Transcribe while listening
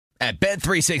At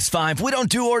Bet365, we don't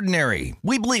do ordinary.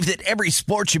 We believe that every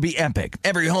sport should be epic.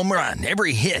 Every home run,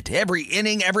 every hit, every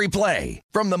inning, every play.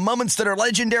 From the moments that are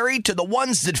legendary to the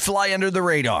ones that fly under the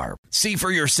radar. See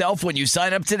for yourself when you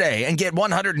sign up today and get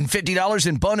 $150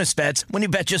 in bonus bets when you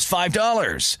bet just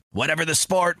 $5. Whatever the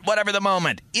sport, whatever the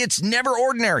moment, it's never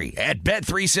ordinary at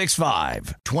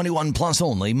Bet365. 21 plus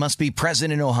only. Must be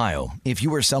present in Ohio. If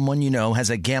you or someone you know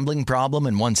has a gambling problem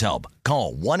and wants help,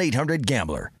 call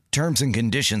 1-800-GAMBLER. Terms and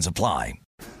conditions apply.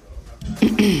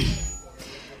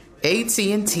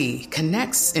 AT&T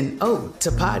connects an ode to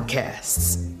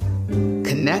podcasts.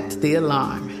 Connect the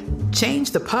alarm.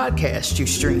 Change the podcast you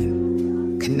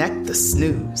stream. Connect the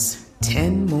snooze.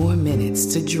 10 more minutes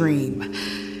to dream.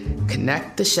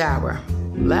 Connect the shower.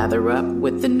 Lather up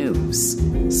with the news.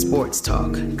 Sports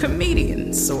talk,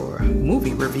 comedians, or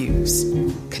movie reviews.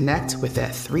 Connect with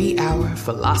that 3-hour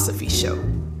philosophy show.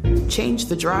 Change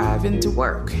the drive into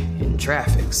work in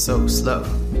traffic so slow.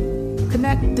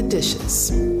 Connect the dishes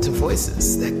to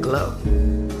voices that glow.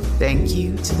 Thank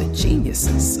you to the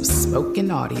geniuses of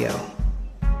spoken audio.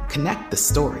 Connect the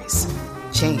stories.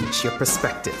 Change your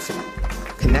perspective.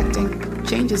 Connecting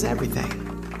changes everything.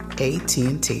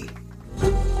 AT&T.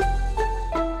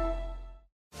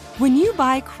 When you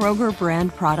buy Kroger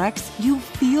brand products, you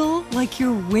feel like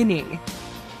you're winning.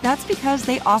 That's because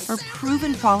they offer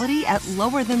proven quality at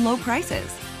lower than low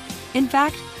prices. In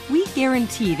fact, we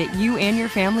guarantee that you and your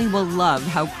family will love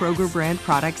how Kroger brand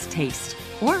products taste,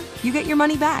 or you get your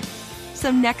money back. So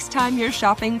next time you're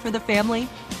shopping for the family,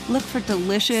 look for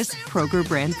delicious Kroger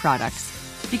brand products,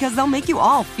 because they'll make you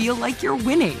all feel like you're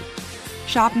winning.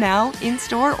 Shop now,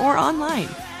 in-store, or online.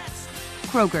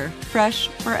 Kroger, fresh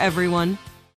for everyone.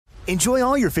 Enjoy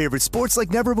all your favorite sports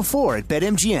like never before at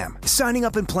BetMGM. Signing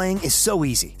up and playing is so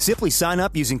easy. Simply sign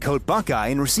up using code Buckeye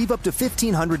and receive up to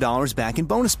 $1,500 back in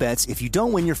bonus bets if you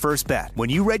don't win your first bet. When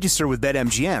you register with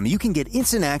BetMGM, you can get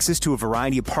instant access to a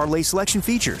variety of parlay selection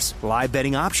features, live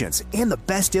betting options, and the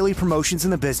best daily promotions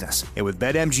in the business. And with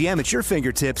BetMGM at your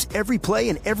fingertips, every play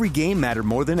and every game matter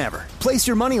more than ever. Place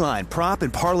your moneyline, prop,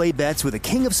 and parlay bets with the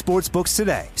king of sportsbooks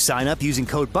today. Sign up using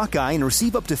code Buckeye and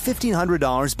receive up to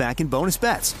 $1,500 back in bonus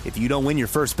bets if you don't win your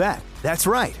first bet. That's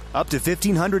right, up to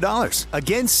 $1,500.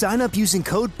 Again, sign up using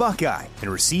code Buckeye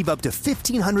and receive up to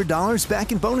 $1,500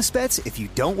 back in bonus bets if you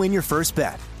don't win your first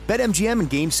bet. BetMGM and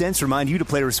GameSense remind you to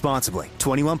play responsibly.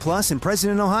 21 plus and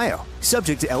present in Ohio.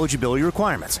 Subject to eligibility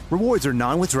requirements. Rewards are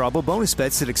non-withdrawable bonus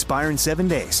bets that expire in 7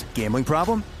 days. Gambling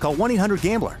problem? Call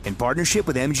 1-800-GAMBLER in partnership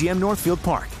with MGM Northfield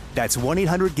Park. That's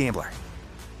 1-800-GAMBLER.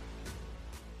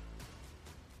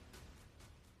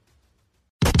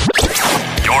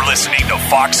 You're listening to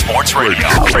Fox Sports Radio.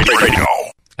 All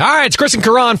right, it's Chris and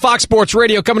Karan, Fox Sports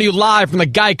Radio, coming to you live from the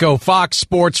Geico Fox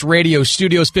Sports Radio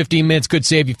studios. 15 minutes could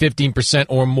save you 15%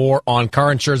 or more on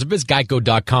car insurance. Visit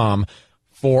geico.com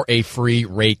for a free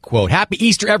rate quote. Happy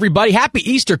Easter, everybody. Happy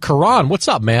Easter, Karan. What's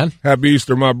up, man? Happy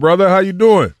Easter, my brother. How you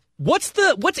doing? What's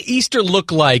Easter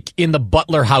look like in the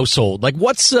Butler household? Like,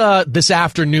 what's this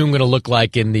afternoon going to look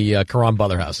like in the Karan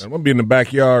Butler house? I'm going to be in the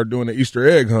backyard doing the Easter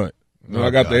egg hunt. You know,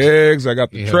 I got the eggs, I got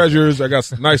the treasures, I got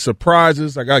some nice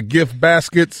surprises, I got gift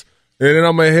baskets, and then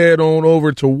I'm going to head on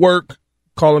over to work,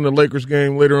 calling the Lakers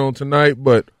game later on tonight,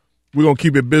 but we're going to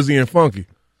keep it busy and funky.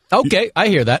 Okay, I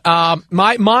hear that.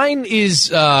 Mine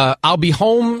is I'll be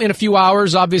home in a few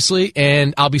hours, obviously,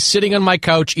 and I'll be sitting on my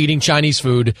couch eating Chinese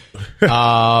food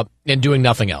and doing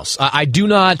nothing else. I do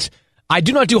not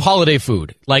do holiday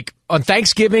food. Like on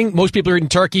Thanksgiving, most people are eating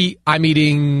turkey. I'm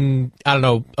eating, I don't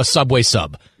know, a Subway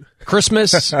sub.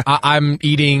 Christmas, I'm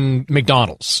eating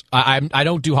McDonald's. I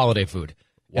don't do holiday food.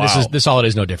 Wow. This holiday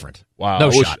is no different. Wow. No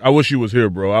shot. I wish you was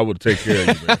here, bro. I would take care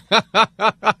of you,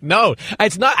 man. No,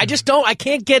 it's not. I just don't. I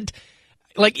can't get,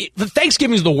 like, the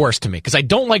Thanksgiving is the worst to me because I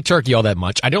don't like turkey all that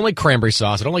much. I don't like cranberry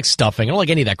sauce. I don't like stuffing. I don't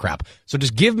like any of that crap. So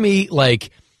just give me,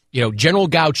 like, you know, General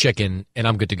Gao chicken and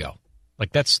I'm good to go.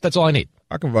 Like, that's all I need.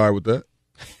 I can vibe with that.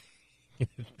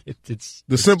 It's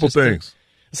simple things.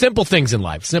 Simple things in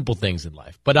life. Simple things in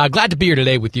life. But glad to be here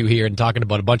today with you here and talking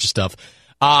about a bunch of stuff.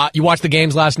 You watched the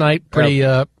games last night. Pretty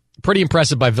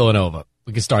impressive by Villanova.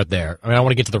 We can start there. I mean, I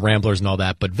want to get to the Ramblers and all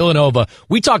that, but Villanova,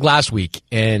 we talked last week,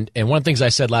 and one of the things I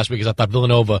said last week is I thought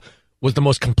Villanova was the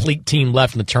most complete team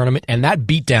left in the tournament, and that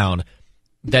beatdown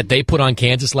that they put on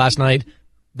Kansas last night,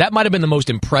 that might have been the most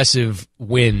impressive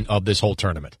win of this whole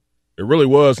tournament. It really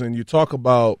was, and you talk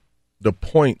about the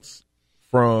points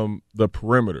from the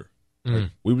perimeter.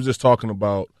 Like, we were just talking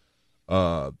about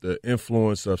the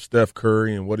influence of Steph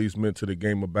Curry and what he's meant to the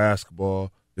game of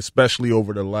basketball, especially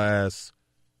over the last,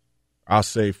 I'll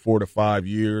say, 4 to 5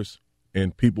 years,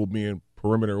 and people being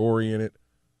perimeter-oriented.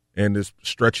 and is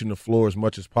stretching the floor as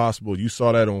much as possible. You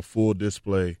saw that on full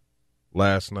display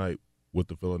last night with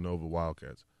the Villanova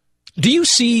Wildcats. Do you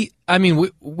see, I mean,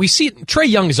 we see Trae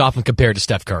Young is often compared to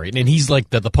Steph Curry, and he's like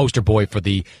the poster boy for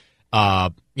the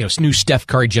new Steph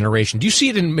Curry generation. Do you see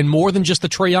it in more than just the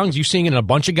Trae Youngs? Are you seeing it in a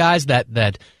bunch of guys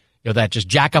that just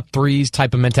jack up threes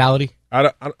type of mentality?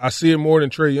 I see it more than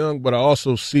Trae Young, but I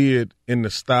also see it in the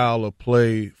style of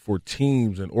play for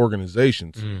teams and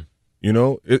organizations. You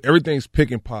know, everything's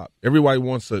pick and pop. Everybody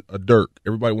wants a Dirk.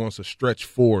 Everybody wants a stretch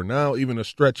 4. Now even a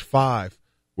stretch 5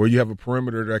 where you have a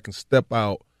perimeter that can step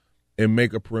out and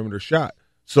make a perimeter shot.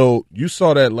 So you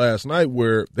saw that last night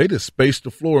where they just spaced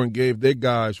the floor and gave their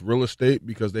guys real estate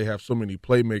because they have so many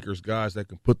playmakers, guys that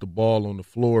can put the ball on the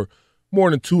floor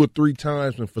more than 2 or 3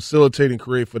 times and facilitate and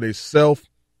create for themselves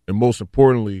and, most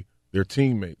importantly, their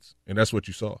teammates. And that's what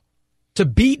you saw. To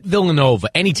beat Villanova,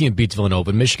 any team beats Villanova,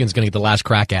 and Michigan's going to get the last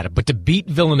crack at it, but to beat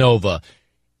Villanova,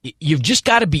 you've just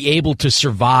got to be able to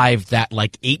survive that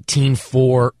like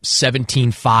 18-4,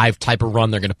 17-5 type of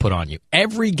run they're going to put on you.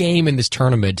 Every game in this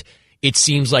tournament, it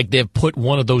seems like they've put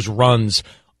one of those runs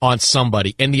on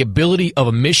somebody. And the ability of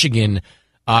a Michigan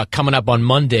coming up on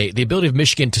Monday, the ability of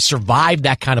Michigan to survive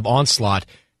that kind of onslaught,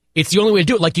 it's the only way to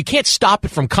do it. Like, you can't stop it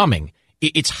from coming.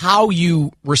 It's how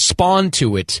you respond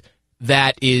to it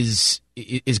that is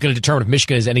going to determine if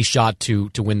Michigan has any shot to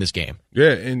win this game.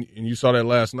 Yeah, and you saw that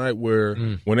last night where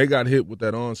when they got hit with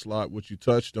that onslaught, which you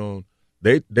touched on,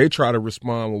 they try to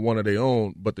respond with one of their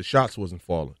own, but the shots wasn't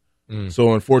falling.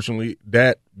 So, unfortunately,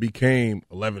 that became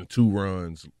 11-2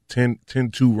 runs,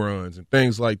 10-2 runs, and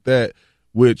things like that,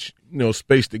 which,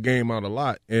 spaced the game out a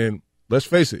lot. And let's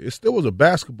face it still was a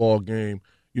basketball game.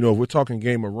 If we're talking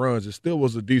game of runs, it still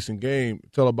was a decent game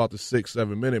until about the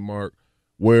 6-7 minute mark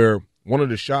where one of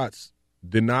the shots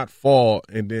did not fall,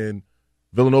 and then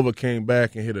Villanova came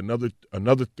back and hit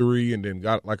another 3 and then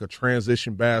got like a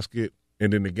transition basket,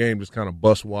 and then the game just kind of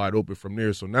bust wide open from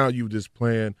there. So now you just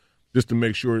playing just to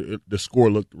make sure the score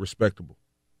looked respectable.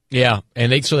 Yeah, and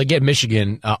they get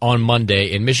Michigan on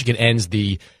Monday, and Michigan ends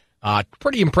the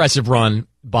pretty impressive run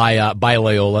by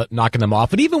Loyola, knocking them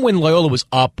off. But even when Loyola was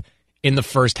up in the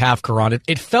first half, Karan,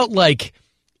 it felt like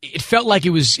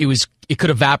it could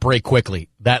evaporate quickly,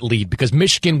 that lead, because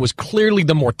Michigan was clearly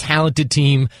the more talented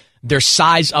team. Their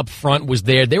size up front was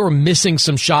there. They were missing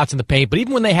some shots in the paint, but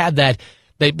even when they had that,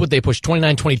 they pushed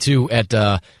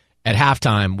 29-22 at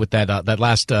halftime with that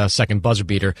last second buzzer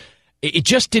beater. It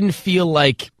just didn't feel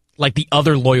like the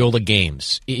other Loyola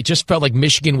games. It just felt like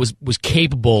Michigan was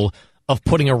capable of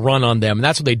putting a run on them, and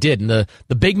that's what they did. And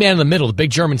the big man in the middle, the big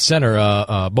German center,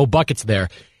 Mo Buckets there,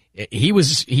 he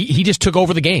just took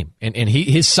over the game, and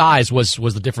his size was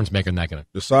the difference maker in that game.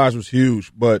 The size was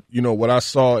huge, but what I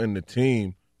saw in the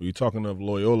team, when you're talking of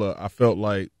Loyola, I felt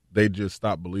like they just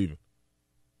stopped believing.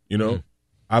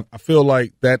 I feel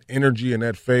like that energy and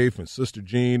that faith and Sister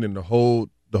Jean and the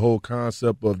whole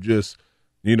concept of just,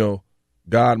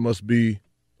 God must be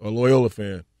a Loyola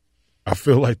fan. I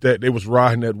feel like that they was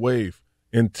riding that wave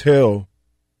until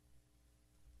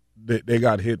they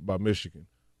got hit by Michigan.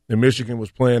 And Michigan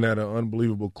was playing at an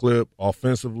unbelievable clip,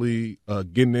 offensively,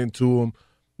 getting into them.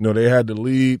 They had the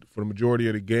lead for the majority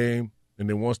of the game, and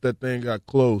then once that thing got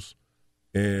close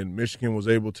and Michigan was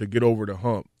able to get over the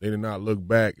hump, they did not look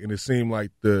back, and it seemed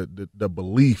like the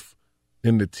belief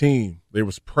in the team, they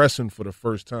was pressing for the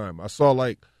first time. I saw,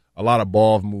 like, a lot of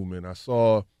ball movement. I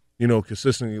saw,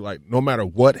 consistently, like, no matter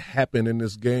what happened in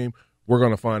this game, we're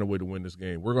going to find a way to win this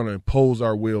game. We're going to impose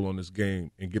our will on this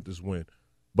game and get this win.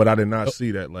 But I did not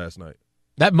see that last night.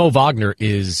 That Mo Wagner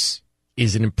is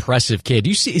an impressive kid.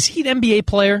 Is he an NBA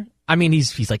player? I mean,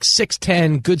 he's like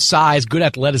 6'10", good size, good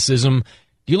athleticism.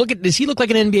 Does he look like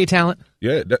an NBA talent?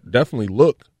 Yeah, definitely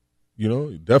look.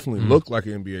 Definitely look like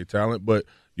an NBA talent. But,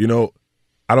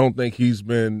 I don't think he's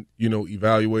been,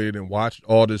 evaluated and watched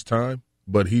all this time.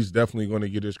 But he's definitely going to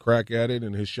get his crack at it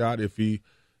and his shot if he,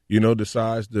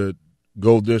 decides to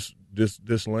go this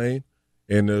lane.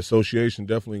 And the association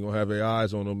definitely going to have their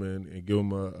eyes on him and give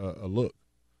him a look.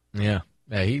 Yeah.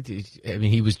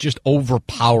 He was just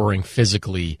overpowering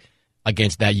physically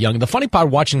against that young. The funny part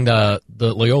watching the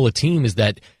Loyola team is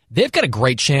that they've got a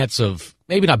great chance of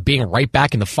maybe not being right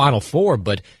back in the Final Four,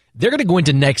 but they're going to go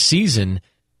into next season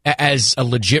as a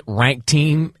legit ranked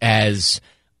team, as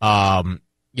a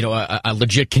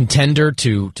legit contender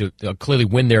to clearly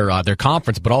win their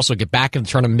conference, but also get back in the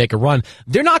tournament and make a run.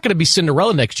 They're not going to be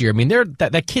Cinderella next year. I mean,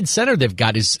 that kid center they've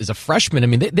got is a freshman. I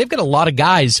mean, they've got a lot of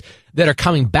guys that are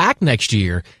coming back next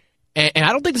year, and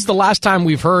I don't think this is the last time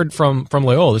we've heard from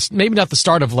Loyola. This maybe not the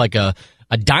start of like a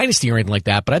dynasty or anything like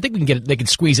that, but I think they can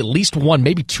squeeze at least one,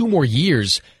 maybe 2 more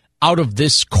years out of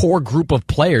this core group of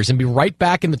players and be right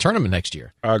back in the tournament next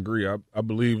year. I agree. I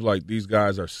believe like these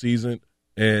guys are seasoned,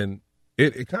 and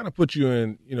it kind of puts you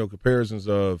in, comparisons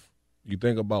of, you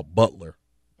think about Butler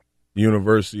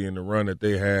University and the run that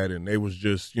they had, and they was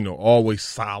just, always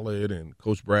solid, and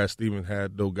Coach Brad Stevens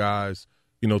had those guys,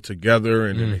 together,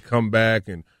 and then they come back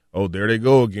and, oh, there they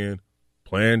go again,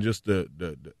 playing just the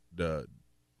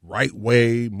right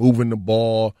way, moving the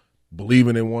ball,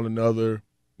 believing in one another,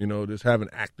 just having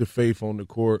active faith on the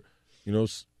court.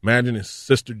 Imagine if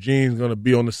Sister Jean's going to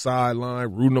be on the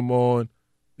sideline, rooting them on.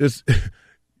 Just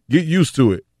get used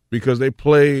to it, because they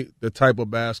play the type of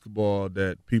basketball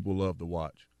that people love to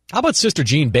watch. How about Sister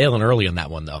Jean bailing early on that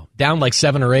one, though? Down like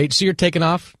 7 or 8. See her taking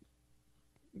off?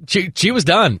 She was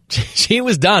done. She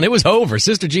was done. It was over.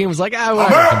 Sister Jean was like, we're not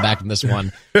going to come back from this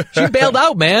one. She bailed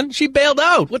out, man. She bailed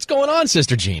out. What's going on,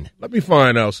 Sister Jean? Let me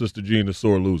find out Sister Jean a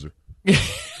sore loser.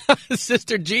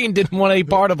 Sister Jean didn't want any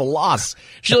part of a loss.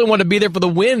 She only wanted to be there for the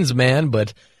wins, man.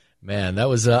 But, man, that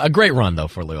was a great run, though,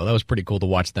 for Leo. That was pretty cool to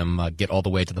watch them get all the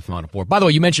way to the Final Four. By the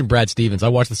way, you mentioned Brad Stevens. I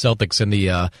watched the Celtics in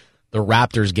the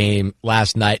Raptors game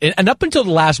last night. And up until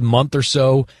the last month or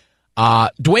so,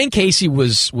 Dwayne Casey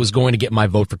was going to get my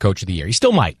vote for Coach of the Year. He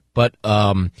still might. But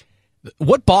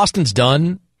what Boston's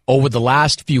done over the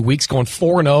last few weeks, going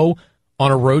 4-0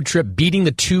 on a road trip, beating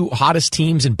the two hottest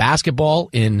teams in basketball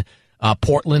in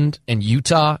Portland and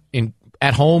Utah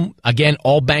at home, again,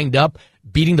 all banged up,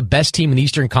 beating the best team in the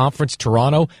Eastern Conference,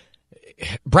 Toronto.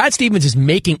 Brad Stevens is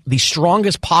making the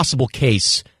strongest possible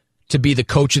case to be the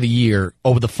Coach of the Year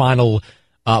over the final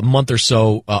month or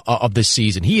so of this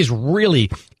season. He is really,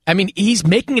 he's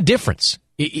making a difference.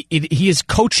 He is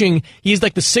coaching. He is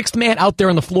like the sixth man out there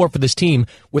on the floor for this team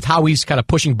with how he's kind of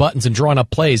pushing buttons and drawing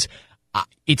up plays.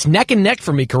 It's neck and neck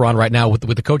for me, Karan, right now with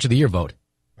the Coach of the Year vote.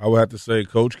 I would have to say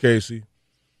Coach Casey,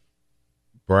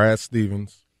 Brad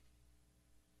Stevens,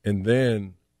 and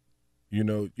then,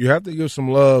 you have to give some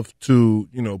love to,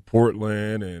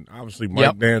 Portland and obviously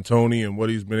Mike D'Antoni and what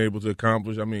he's been able to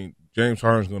accomplish. James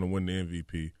Harden's going to win the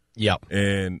MVP. Yep.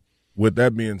 And with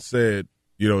that being said,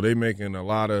 they making a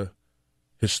lot of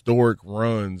historic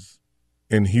runs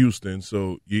in Houston,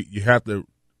 so you have to,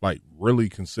 really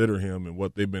consider him and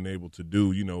what they've been able to do,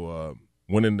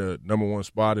 winning the number one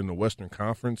spot in the Western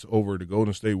Conference over the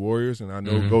Golden State Warriors. And I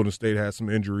know Golden State has some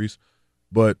injuries,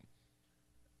 but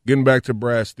getting back to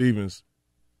Brad Stevens,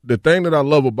 the thing that I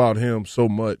love about him so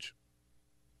much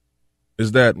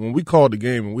is that when we called the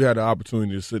game and we had the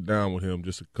opportunity to sit down with him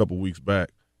just a couple weeks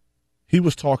back, he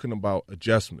was talking about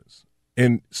adjustments.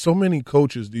 And so many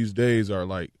coaches these days are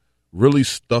really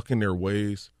stuck in their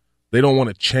ways. They don't want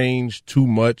to change too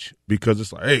much because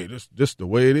it's like, hey, this the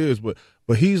way it is. But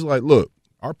he's like, look,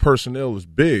 our personnel is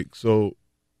big, so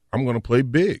I'm going to play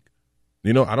big.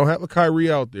 I don't have a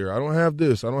Kyrie out there. I don't have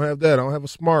this. I don't have that. I don't have a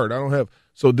Smart.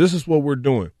 So this is what we're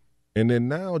doing. And then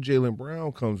now Jaylen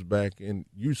Brown comes back, and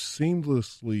you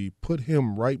seamlessly put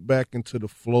him right back into the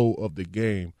flow of the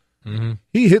game. Mm-hmm.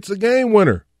 He hits a game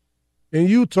winner in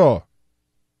Utah.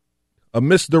 A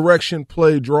misdirection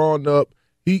play drawn up.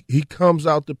 He comes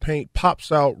out the paint,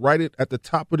 pops out right at the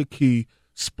top of the key,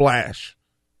 splash.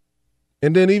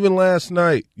 And then even last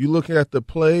night, you look at the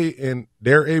play, and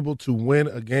they're able to win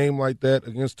a game like that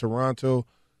against Toronto.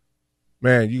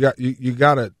 Man, you got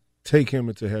to take him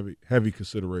into heavy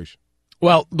consideration.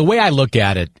 Well, the way I look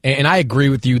at it, and I agree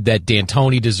with you that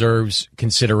D'Antoni deserves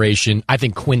consideration. I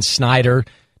think Quinn Snyder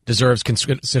deserves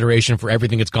consideration for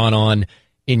everything that's gone on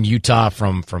in Utah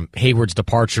from Hayward's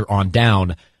departure on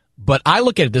down. But I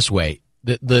look at it this way.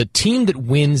 The team that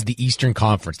wins the Eastern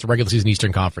Conference, the regular season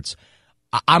Eastern Conference,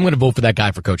 I'm going to vote for that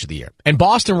guy for Coach of the Year. And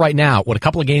Boston right now, a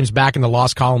couple of games back in the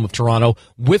loss column of Toronto,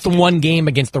 with one game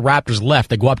against the Raptors left,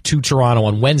 they go up to Toronto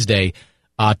on Wednesday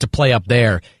to play up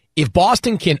there. If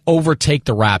Boston can overtake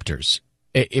the Raptors,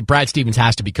 Brad Stevens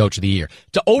has to be Coach of the Year.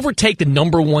 To overtake the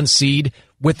number one seed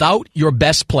without your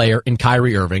best player in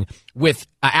Kyrie Irving, with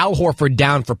Al Horford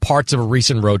down for parts of a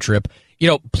recent road trip,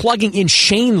 plugging in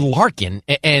Shane Larkin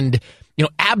and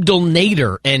Abdul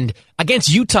Nader, and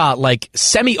against Utah,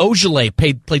 Semi Ojeleye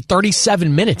played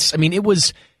 37 minutes. It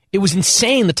was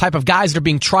insane, the type of guys that are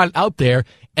being tried out there,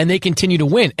 and they continue to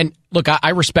win. And look, I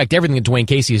respect everything that Dwayne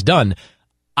Casey has done.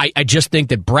 I just think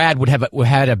that Brad would have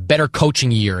had a better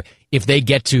coaching year if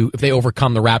they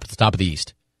overcome the Raptors at the top of the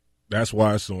East. That's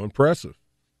why it's so impressive.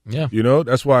 Yeah,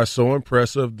 that's why it's so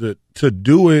impressive to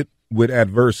do it with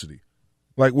adversity.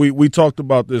 Like we talked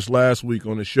about this last week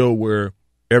on the show, where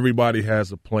everybody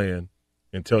has a plan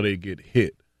until they get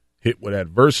hit with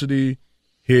adversity,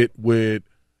 hit with,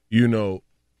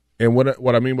 and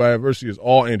what I mean by adversity is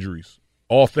all injuries,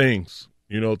 all things,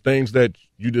 things that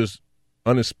you just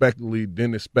unexpectedly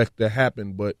didn't expect to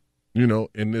happen. But,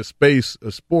 in this space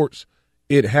of sports,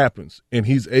 it happens. And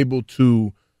he's able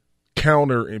to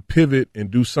counter and pivot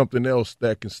and do something else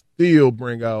that can still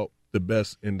bring out the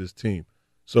best in this team.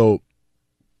 So,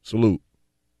 salute.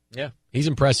 Yeah, he's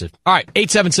impressive. All right,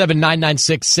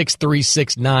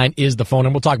 877-996-6369 is the phone,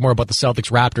 and we'll talk more about the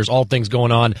Celtics, Raptors, all things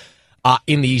going on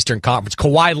in the Eastern Conference.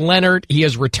 Kawhi Leonard, he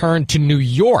has returned to New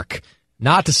York,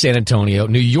 not to San Antonio,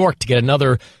 New York, to get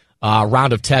another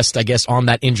round of tests, I guess, on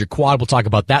that injured quad. We'll talk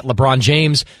about that. LeBron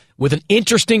James with an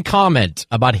interesting comment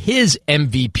about his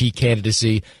MVP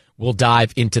candidacy. We'll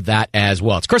dive into that as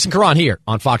well. It's Chris and Karan here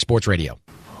on Fox Sports Radio.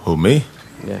 Who, me?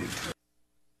 Yeah.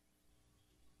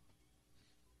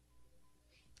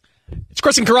 It's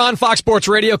Chris and Karan, Fox Sports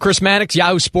Radio. Chris Mannix,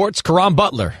 Yahoo Sports. Karan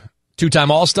Butler,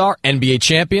 two-time All-Star, NBA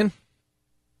champion. If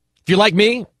you're like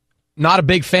me, not a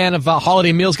big fan of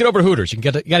holiday meals, get over to Hooters. You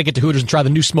got to get to Hooters and try the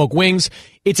new smoked wings.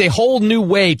 It's a whole new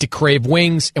way to crave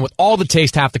wings, and with all the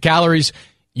taste, half the calories,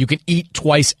 you can eat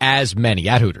twice as many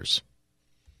at Hooters.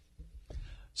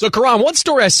 So, Karan, one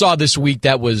story I saw this week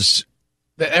that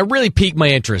really piqued my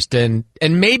interest and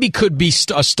maybe could be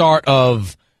a start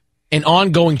of an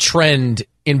ongoing trend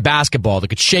in basketball that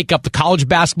could shake up the college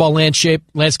basketball landscape,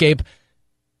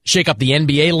 shake up the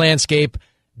NBA landscape.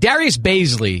 Darius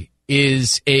Bazley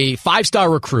is a 5-star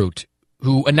recruit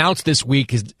who announced this week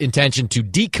his intention to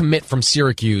decommit from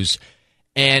Syracuse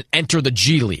and enter the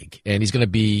G League. And he's going to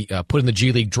be put in the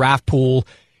G League draft pool.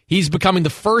 He's becoming the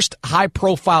first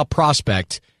high-profile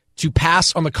prospect to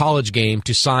pass on the college game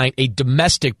to sign a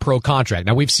domestic pro contract.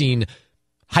 Now, we've seen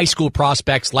high school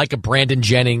prospects like a Brandon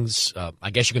Jennings,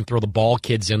 I guess you can throw the ball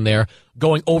kids in there,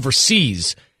 going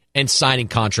overseas and signing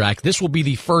contract. This will be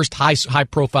the first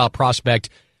high-profile prospect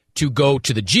to go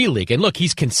to the G League. And look,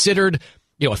 he's considered,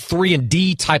 a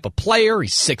 3-and-D type of player.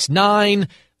 He's 6'9", a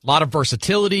lot of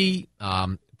versatility,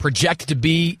 projected to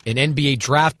be an NBA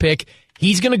draft pick.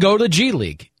 He's going to go to the G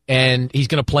League, and he's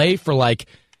going to play for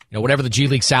whatever the G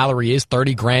League salary is,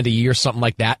 $30,000 a year, something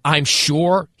like that. I'm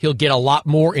sure he'll get a lot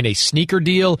more in a sneaker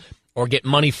deal or get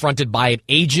money fronted by an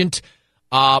agent.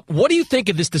 What do you think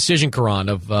of this decision, Karan,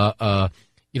 of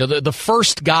the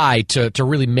first guy to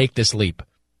really make this leap?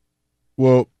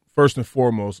 Well, first and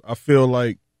foremost, I feel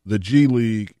like the G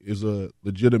League is a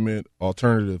legitimate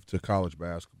alternative to college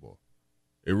basketball.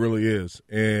 It really is.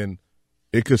 And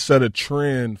it could set a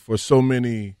trend for so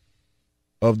many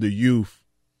of the youth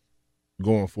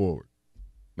going forward.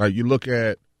 Like, you look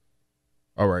at,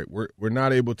 all right, we're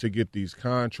not able to get these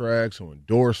contracts or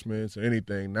endorsements or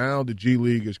anything. Now the G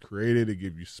League is created.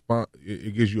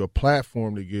 It gives you a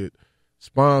platform to get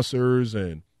sponsors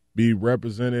and be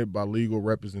represented by legal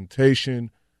representation.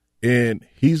 And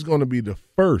he's going to be the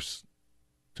first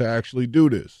to actually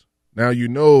do this. Now, you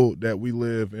know that we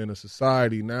live in a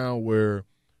society now where,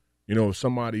 if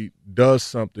somebody does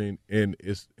something and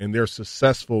they're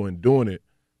successful in doing it,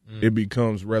 it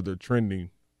becomes rather trending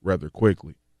rather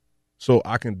quickly. So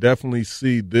I can definitely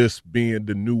see this being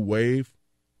the new wave.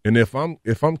 And if I'm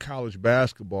college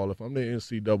basketball, if I'm the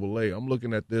NCAA, I'm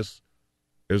looking at this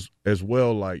as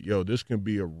well, like, this can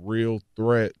be a real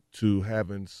threat to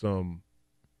having some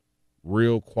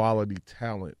real quality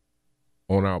talent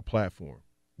on our platform.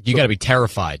 You got to be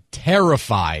terrified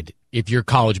if you're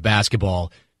college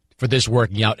basketball for this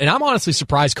working out. And I'm honestly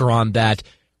surprised, Karan, that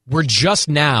we're just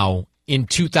now in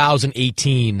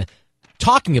 2018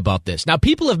 talking about this. Now,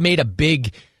 people have made a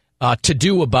big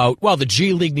to-do about, the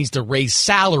G League needs to raise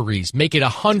salaries, make it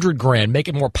 $100,000, make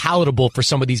it more palatable for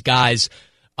some of these guys,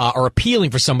 or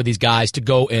appealing for some of these guys to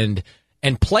go and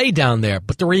play down there.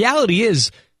 But the reality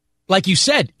is, like you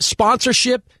said,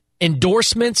 sponsorship,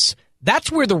 endorsements,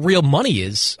 that's where the real money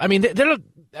is. I mean,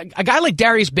 a guy like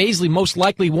Darius Bazley most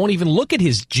likely won't even look at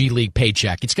his G League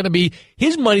paycheck. It's going to be,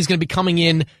 his money's going to be coming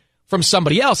in from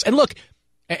somebody else. And look,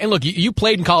 you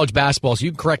played in college basketball, so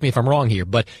you can correct me if I'm wrong here,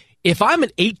 but if I'm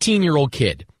an 18-year-old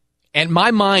kid and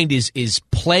my mind is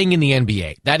playing in the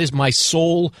NBA, that is my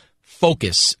sole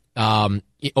focus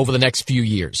over the next few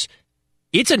years,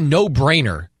 it's a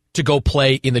no-brainer to go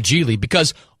play in the G League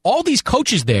because all these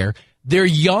coaches there, they're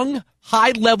young,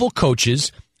 high-level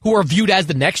coaches who are viewed as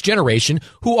the next generation,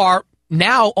 who are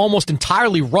now almost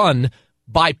entirely run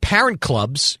by parent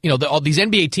clubs. All these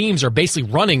NBA teams are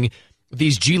basically running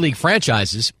these G League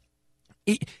franchises.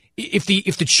 If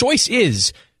the choice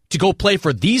is to go play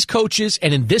for these coaches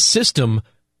and in this system,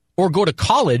 or go to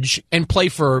college and play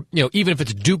for, even if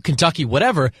it's Duke, Kentucky,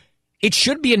 whatever, it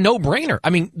should be a no-brainer. I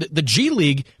mean, the G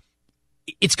League,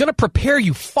 it's going to prepare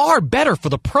you far better for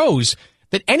the pros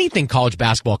than anything college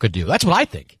basketball could do. That's what I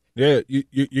think. Yeah,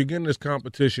 you're getting this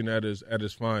competition at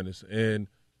its finest. And,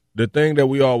 the thing that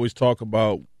we always talk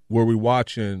about where we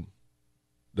watching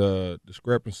the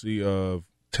discrepancy of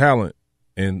talent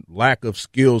and lack of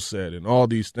skill set and all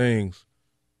these things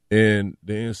in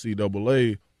the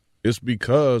NCAA, it's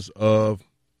because of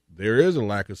there is a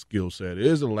lack of skill set. There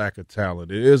is a lack of talent.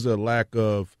 There is a lack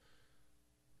of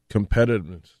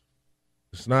competitiveness.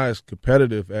 It's not as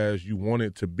competitive as you want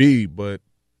it to be, but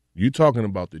you're talking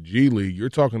about the G League. You're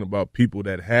talking about people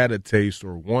that had a taste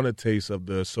or want a taste of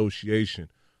the association,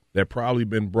 that probably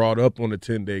been brought up on a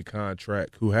 10-day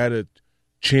contract, who had a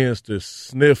chance to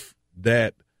sniff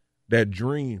that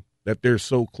dream that they're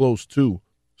so close to.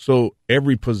 So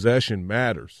every possession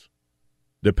matters.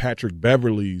 The Patrick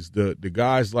Beverleys, the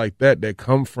guys like that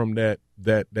come from that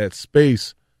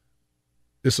space.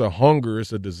 It's a hunger,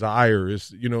 it's a desire,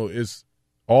 it's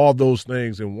all those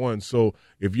things in one. So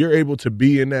if you're able to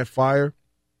be in that fire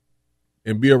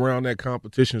and be around that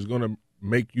competition, is going to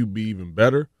make you be even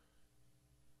better,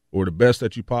 or the best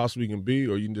that you possibly can be,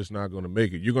 or you're just not going to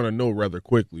make it. You're going to know rather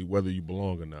quickly whether you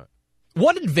belong or not.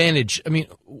 What advantage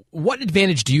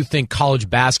do you think college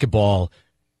basketball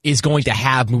is going to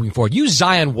have moving forward? Use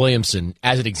Zion Williamson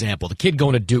as an example. The kid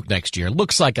going to Duke next year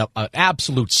looks like an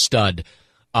absolute stud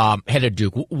head of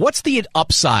Duke. What's the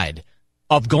upside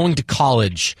of going to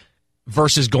college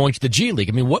versus going to the G League?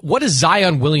 I mean, what does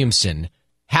Zion Williamson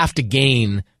have to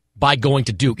gain by going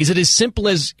to Duke? Is it as simple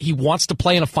as he wants to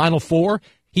play in a Final Four?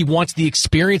 He wants the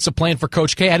experience of playing for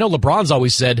Coach K. I know LeBron's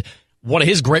always said one of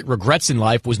his great regrets in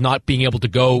life was not being able to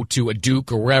go to a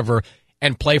Duke or wherever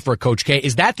and play for a Coach K.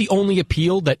 Is that the only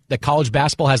appeal that college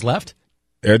basketball has left?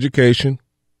 Education,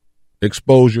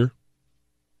 exposure,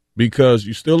 because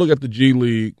you still look at the G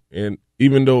League, and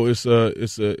even though it's a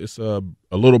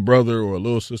little brother or a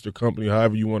little sister company,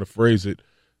 however you want to phrase it,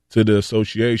 to the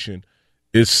association,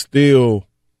 it's still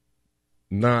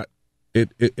not.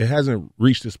 It hasn't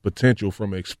reached its potential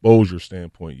from an exposure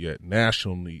standpoint yet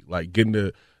nationally, like getting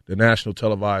the national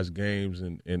televised games,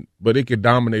 but it could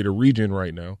dominate a region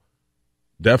right now.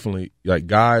 Definitely, like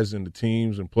guys and the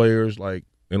teams and players, like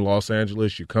in Los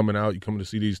Angeles, you're coming to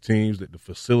see these teams, that the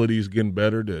facility is getting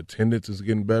better, the attendance is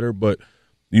getting better. But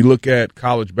you look at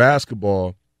college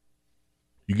basketball,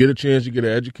 you get a chance to get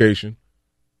an education.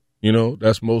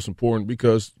 That's most important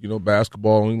because,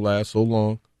 basketball only lasts so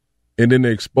long. And then the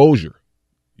exposure.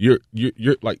 You're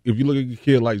like, if you look at a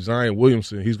kid like Zion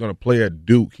Williamson, he's going to play at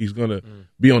Duke. He's going to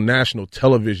be on national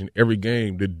television every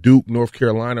game. The Duke-North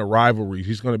Carolina rivalry,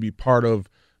 he's going to be part of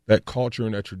that culture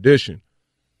and that tradition.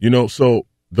 So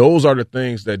those are the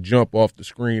things that jump off the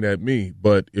screen at me.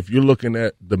 But if you're looking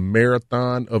at the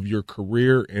marathon of your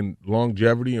career and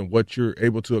longevity and what you're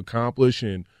able to accomplish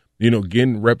and,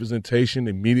 getting representation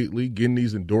immediately, getting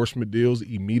these endorsement deals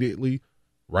immediately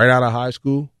right out of high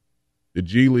school, the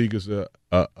G League is a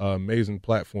amazing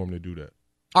platform to do that.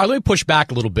 All right, let me push back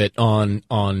a little bit on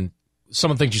some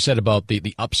of the things you said about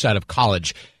the upside of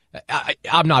college.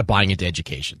 I'm not buying into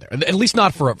education there, at least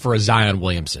not for a Zion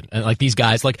Williamson. And like these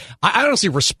guys, like I honestly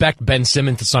respect Ben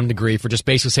Simmons to some degree for just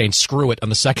basically saying screw it on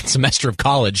the second semester of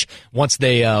college once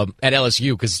they at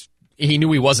LSU, because he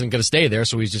knew he wasn't going to stay there,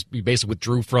 so he basically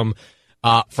withdrew from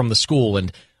the school.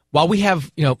 And while we have,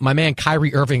 my man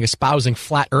Kyrie Irving espousing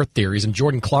flat earth theories and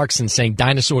Jordan Clarkson saying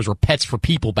dinosaurs were pets for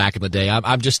people back in the day,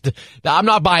 I'm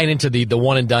not buying into the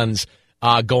one and dones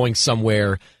going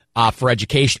somewhere for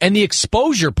education and the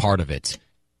exposure part of it.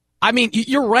 I mean,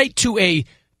 you're right to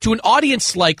an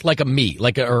audience like a me,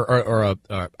 like a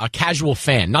casual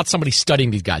fan, not somebody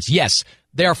studying these guys. Yes,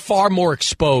 they are far more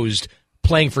exposed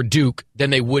playing for Duke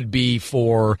than they would be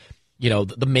for,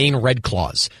 the Maine Red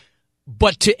Claws.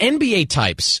 But to NBA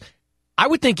types, I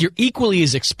would think you're equally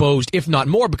as exposed, if not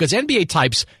more, because NBA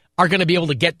types are going to be able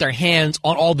to get their hands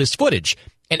on all this footage.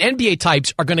 And NBA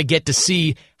types are going to get to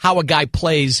see how a guy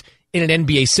plays in an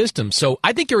NBA system. So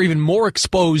I think you're even more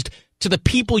exposed to the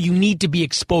people you need to be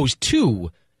exposed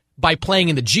to by playing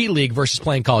in the G League versus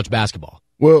playing college basketball.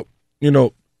 Well,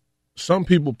 some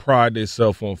people pride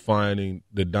themselves on finding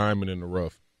the diamond in the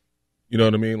rough. You know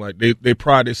what I mean? Like they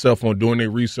pride themselves on doing their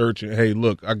research and, hey,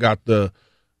 look, I got the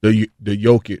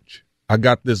Jokic. I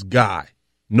got this guy.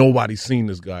 Nobody's seen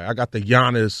this guy. I got the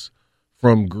Giannis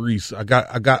from Greece. I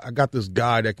got this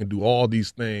guy that can do all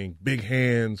these things. Big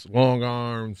hands, long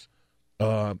arms,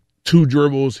 2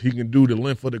 dribbles. He can do the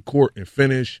length of the court and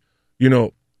finish.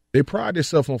 They pride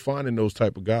themselves on finding those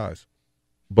type of guys.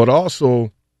 But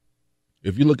also,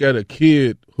 if you look at a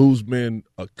kid who's been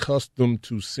accustomed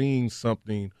to seeing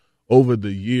something over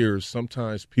the years,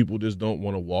 sometimes people just don't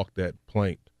want to walk that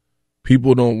plank.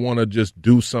 People don't want to just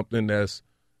do something that's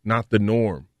not the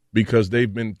norm because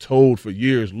they've been told for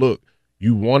years, look,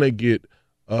 you want to get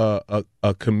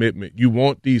a commitment. You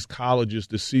want these colleges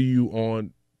to see you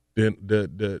on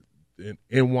the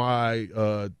NY,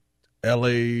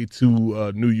 LA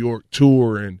to New York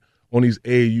tour and on these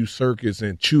AAU circuits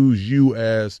and choose you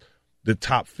as the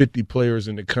top 50 players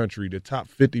in the country, the top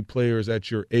 50 players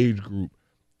at your age group,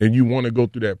 and you want to go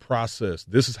through that process.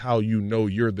 This is how you know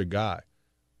you're the guy.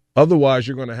 Otherwise,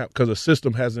 you're going to have, because a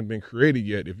system hasn't been created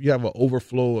yet, if you have an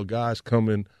overflow of guys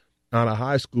coming out of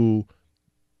high school,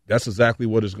 that's exactly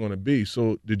what it's going to be.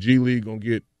 So the G League going to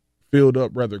get filled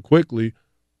up rather quickly,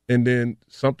 and then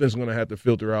something's going to have to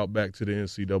filter out back to the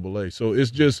NCAA. So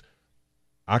it's just,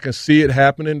 I can see it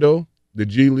happening, though. The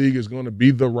G League is going to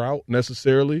be the route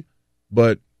necessarily,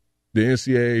 but the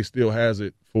NCAA still has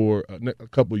it for a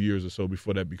couple of years or so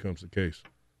before that becomes the case.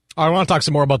 All right, I want to talk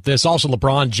some more about this. Also,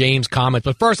 LeBron James comments.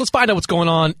 But first, let's find out what's going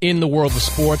on in the world of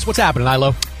sports. What's happening,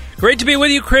 Ilo? Great to be with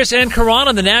you, Chris and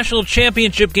Karan. The national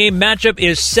championship game matchup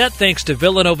is set thanks to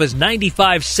Villanova's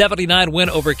 95-79 win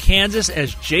over Kansas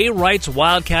as Jay Wright's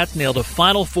Wildcats nailed a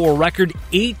Final Four record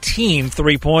 18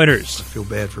 three-pointers. I feel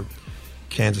bad for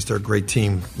Kansas. They're a great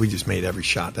team. We just made every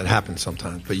shot. That happens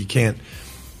sometimes, but you can't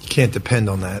depend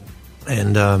on that.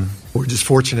 And we're just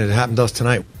fortunate it happened to us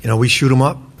tonight. You know, we shoot them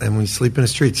up and we sleep in the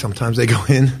streets. Sometimes they go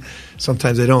in,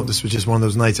 sometimes they don't. This was just one of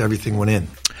those nights everything went in.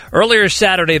 Earlier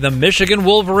Saturday, the Michigan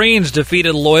Wolverines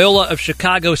defeated Loyola of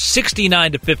Chicago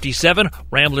 69-57.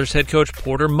 Ramblers head coach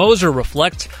Porter Moser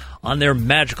reflects on their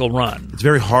magical run. It's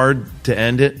very hard to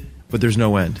end it, but there's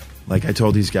no end. Like I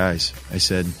told these guys, I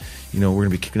said, you know, we're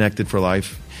going to be connected for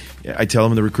life. I tell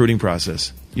them in the recruiting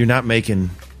process, you're not making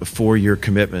a 4-year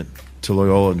commitment to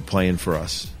Loyola and playing for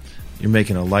us. You're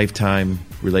making a lifetime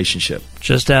relationship.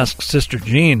 Just ask Sister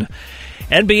Jean.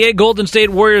 NBA Golden State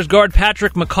Warriors guard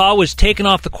Patrick McCaw was taken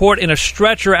off the court in a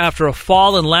stretcher after a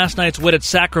fall in last night's win at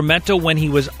Sacramento when he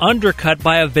was undercut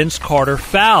by a Vince Carter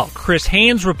foul. Chris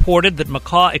Haynes reported that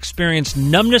McCaw experienced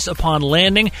numbness upon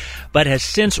landing, but has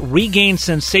since regained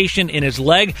sensation in his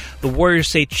leg. The Warriors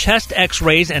say chest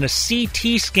x-rays and a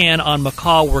CT scan on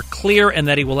McCaw were clear and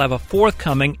that he will have a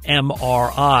forthcoming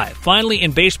MRI. Finally,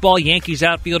 in baseball, Yankees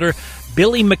outfielder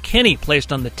Billy McKinney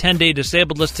placed on the 10-day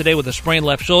disabled list today with a sprained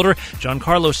left shoulder.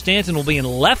 Giancarlo Stanton will be in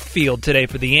left field today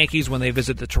for the Yankees when they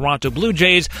visit the Toronto Blue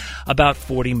Jays about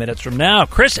 40 minutes from now.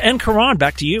 Chris and Karan,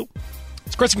 back to you.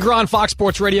 It's Chris and Karan, Fox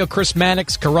Sports Radio. Chris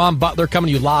Mannix, Karan Butler coming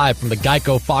to you live from the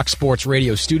Geico Fox Sports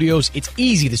Radio studios. It's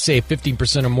easy to save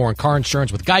 15% or more on car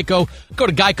insurance with Geico. Go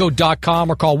to geico.com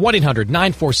or call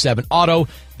 1-800-947-AUTO.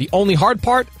 The only hard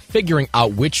part, figuring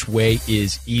out which way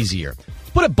is easier.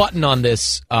 Put a button on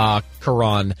this,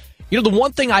 Karan. You know, the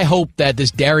one thing I hope that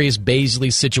this Darius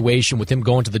Baisley situation with him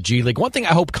going to the G League, one thing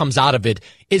I hope comes out of it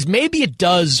is maybe it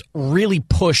does really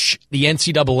push the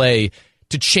NCAA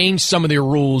to change some of their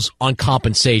rules on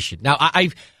compensation. Now,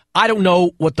 I don't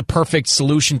know what the perfect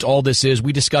solution to all this is.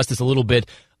 We discussed this a little bit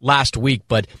last week,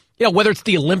 but you know, whether it's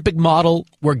the Olympic model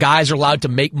where guys are allowed to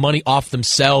make money off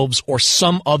themselves or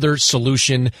some other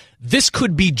solution, this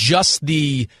could be just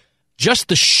the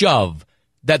shove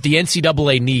that the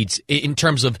NCAA needs in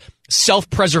terms of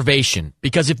self-preservation.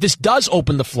 Because if this does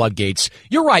open the floodgates,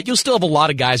 you're right, you'll still have a lot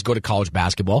of guys go to college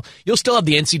basketball. You'll still have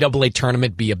the NCAA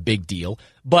tournament be a big deal.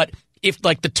 But if,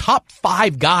 like, the top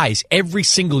 5 guys every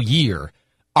single year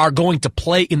are going to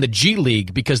play in the G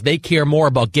League because they care more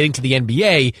about getting to the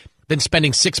NBA than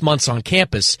spending 6 months on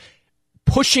campus,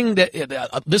 pushing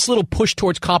this little push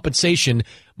towards compensation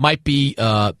might be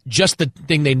just the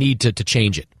thing they need to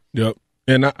change it. Yep.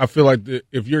 And I feel like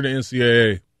if you're the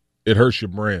NCAA, it hurts your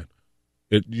brand.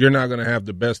 You're not going to have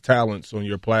the best talents on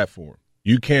your platform.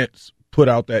 You can't put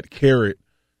out that carrot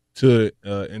to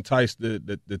entice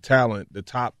the talent, the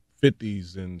top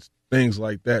 50s and things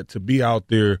like that, to be out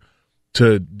there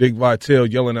to Dick Vitale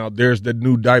yelling out, "There's the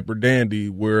new diaper dandy,"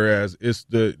 whereas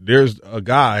there's a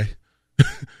guy,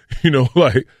 you know,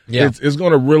 like it's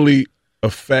going to really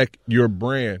affect your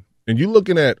brand. And you're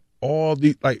looking at all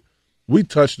the, like, we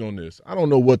touched on this. I don't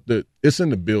know what it's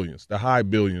in the billions, the high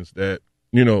billions that,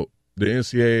 you know, the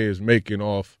NCAA is making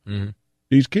off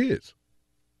these kids.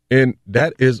 And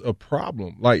that is a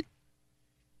problem. Like,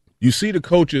 you see the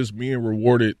coaches being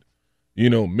rewarded, you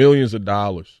know, millions of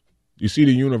dollars. You see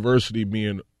the university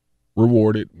being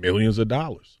rewarded millions of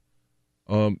dollars.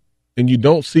 And you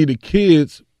don't see the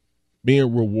kids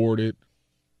being rewarded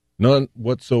none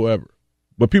whatsoever.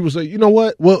 But people say, you know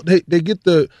what? Well, they get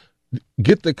the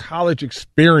college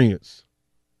experience,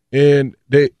 and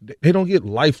they don't get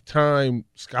lifetime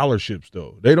scholarships,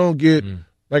 though. They don't get,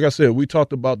 like I said, we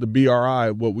talked about the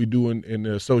BRI, what we do in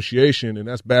the association, and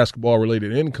that's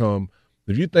basketball-related income.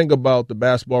 If you think about the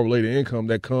basketball-related income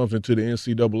that comes into the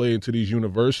NCAA, into these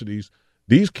universities,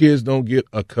 these kids don't get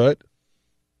a cut.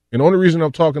 And the only reason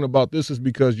I'm talking about this is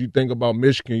because you think about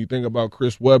Michigan, you think about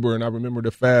Chris Webber, and I remember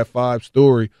the Fab Five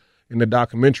story in the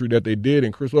documentary that they did,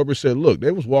 and Chris Webber said, look,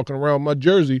 they was walking around my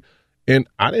jersey, and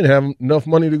I didn't have enough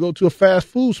money to go to a fast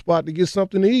food spot to get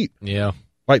something to eat. Yeah.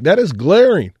 Like, that is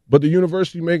glaring. But the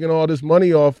university making all this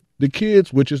money off the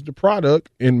kids, which is the product,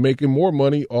 and making more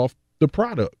money off the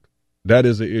product. That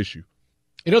is an issue.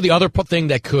 You know, the other thing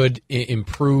that could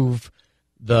improve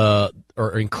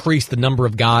or increase the number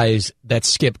of guys that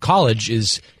skip college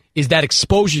is that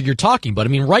exposure you're talking about. I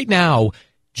mean, right now,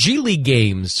 G League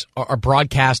games are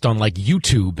broadcast on like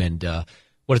YouTube and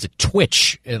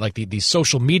Twitch, like these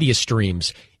social media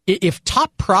streams. If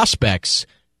top prospects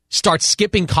start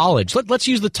skipping college, let's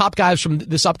use the top guys from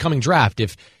this upcoming draft.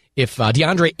 If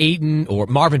DeAndre Ayton or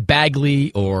Marvin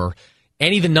Bagley or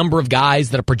any of the number of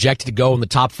guys that are projected to go in the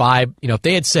top 5, if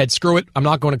they had said, screw it, I'm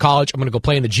not going to college, I'm going to go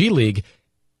play in the G League,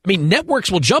 I mean,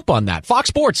 networks will jump on that. Fox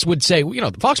Sports would say,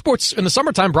 Fox Sports in the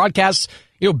summertime broadcasts,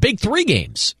 big 3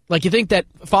 games. Like, you think that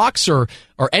Fox or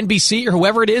NBC or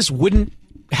whoever it is wouldn't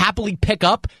happily pick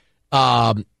up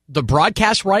the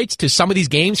broadcast rights to some of these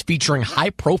games featuring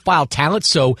high-profile talent?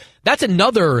 So that's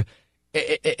another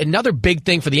big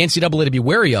thing for the NCAA to be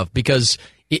wary of, because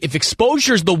if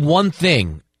exposure is the one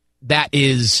thing that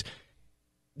is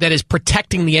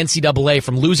protecting the NCAA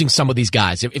from losing some of these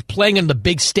guys, if playing on the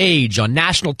big stage on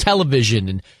national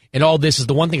television and all this is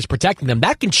the one thing that's protecting them,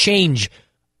 that can change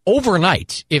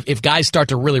overnight if guys start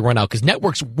to really run out, because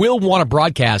networks will want to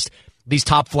broadcast these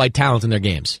top-flight talents in their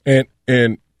games.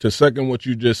 And to second what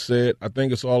you just said, I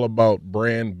think it's all about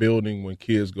brand building when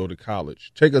kids go to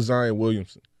college. Take a Zion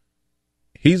Williamson.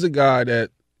 He's a guy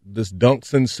that this dunk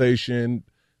sensation,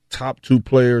 top 2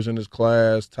 players in his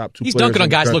class, top 2 He's players dunking on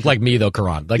guys who look like me, though,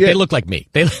 Karan. Like, yeah. They look like me.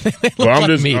 They look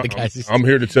like me, the guys. I'm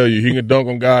here to tell you, he can dunk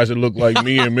on guys that look like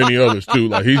me and many others, too.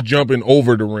 Like, he's jumping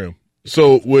over the rim.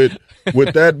 So, with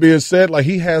that being said, like,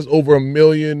 he has over 1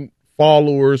 million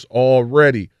followers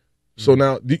already. So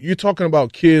now you're talking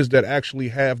about kids that actually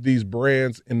have these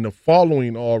brands in the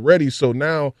following already. So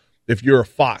now if you're a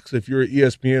Fox, if you're an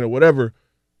ESPN or whatever,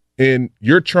 and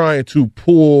you're trying to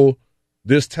pull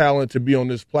this talent to be on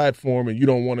this platform and you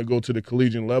don't want to go to the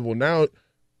collegiate level, now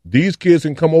these kids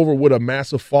can come over with a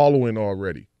massive following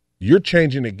already. You're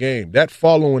changing the game. That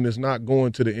following is not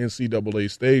going to the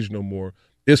NCAA stage no more.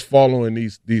 It's following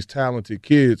these talented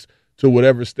kids to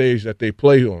whatever stage that they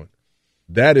play on.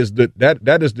 That is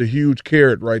the huge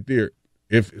carrot right there.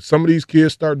 If some of these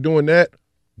kids start doing that,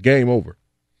 game over.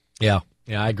 Yeah,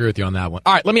 I agree with you on that one.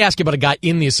 All right, let me ask you about a guy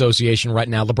in the association right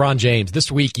now, LeBron James. This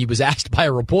week he was asked by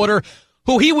a reporter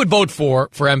who he would vote for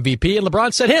MVP, and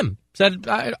LeBron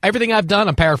said everything I've done,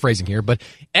 I'm paraphrasing here, but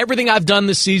everything I've done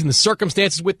this season, the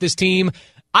circumstances with this team,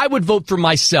 I would vote for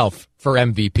myself for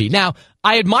MVP. Now,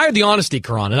 I admire the honesty,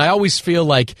 Karan, and I always feel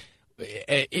like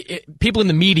people in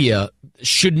the media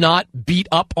should not beat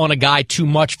up on a guy too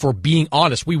much for being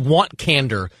honest. We want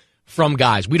candor from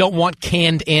guys. We don't want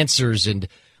canned answers. And,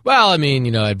 well, I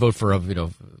mean, I'd vote for,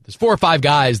 there's 4 or 5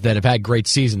 guys that have had great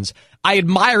seasons. I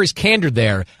admire his candor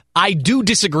there. I do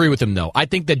disagree with him, though. I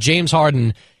think that James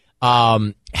Harden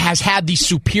has had the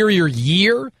superior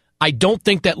year. I don't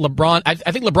think that LeBron, I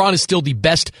think LeBron is still the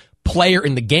best player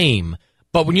in the game.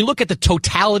 But when you look at the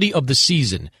totality of the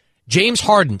season, James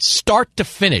Harden, start to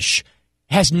finish,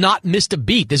 has not missed a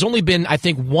beat. There's only been, I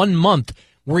think, 1 month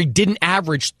where he didn't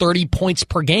average 30 points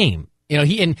per game.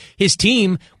 He and his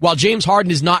team, while James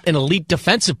Harden is not an elite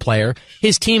defensive player,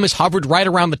 his team has hovered right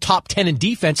around the top 10 in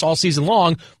defense all season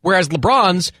long, whereas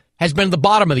LeBron's has been at the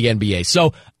bottom of the NBA.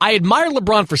 So I admire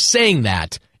LeBron for saying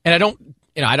that, and I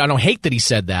don't hate that he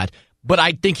said that, but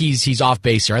I think he's off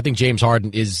base here. I think James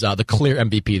Harden is the clear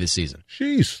MVP this season.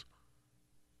 Jeez.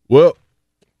 Well,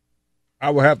 I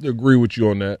would have to agree with you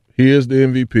on that. He is the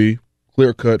MVP,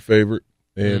 clear-cut favorite,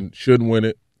 and should win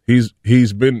it.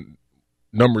 He's been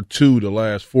number 2 the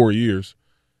last 4 years.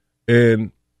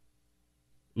 And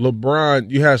LeBron,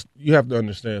 you have to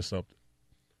understand something.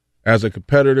 As a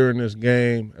competitor in this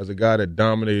game, as a guy that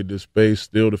dominated this space,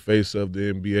 still the face of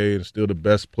the NBA and still the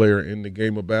best player in the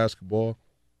game of basketball,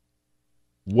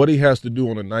 what he has to do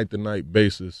on a night-to-night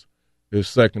basis is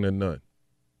second to none.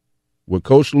 With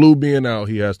Coach Lue being out,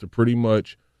 he has to pretty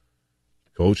much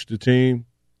coach the team,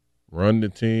 run the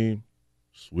team,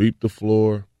 sweep the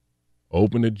floor,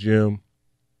 open the gym,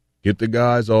 get the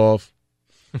guys off,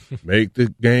 make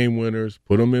the game winners,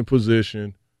 put them in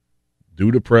position,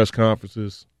 do the press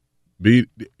conferences.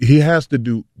 He has to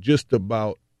do just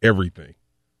about everything.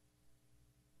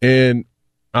 And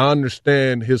I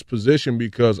understand his position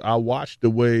because I watched the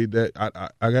way that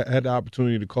I had the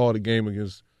opportunity to call the game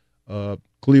against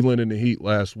Cleveland and the Heat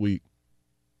last week,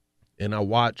 and I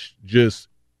watched just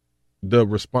the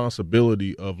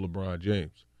responsibility of LeBron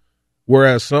James.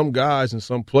 Whereas some guys and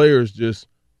some players just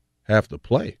have to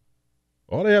play.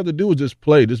 All they have to do is just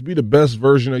play. Just be the best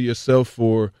version of yourself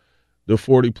for the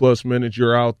 40-plus minutes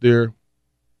you're out there.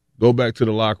 Go back to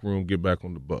the locker room, get back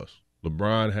on the bus.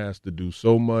 LeBron has to do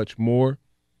so much more,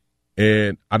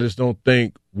 and I just don't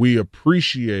think we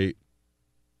appreciate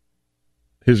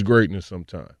his greatness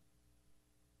sometimes.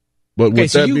 But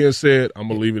with that being said, I'm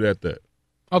going to leave it at that.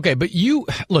 Okay, but you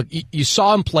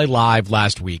saw him play live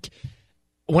last week.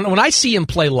 When I see him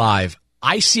play live,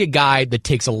 I see a guy that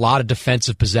takes a lot of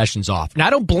defensive possessions off. And I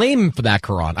don't blame him for that,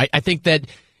 Karan. I think that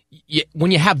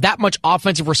when you have that much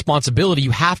offensive responsibility,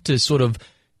 you have to sort of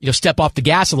step off the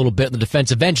gas a little bit on the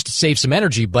defensive end to save some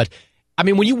energy. But, I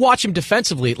mean, when you watch him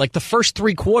defensively, like the first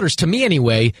 3 quarters, to me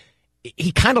anyway,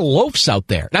 he kind of loafs out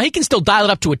there. Now, he can still dial it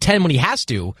up to a 10 when he has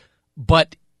to,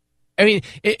 but I mean,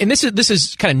 and this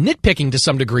is kind of nitpicking to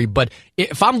some degree, but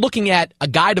if I'm looking at a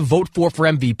guy to vote for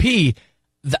MVP,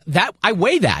 that I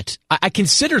weigh that. I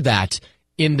consider that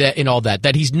in all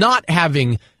that he's not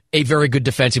having a very good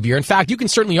defensive year. In fact, you can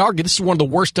certainly argue this is one of the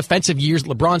worst defensive years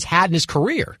LeBron's had in his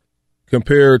career.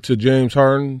 Compared to James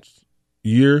Harden's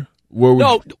year?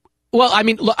 No. Well, I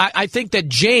mean, look, I think that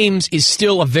James is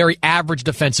still a very average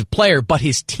defensive player, but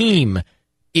his team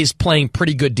is playing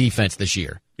pretty good defense this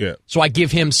year. Yeah. So I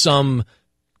give him some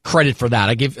credit for that.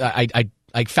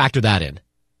 I factor that in.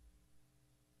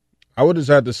 I would just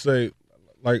have to say,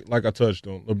 like I touched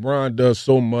on, LeBron does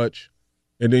so much,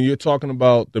 and then you're talking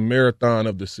about the marathon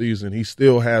of the season. He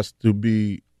still has to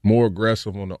be more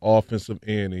aggressive on the offensive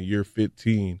end in year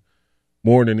 15,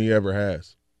 more than he ever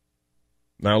has.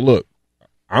 Now, look,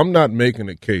 I'm not making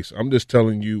a case. I'm just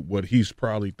telling you what he's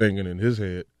probably thinking in his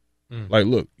head. Like,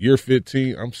 look, year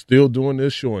 15, I'm still doing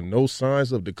this, showing no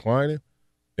signs of declining,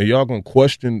 and y'all going to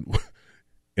question,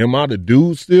 am I the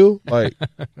dude still? Like,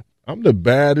 I'm the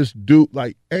baddest dude.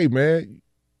 Like, hey, man,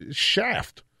 it's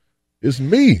Shaft. It's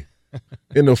me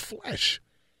in the flesh.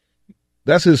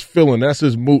 That's his feeling. That's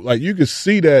his mood. Like, you can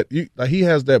see that. Like, he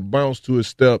has that bounce to his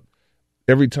step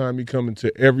every time he come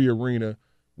into every arena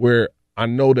where I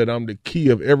know that I'm the key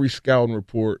of every scouting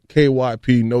report,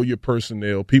 KYP, know your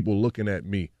personnel, people looking at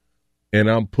me. And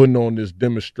I'm putting on this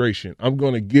demonstration. I'm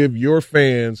going to give your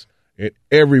fans and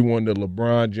everyone the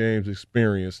LeBron James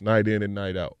experience night in and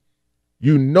night out.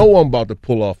 You know I'm about to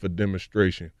pull off a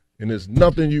demonstration, and there's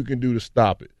nothing you can do to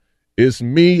stop it. It's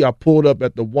me. I pulled up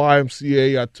at the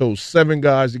YMCA. I told 7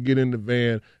 guys to get in the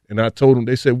van, and I told them,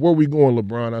 they said, where we going,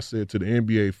 LeBron? I said, to the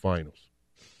NBA Finals.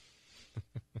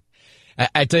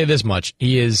 I tell you this much.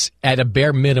 He is, at a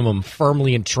bare minimum,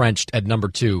 firmly entrenched at number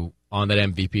 2 on that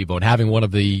MVP vote, having one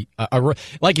of the,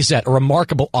 like you said, a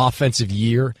remarkable offensive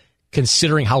year,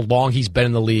 considering how long he's been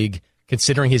in the league,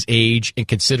 considering his age, and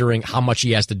considering how much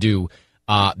he has to do.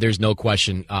 There's no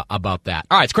question about that.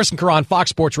 All right, it's Chris and Karan, Fox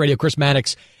Sports Radio, Chris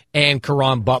Mannix and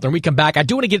Karan Butler. When we come back, I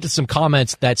do want to get to some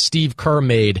comments that Steve Kerr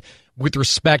made with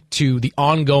respect to the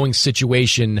ongoing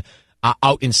situation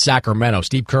out in Sacramento.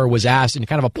 Steve Kerr was asked in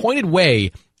kind of a pointed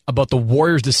way about the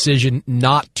Warriors' decision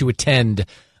not to attend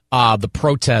the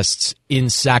protests in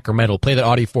Sacramento. Play that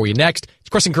audio for you next. It's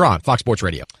Chris and Karan, Fox Sports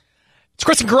Radio. It's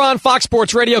Chris and Karan, Fox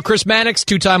Sports Radio. Chris Mannix,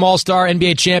 2-time All-Star,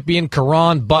 NBA champion,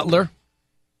 Karan Butler.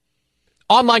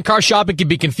 Online car shopping can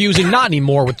be confusing. Not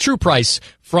anymore with True Price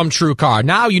from True Car.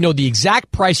 Now you know the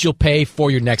exact price you'll pay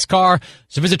for your next car.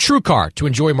 So visit True Car to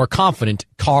enjoy a more confident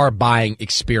car buying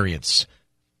experience.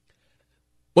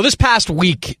 Well, this past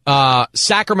week,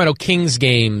 Sacramento Kings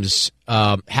games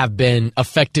have been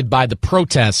affected by the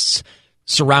protests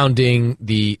surrounding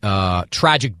the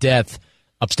tragic death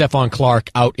of Stephon Clark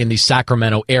out in the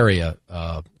Sacramento area.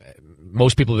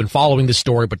 Most people have been following this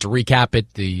story, but to recap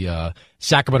it, the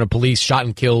Sacramento police shot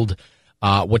and killed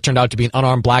what turned out to be an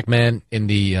unarmed black man in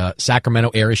the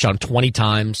Sacramento area, shot him 20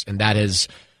 times, and that has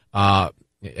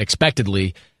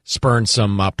expectedly spurned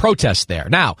some protests there.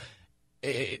 Now,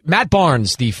 Matt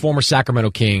Barnes, the former Sacramento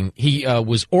King, he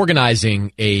was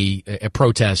organizing a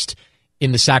protest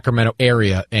in the Sacramento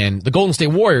area, and the Golden State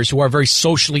Warriors, who are a very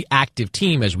socially active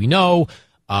team, as we know,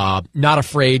 not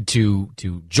afraid to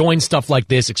join stuff like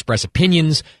this, express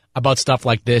opinions about stuff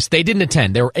like this. They didn't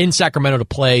attend. They were in Sacramento to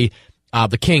play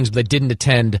the Kings, but they didn't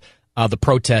attend the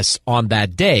protests on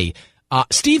that day.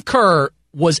 Steve Kerr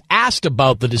was asked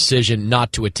about the decision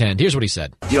not to attend. Here's what he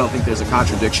said. You don't think there's a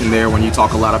contradiction there when you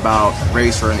talk a lot about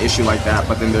race or an issue like that,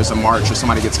 but then there's a march or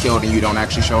somebody gets killed and you don't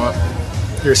actually show up?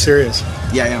 You're serious?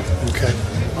 Yeah, I am. Okay.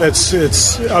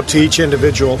 It's up to each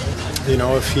individual. You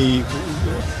know, if he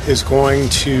is going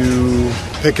to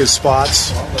pick his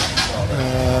spots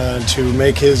to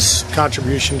make his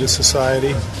contribution to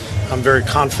society. I'm very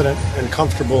confident and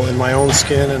comfortable in my own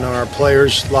skin and our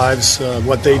players' lives,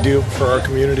 what they do for our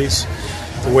communities,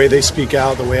 the way they speak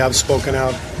out, the way I've spoken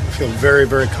out. I feel very,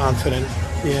 very confident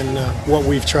in what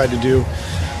we've tried to do.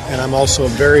 And I'm also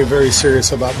very, very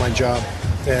serious about my job.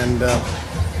 And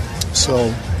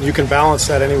so you can balance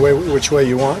that any way, which way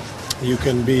you want. You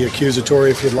can be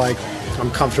accusatory if you'd like.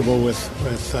 I'm comfortable with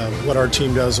what our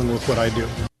team does and with what I do.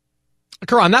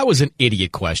 Karan, that was an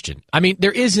idiot question. I mean,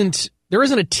 there isn't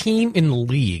a team in the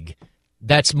league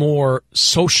that's more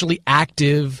socially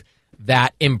active,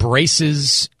 that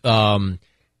embraces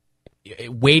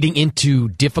wading into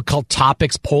difficult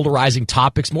topics, polarizing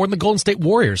topics, more than the Golden State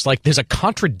Warriors. Like, there's a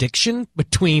contradiction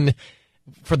between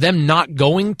for them not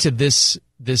going to this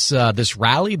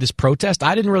rally, this protest.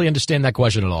 I didn't really understand that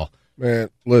question at all. Man,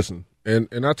 listen, and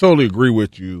I totally agree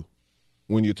with you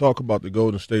when you talk about the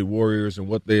Golden State Warriors and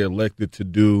what they elected to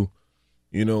do,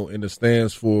 you know, in the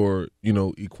stands for, you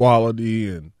know, equality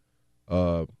and,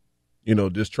 you know,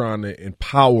 just trying to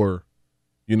empower,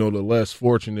 you know, the less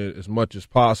fortunate as much as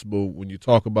possible. When you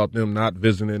talk about them not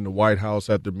visiting the White House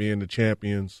after being the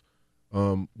champions,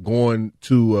 going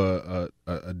to a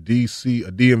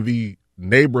DMV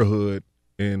neighborhood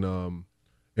in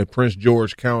Prince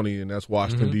George County, and that's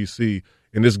Washington, D.C.,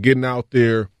 and just getting out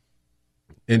there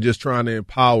and just trying to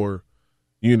empower,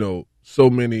 you know, so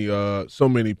many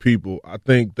people. I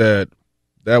think that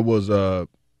was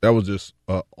just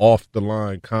a off the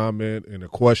line comment and a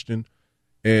question.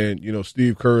 And, you know,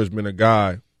 Steve Kerr has been a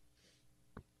guy,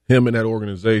 him and that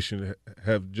organization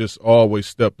have just always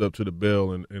stepped up to the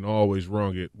bill and always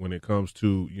rung it when it comes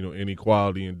to, you know,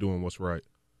 inequality and doing what's right.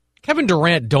 Kevin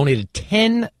Durant donated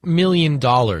 $10 million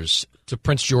to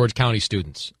Prince George County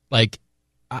students. Like,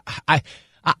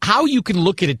 how you can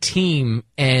look at a team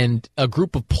and a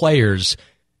group of players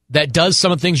that does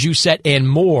some of the things you said and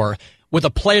more with a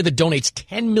player that donates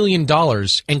 $10 million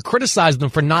and criticize them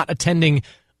for not attending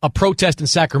a protest in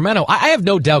Sacramento. I have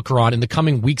no doubt, Karan, in the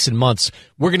coming weeks and months,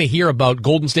 we're going to hear about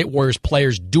Golden State Warriors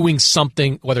players doing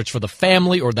something, whether it's for the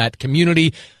family or that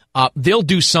community. They'll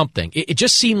do something. It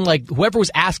just seemed like whoever was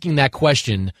asking that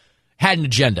question had an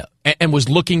agenda and was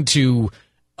looking to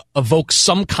evoke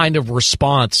some kind of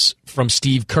response from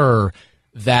Steve Kerr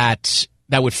that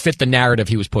would fit the narrative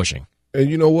he was pushing. And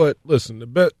you know what? Listen,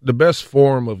 the best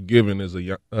form of giving is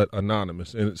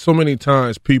anonymous. And so many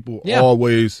times people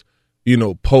always, you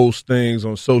know, post things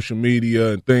on social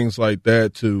media and things like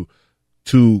that to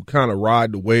kind of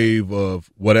ride the wave of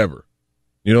whatever.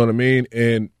 You know what I mean?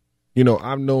 And, you know,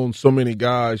 I've known so many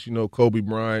guys, you know, Kobe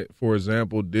Bryant, for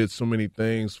example, did so many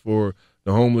things for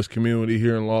the homeless community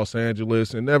here in Los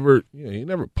Angeles and he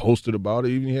never posted about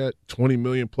it. Even he had 20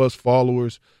 million plus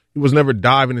followers. He was never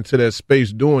diving into that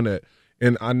space doing that.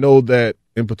 And I know that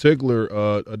in particular,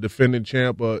 a defending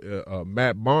champ,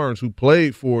 Matt Barnes, who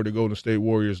played for the Golden State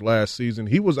Warriors last season,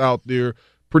 he was out there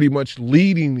pretty much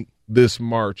leading this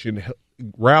march and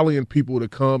rallying people to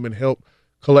come and help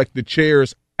collect the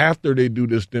chairs after they do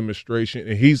this demonstration.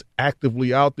 And he's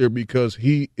actively out there because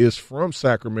he is from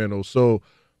Sacramento. So,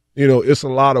 you know, it's a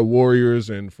lot of Warriors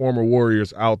and former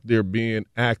Warriors out there being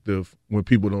active when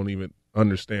people don't even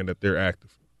understand that they're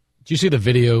active. Did you see the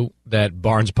video that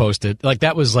Barnes posted? Like,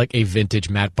 that was like a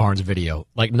vintage Matt Barnes video,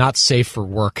 like not safe for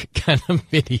work kind of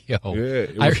video. Yeah,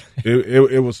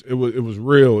 it was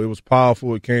real. It was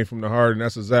powerful. It came from the heart, and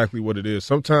that's exactly what it is.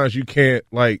 Sometimes you can't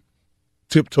like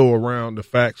tiptoe around the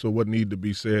facts or what need to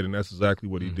be said, and that's exactly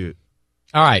what he did.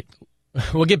 All right.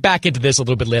 We'll get back into this a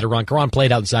little bit later on. Karan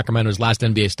played out in Sacramento, his last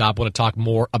NBA stop. I want to talk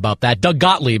more about that. Doug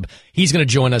Gottlieb, he's going to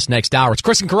join us next hour. It's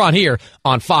Chris and Karan here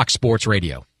on Fox Sports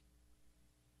Radio.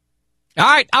 All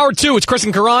right, hour two. It's Chris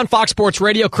and Karan, Fox Sports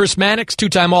Radio. Chris Mannix,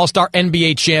 two-time All-Star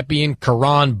NBA champion,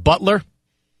 Karan Butler.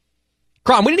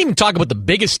 Karan, we didn't even talk about the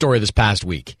biggest story this past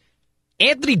week.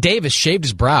 Anthony Davis shaved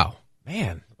his brow.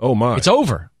 Man. Oh, my. It's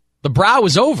over. The brow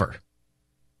is over.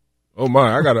 Oh,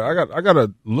 my. I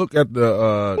gotta look at his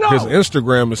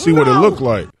Instagram and see what it looked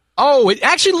like. Oh, it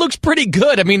actually looks pretty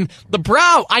good. I mean, the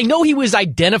brow, I know he was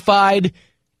identified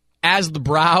as the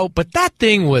brow, but that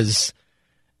was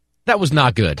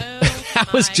not good.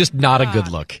 That was just not a good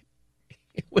look.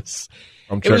 It was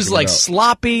like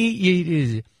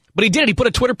sloppy. But he did it. He put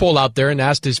a Twitter poll out there and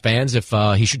asked his fans if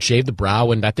he should shave the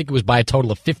brow, and I think it was by a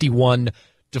total of 51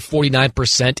 to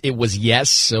 49%. It was yes.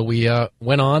 So we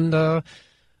went on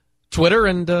Twitter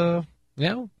and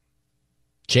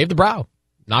shaved the brow,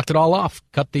 knocked it all off,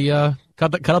 cut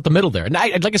out the middle there. And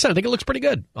like I said, I think it looks pretty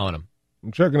good on him.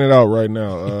 I'm checking it out right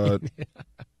now.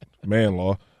 Man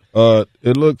law.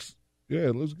 It looks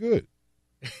good.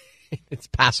 It's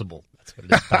passable. what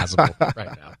it is possible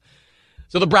right now.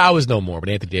 So the Brow is no more, but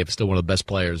Anthony Davis still one of the best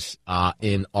players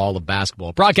in all of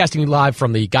basketball. Broadcasting live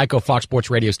from the Geico Fox Sports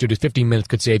Radio studios. 15 minutes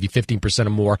could save you 15% or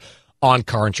more on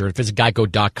car insurance. Visit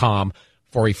geico.com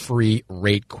for a free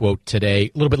rate quote today.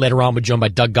 A little bit later on, we're joined by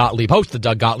Doug Gottlieb, host of the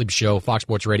Doug Gottlieb Show, Fox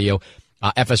Sports Radio,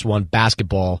 FS1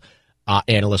 basketball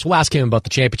analyst. We'll ask him about the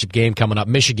championship game coming up.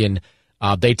 Michigan,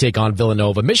 they take on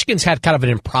Villanova. Michigan's had kind of an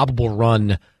improbable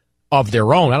run of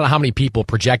their own. I don't know how many people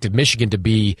projected Michigan to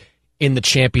be in the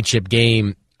championship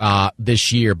game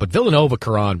this year. But Villanova,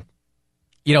 Karan,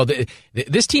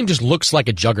 this team just looks like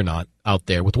a juggernaut out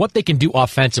there with what they can do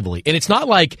offensively. And it's not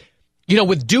like,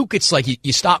 with Duke, it's like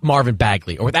you stop Marvin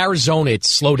Bagley. Or with Arizona, it's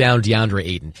slow down DeAndre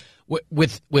Ayton.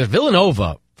 With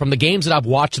Villanova, from the games that I've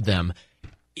watched of them,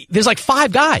 there's like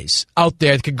 5 guys out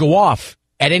there that could go off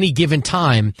at any given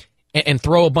time and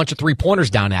throw a bunch of three-pointers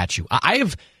down at you. I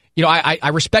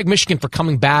respect Michigan for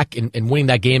coming back and winning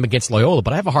that game against Loyola,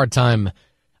 but I have a hard time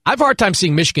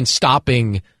seeing Michigan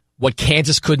stopping what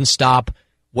Kansas couldn't stop,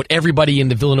 what everybody in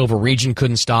the Villanova region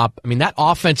couldn't stop. I mean, that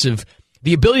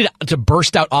the ability to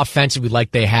burst out offensively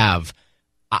like they have,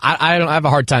 I have a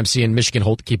hard time seeing Michigan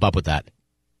keep up with that.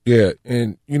 Yeah,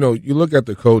 and, you look at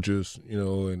the coaches,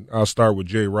 and I'll start with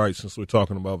Jay Wright since we're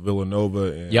talking about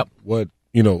Villanova and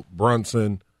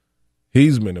Brunson,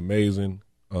 he's been amazing.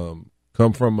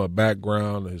 Come from a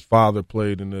background, his father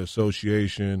played in the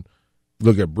association.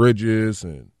 Look at Bridges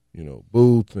and,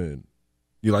 Booth and,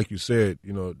 like you said,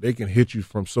 they can hit you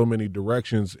from so many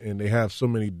directions and they have so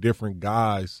many different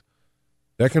guys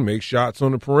that can make shots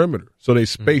on the perimeter. So they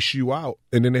space you out,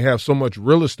 and then they have so much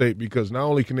real estate because not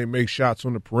only can they make shots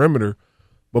on the perimeter,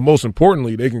 but most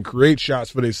importantly, they can create shots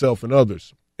for themselves and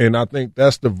others. And I think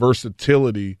that's the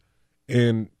versatility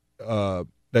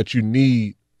that you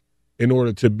need in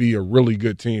order to be a really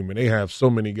good team. And they have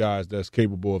so many guys that's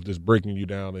capable of just breaking you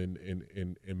down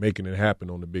and making it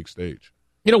happen on the big stage.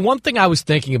 One thing I was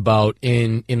thinking about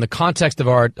in the context of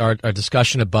our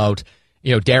discussion about,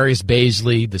 Darius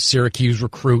Baisley, the Syracuse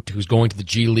recruit who's going to the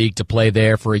G League to play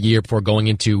there for a year before going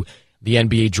into the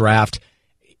NBA draft.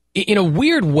 In a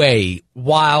weird way,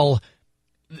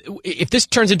 if this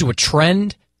turns into a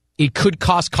trend, it could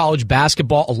cost college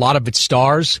basketball a lot of its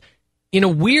stars. In a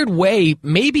weird way,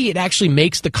 maybe it actually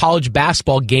makes the college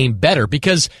basketball game better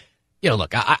because,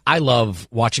 look, I love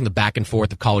watching the back and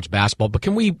forth of college basketball, but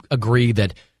can we agree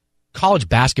that college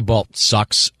basketball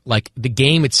sucks? Like, the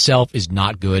game itself is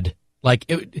not good.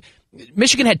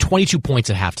 Michigan had 22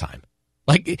 points at halftime.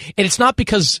 And it's not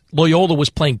because Loyola was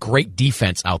playing great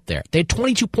defense out there. They had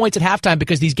 22 points at halftime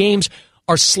because these games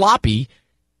are sloppy,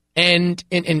 and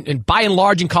by and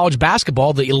large in college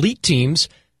basketball, the elite teams,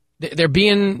 they're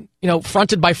being,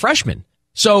 fronted by freshmen.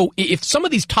 So if some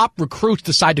of these top recruits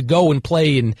decide to go and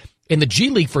play in the G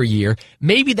League for a year,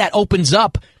 maybe that opens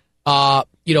up,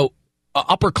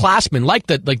 upperclassmen like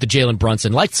the Jalen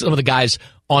Brunson, like some of the guys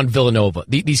on Villanova,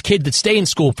 these kids that stay in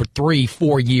school for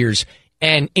 3-4 years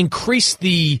and increase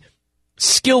the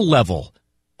skill level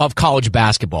of college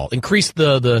basketball, increase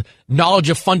the knowledge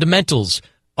of fundamentals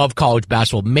of college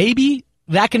basketball. Maybe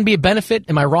that can be a benefit.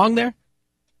 Am I wrong there?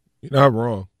 You're not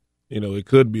wrong. It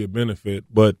could be a benefit,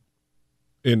 but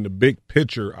in the big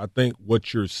picture, I think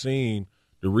what you're seeing,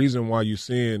 the reason why you're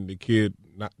seeing the kid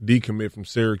not decommit from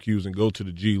Syracuse and go to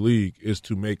the G League is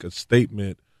to make a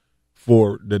statement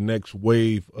for the next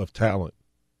wave of talent.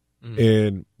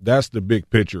 And that's the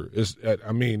big picture.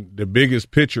 The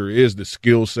biggest picture is the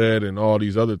skill set and all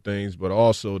these other things, but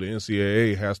also the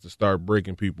NCAA has to start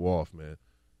breaking people off, man.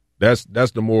 That's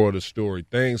the moral of the story.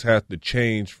 Things have to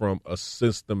change from a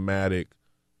systematic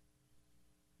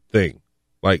thing.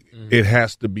 It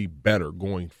has to be better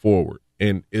going forward.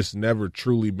 And it's never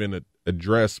truly been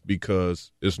addressed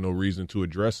because there's no reason to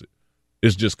address it.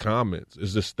 It's just comments.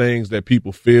 It's just things that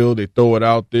people feel. They throw it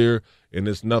out there, and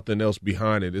there's nothing else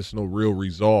behind it. It's no real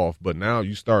resolve. But now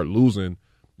you start losing,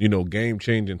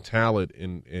 game-changing talent,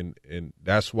 and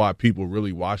that's why people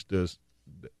really watch the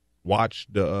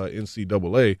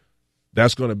NCAA.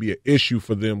 That's going to be an issue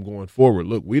for them going forward.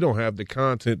 Look, we don't have the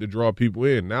content to draw people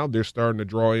in. Now they're starting to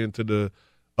draw into the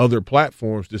other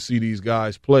platforms to see these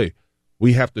guys play.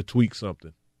 We have to tweak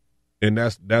something, and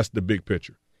that's the big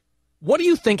picture. What do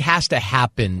you think has to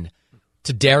happen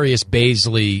to Darius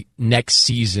Baisley next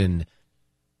season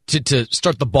to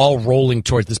start the ball rolling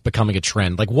towards this becoming a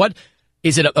trend? What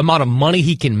is it? Amount of money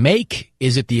he can make?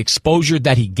 Is it the exposure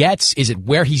that he gets? Is it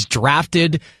where he's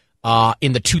drafted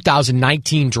in the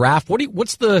 2019 draft?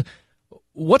 What's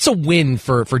a win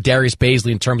for Darius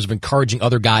Baisley in terms of encouraging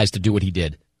other guys to do what he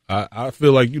did? I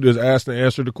feel like you just asked and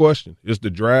answered the question. It's the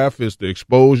draft, it's the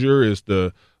exposure, it's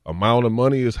the amount of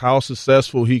money is how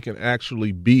successful he can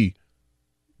actually be,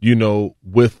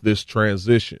 with this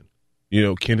transition.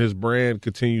 Can his brand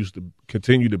continue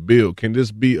to build? Can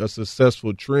this be a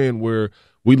successful trend where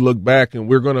we look back and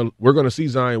we're gonna see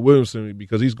Zion Williamson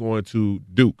because he's going to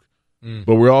Duke,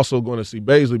 but we're also going to see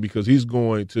Bazley because he's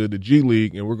going to the G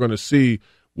League, and we're going to see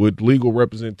with legal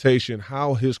representation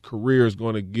how his career is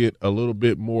going to get a little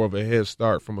bit more of a head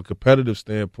start from a competitive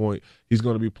standpoint. He's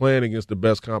going to be playing against the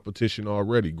best competition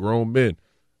already, grown men.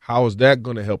 How is that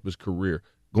going to help his career?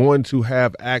 Going to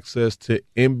have access to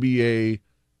NBA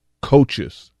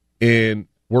coaches and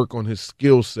work on his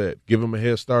skill set, give him a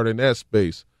head start in that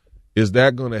space. Is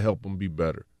that going to help him be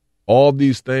better? All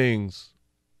these things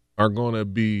are going to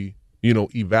be,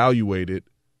 evaluated,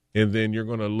 and then you're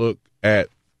going to look at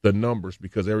the numbers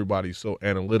because everybody's so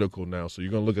analytical now. So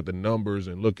you're going to look at the numbers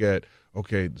and look at,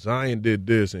 okay, Zion did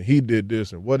this and he did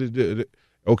this and what is it?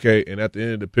 Okay, and at the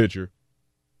end of the picture,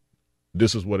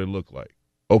 this is what it looked like.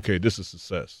 Okay, this is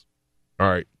success. All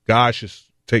right, guys should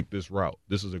take this route.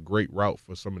 This is a great route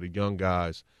for some of the young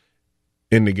guys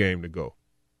in the game to go.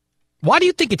 Why do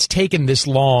you think it's taken this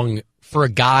long for a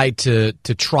guy to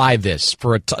try this,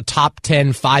 for a top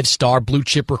 10, 5-star blue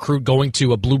chip recruit going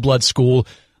to a blue blood school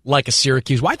like a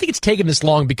Syracuse? Why do you think it's taken this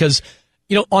long? Because,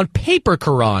 on paper,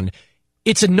 Karan,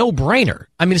 it's a no-brainer.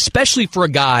 I mean, especially for a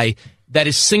guy that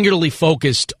is singularly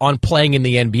focused on playing in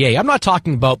the NBA. I'm not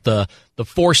talking about the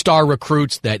 4-star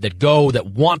recruits that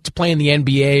want to play in the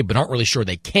NBA but aren't really sure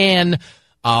they can.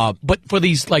 But for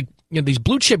these these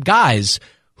blue chip guys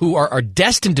who are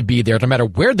destined to be there no matter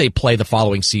where they play the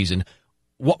following season,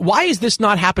 why is this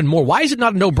not happen more? Why is it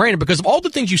not a no-brainer? Because of all the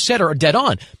things you said are dead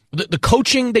on. The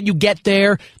coaching that you get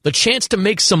there, the chance to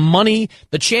make some money,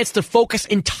 the chance to focus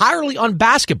entirely on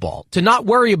basketball, to not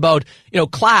worry about,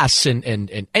 class and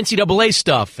NCAA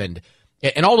stuff and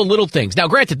all the little things. Now,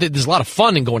 granted, there's a lot of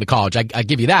fun in going to college. I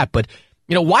give you that. But,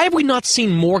 why have we not seen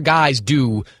more guys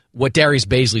do what Darius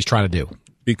Bazley's trying to do?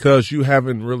 Because you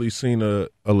haven't really seen a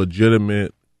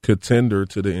legitimate contender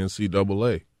to the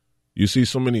NCAA. You see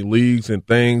so many leagues and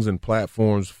things and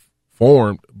platforms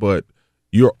formed, but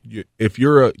if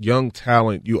you're a young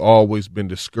talent, you always been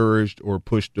discouraged or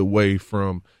pushed away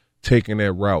from taking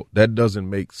that route. That doesn't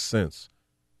make sense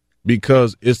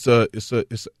because to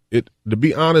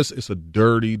be honest, it's a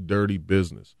dirty, dirty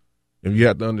business, and you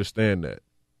have to understand that.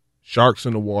 Sharks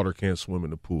in the water can't swim in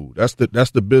the pool. That's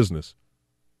the business.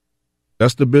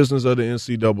 That's the business of the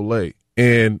NCAA,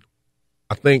 and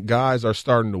I think guys are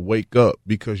starting to wake up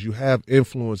because you have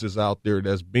influences out there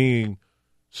that's being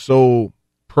so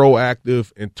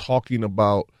proactive and talking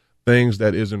about things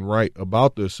that isn't right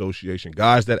about the association.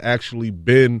 Guys that actually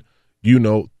been,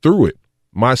 through it.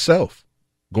 Myself,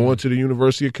 going to the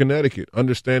University of Connecticut,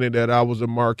 understanding that I was a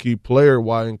marquee player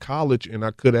while in college and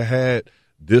I could have had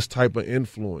this type of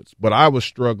influence. But I was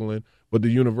struggling, but the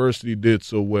university did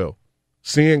so well.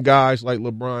 Seeing guys like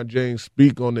LeBron James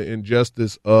speak on the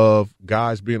injustice of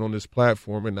guys being on this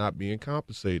platform and not being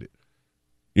compensated.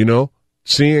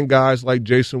 Seeing guys like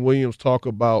Jason Williams talk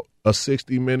about a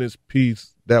 60 Minutes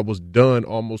piece that was done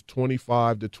almost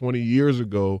 25 to 20 years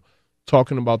ago,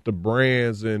 talking about the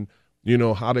brands and,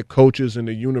 how the coaches in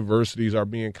the universities are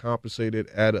being compensated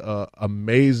at an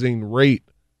amazing rate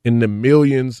in the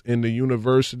millions in the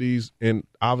universities, and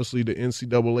obviously the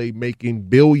NCAA making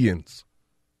billions.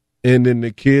 And then the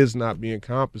kids not being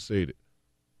compensated.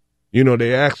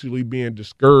 They're actually being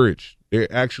discouraged.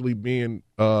 They're actually being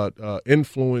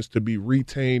influenced to be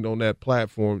retained on that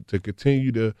platform to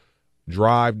continue to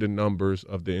drive the numbers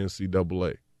of the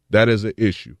NCAA. That is an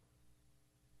issue.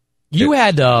 You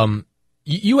had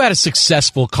a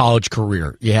successful college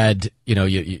career. You had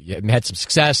you had some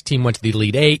success. Team went to the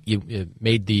Elite Eight. You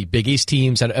made the Big East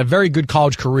teams. Had a very good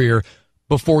college career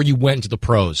before you went into the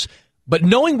pros. But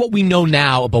knowing what we know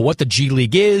now about what the G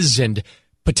League is and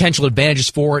potential advantages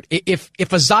for it,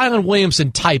 if a Zion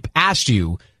Williamson type asked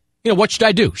you, what should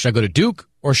I do? Should I go to Duke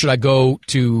or should I go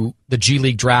to the G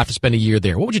League draft and spend a year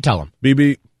there? What would you tell him?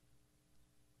 BB,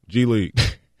 G League.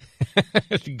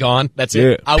 Gone. That's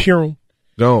it. Yeah, pure.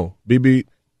 Gone. BB,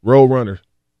 roll runner.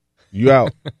 You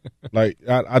out.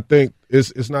 I think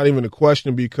it's not even a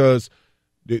question because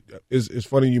it's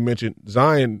funny you mentioned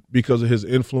Zion because of his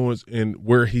influence and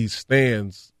where he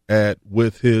stands at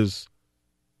with his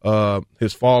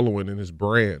following and his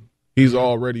brand. He's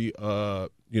already a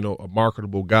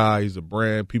marketable guy. He's a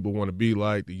brand people want to be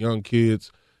like, the young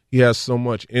kids. He has so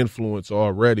much influence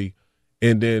already.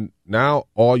 And then now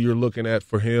all you're looking at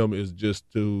for him is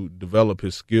just to develop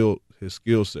his skill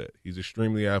set. He's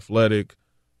extremely athletic.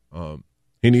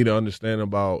 He need to understand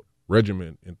about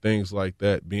regimen and things like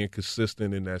that, being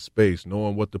consistent in that space,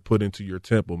 knowing what to put into your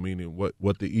temple, meaning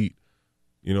what to eat,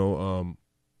 getting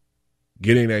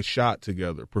that shot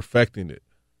together, perfecting it.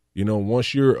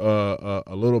 Once you're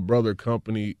a little brother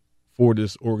company for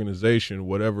this organization,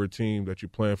 whatever team that you're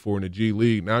playing for in the G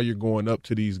League, now you're going up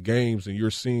to these games and you're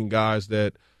seeing guys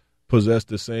that possess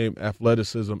the same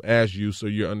athleticism as you, so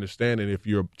you're understanding, if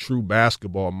you're a true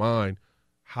basketball mind,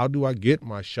 how do I get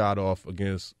my shot off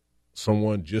against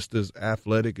someone just as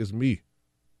athletic as me?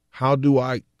 How do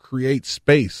I create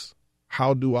space?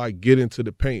 How do I get into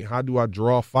the paint? How do I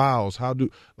draw fouls?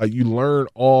 You learn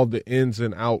all the ins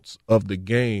and outs of the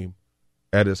game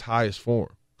at its highest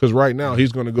form. Because right now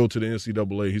he's going to go to the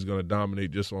NCAA. He's going to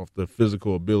dominate just off the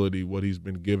physical ability, what he's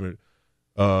been given,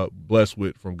 blessed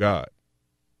with from God.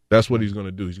 That's what he's going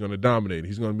to do. He's going to dominate.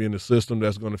 He's going to be in the system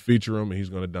that's going to feature him, and he's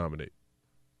going to dominate.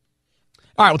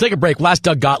 All right, we'll take a break. We'll ask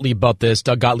Doug Gottlieb about this.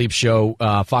 Doug Gottlieb Show,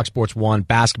 Fox Sports 1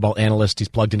 basketball analyst. He's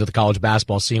plugged into the college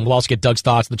basketball scene. We'll also get Doug's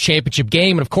thoughts on the championship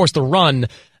game and, of course, the run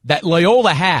that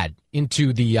Loyola had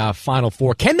into the Final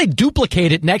Four. Can they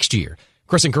duplicate it next year?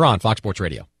 Chris and Karan, Fox Sports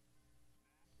Radio.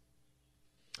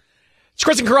 It's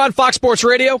Chris and Karan, Fox Sports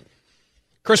Radio.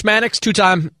 Chris Mannix,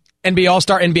 two-time NBA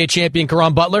All-Star, NBA champion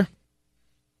Karan Butler.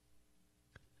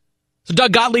 So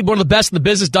Doug Gottlieb, one of the best in the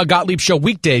business. Doug Gottlieb Show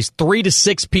weekdays, 3 to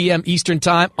 6 p.m. Eastern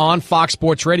Time on Fox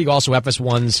Sports Radio. Also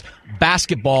FS1's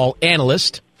basketball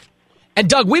analyst. And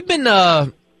Doug, we've been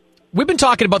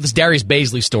talking about this Darius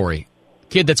Bazley story,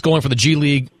 kid that's going for the G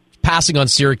League, passing on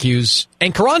Syracuse.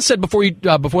 And Karan said before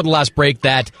the last break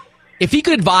that if he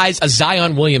could advise a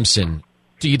Zion Williamson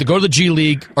to either go to the G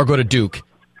League or go to Duke,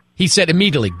 he said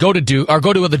immediately go to Duke or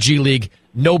go to the G League,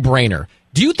 no brainer.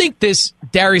 Do you think this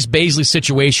Darius Bazley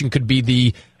situation could be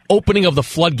the opening of the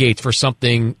floodgates for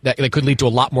something that could lead to a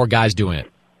lot more guys doing it?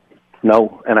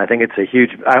 No, and I think it's a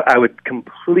huge. I would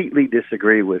completely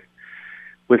disagree with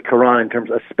Karan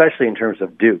especially in terms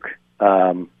of Duke,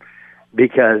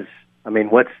 because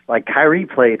what's like Kyrie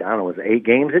played, I don't know, was it 8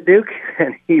 games at Duke,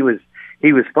 and he was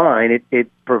fine.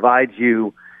 It provides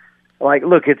you. Like,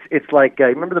 look, it's like,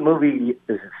 remember the movie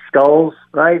Skulls,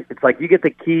 right? It's like you get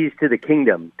the keys to the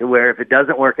kingdom, to where if it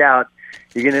doesn't work out,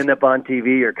 you're going to end up on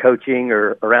TV or coaching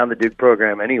or around the Duke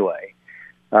program anyway.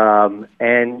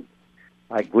 And,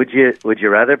 like, would you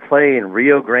rather play in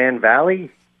Rio Grande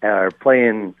Valley or play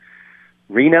in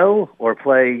Reno or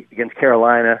play against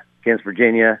Carolina, against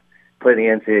Virginia, play the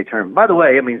NCAA tournament? By the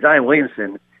way, Zion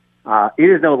Williamson, it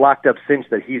is no locked-up cinch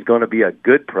that he's going to be a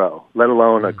good pro, let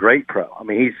alone a great pro.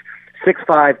 He's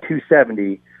 6'5",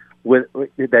 270,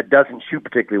 that doesn't shoot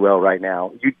particularly well right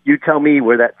now. You tell me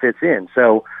where that fits in.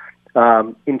 So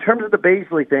in terms of the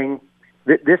Bazley thing,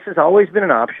 this has always been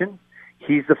an option.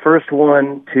 He's the first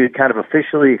one to kind of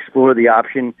officially explore the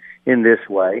option in this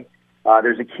way.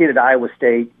 There's a kid at Iowa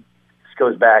State. This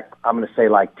goes back, I'm going to say,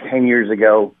 like 10 years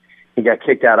ago. He got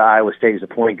kicked out of Iowa State as a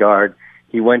point guard.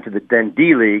 He went to the then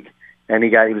D League, and he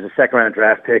was a second-round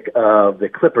draft pick of the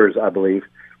Clippers, I believe.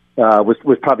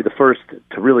 Was probably the first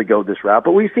to really go this route.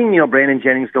 But we've seen, Brandon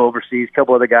Jennings go overseas, a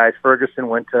couple other guys. Ferguson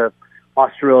went to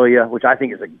Australia, which I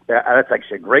think that's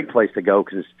actually a great place to go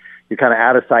because you're kind of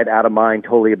out of sight, out of mind,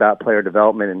 totally about player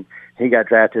development. And he got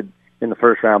drafted in the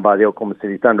first round by the Oklahoma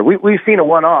City Thunder. We've seen a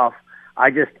one-off.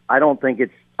 I don't think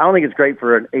it's great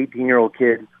for an 18-year-old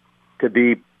kid to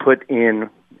be put in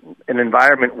an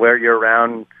environment where you're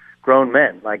around grown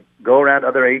men. Like, go around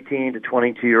other 18 to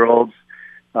 22-year-olds.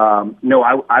 No,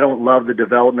 I don't love the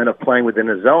development of playing within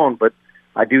a zone, but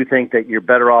I do think that you're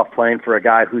better off playing for a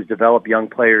guy who's developed young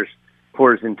players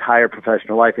for his entire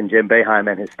professional life in Jim Boeheim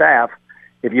and his staff.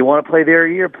 If you want to play there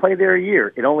a year, play there a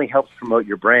year. It only helps promote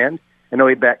your brand. And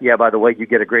by the way, you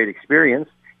get a great experience.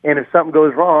 And if something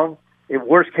goes wrong, in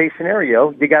worst case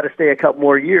scenario, you got to stay a couple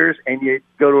more years and you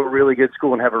go to a really good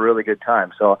school and have a really good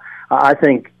time. So I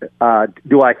think,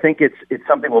 do I think it's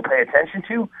something we'll pay attention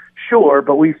to? Sure,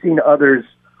 but we've seen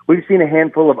a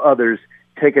handful of others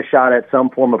take a shot at some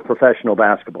form of professional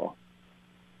basketball.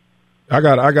 I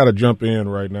got to jump in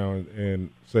right now and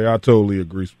say I totally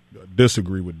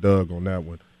disagree with Doug on that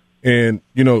one. And,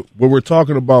 when we're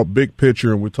talking about big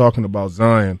picture and we're talking about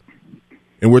Zion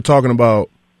and we're talking about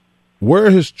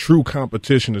where his true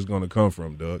competition is going to come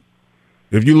from, Doug,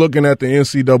 if you're looking at the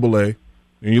NCAA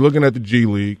and you're looking at the G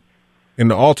League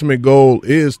and the ultimate goal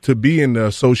is to be in the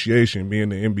association, be in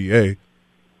the NBA,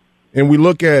 and we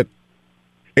look at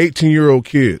 18-year-old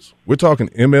kids, we're talking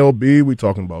MLB, we're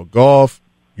talking about golf.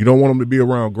 You don't want them to be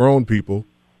around grown people,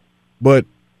 but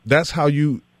that's how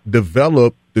you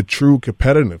develop the true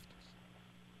competitiveness.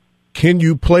 Can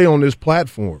you play on this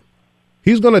platform?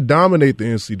 He's going to dominate the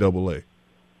NCAA.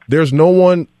 There's no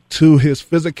one to his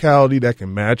physicality that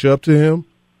can match up to him,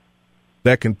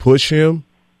 that can push him.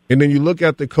 And then you look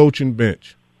at the coaching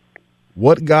bench.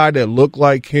 What guy that looked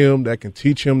like him that can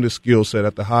teach him the skill set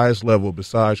at the highest level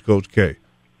besides Coach K?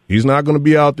 He's not going to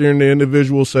be out there in the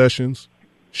individual sessions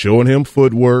showing him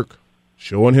footwork,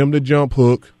 showing him the jump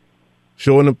hook,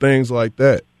 showing him things like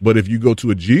that. But if you go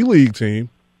to a G League team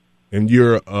and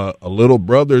you're a little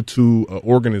brother to an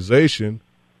organization,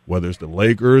 whether it's the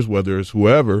Lakers, whether it's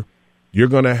whoever, you're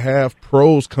going to have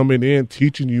pros coming in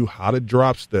teaching you how to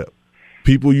drop step,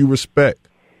 people you respect.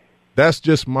 That's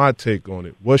just my take on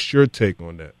it. What's your take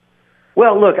on that?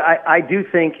 Well, look, I do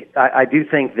think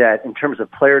that in terms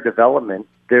of player development,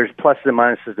 there's pluses and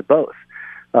minuses to both.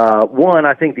 One,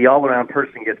 I think the all-around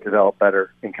person gets developed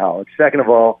better in college. Second of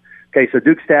all, okay, so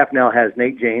Duke staff now has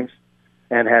Nate James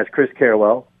and has Chris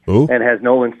Carrawell and has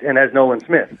Nolan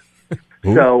Smith.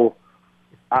 So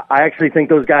I actually think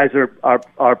those guys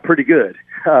are pretty good.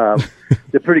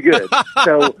 They're pretty good.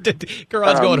 So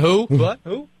Karan's going who? What?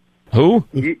 Who?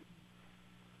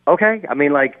 Okay, I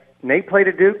mean, like, Nate played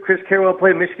at Duke, Chris Carrawell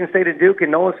played at Michigan State at Duke,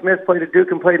 and Nolan Smith played at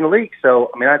Duke and played in the league. So,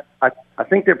 I mean, I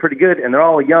think they're pretty good, and they're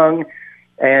all young.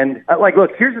 And, like, look,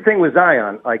 here's the thing with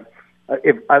Zion. Like,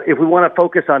 if we want to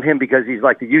focus on him because he's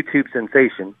like the YouTube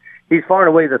sensation, he's far and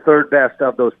away the third best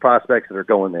of those prospects that are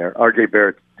going there. R.J.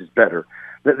 Barrett is better.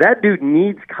 That dude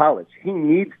needs college. He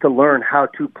needs to learn how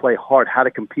to play hard, how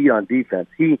to compete on defense.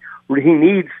 He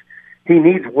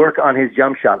needs work on his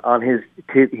jump shot.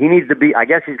 He needs to be. I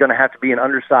guess he's going to have to be an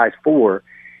undersized 4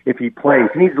 if he plays.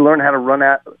 He needs to learn how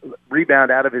to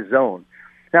rebound out of his zone.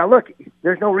 Now, look,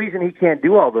 there's no reason he can't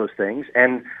do all those things.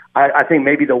 And I think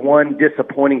maybe the one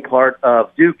disappointing part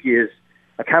of Duke is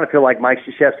I kind of feel like Mike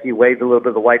Krzyzewski waved a little bit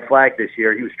of the white flag this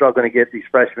year. He was struggling to get these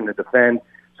freshmen to defend,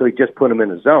 so he just put them in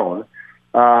the zone.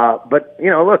 But,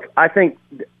 look, I think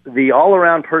the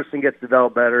all-around person gets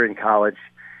developed better in college.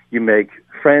 You make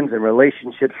friends and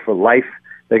relationships for life.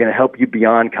 They're going to help you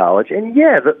beyond college. And,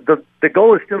 yeah, the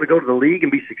goal is still to go to the league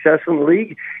and be successful in the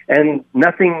league. And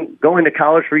nothing going to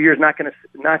college for a year is not going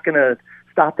to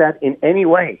stop that in any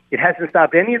way. It hasn't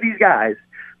stopped any of these guys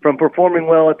from performing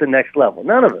well at the next level.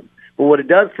 None of them. But what it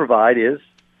does provide is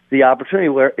the opportunity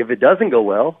where if it doesn't go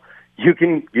well, you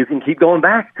can keep going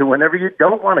back to whenever you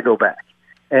don't want to go back.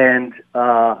 And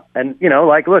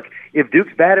look, if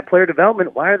Duke's bad at player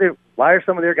development, why are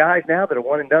some of their guys now that are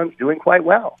one and done doing quite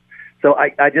well? So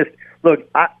I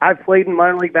played in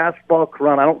minor league basketball,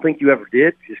 Karan. I don't think you ever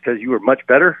did, just because you were much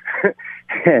better.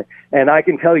 And I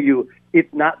can tell you,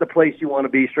 it's not the place you want to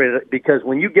be straight up, because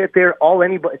when you get there,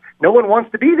 no one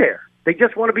wants to be there. They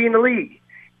just want to be in the league,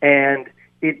 and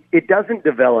it doesn't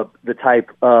develop the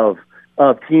type of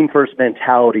team first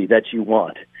mentality that you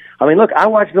want. I mean, look, I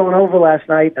watched Villanova last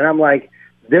night, and I'm like,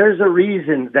 there's a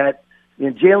reason that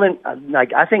Jalen,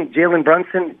 I think Jalen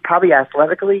Brunson probably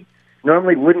athletically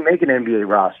normally wouldn't make an NBA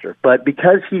roster, but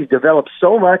because he's developed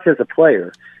so much as a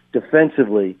player,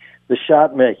 defensively, the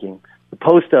shot making, the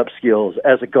post up skills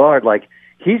as a guard, like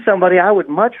he's somebody I would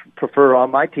much prefer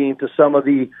on my team to some of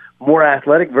the more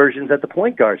athletic versions at the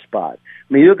point guard spot.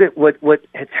 I mean, you look at what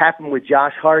has happened with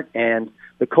Josh Hart and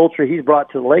the culture he's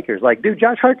brought to the Lakers. Like, dude,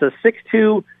 Josh Hart's a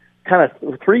 6'2", kind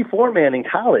of 3-4 man in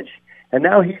college, and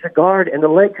now he's a guard, and the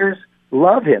Lakers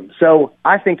love him. So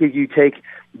I think if you take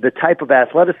the type of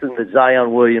athleticism that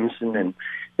Zion Williamson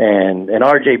and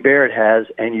R.J. Barrett has,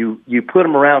 and you put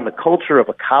them around the culture of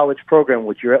a college program,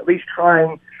 which you're at least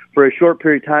trying for a short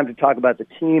period of time to talk about the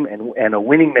team and a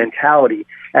winning mentality,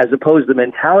 as opposed to the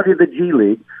mentality of the G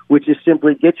League, which is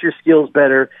simply get your skills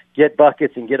better, get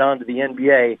buckets, and get on to the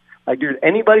NBA. Like, dude,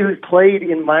 anybody who's played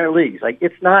in minor leagues, like,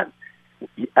 it's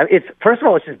first of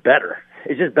all, it's just better.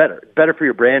 It's just better. It's better for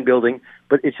your brand building,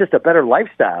 but it's just a better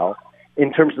lifestyle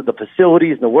in terms of the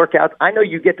facilities and the workouts. I know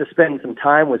you get to spend some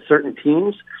time with certain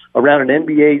teams around an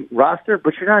NBA roster,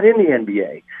 but you're not in the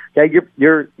NBA. Okay,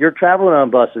 you're traveling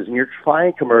on buses and you're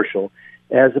flying commercial,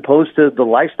 as opposed to the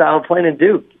lifestyle of playing in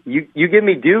Duke. You give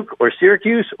me Duke or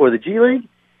Syracuse or the G League,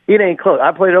 it ain't close.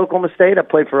 I played at Oklahoma State. I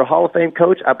played for a Hall of Fame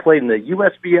coach. I played in the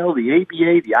USBL, the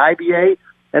ABA, the IBA,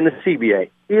 and the CBA.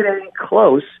 It ain't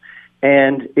close.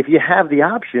 And if you have the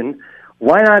option,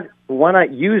 why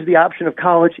not use the option of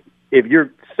college? If you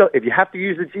have to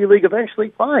use the G League eventually,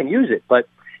 fine, use it. But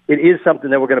it is something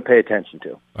that we're going to pay attention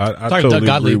to. I totally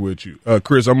agree with you,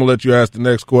 Chris. I'm gonna let you ask the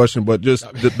next question, but just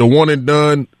the one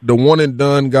and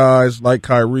done guys like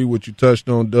Kyrie, which you touched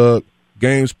on, Doug.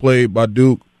 Games played by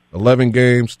Duke, 11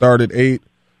 games, started 8.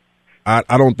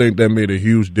 I don't think that made a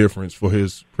huge difference for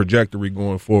his trajectory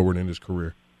going forward in his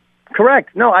career.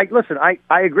 Correct. No,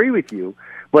 I agree with you,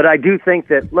 but I do think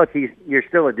that, look, you're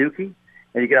still a Dookie,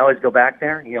 and you can always go back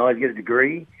there. You can always get a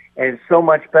degree, and so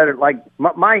much better. Like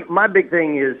my big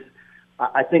thing is,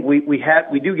 I think we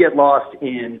do get lost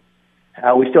in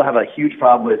how we still have a huge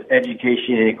problem with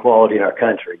education inequality in our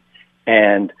country.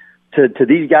 And to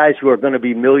these guys who are going to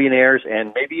be millionaires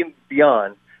and maybe even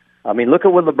beyond, I mean, look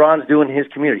at what LeBron's doing in his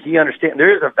community. He understands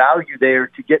there is a value there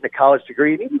to getting a college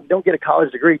degree. And even if you don't get a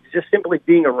college degree, just simply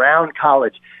being around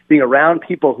college, being around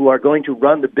people who are going to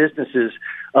run the businesses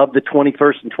of the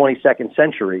 21st and 22nd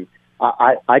century.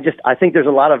 I think there's a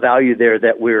lot of value there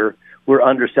that we're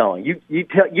underselling. You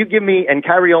give me, and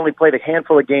Kyrie only played a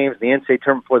handful of games in the NCAA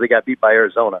tournament before they got beat by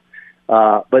Arizona.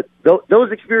 But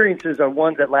those experiences are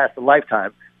ones that last a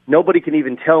lifetime. Nobody can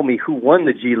even tell me who won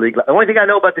the G League. The only thing I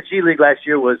know about the G League last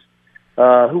year was,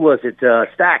 who was it?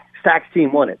 Stack's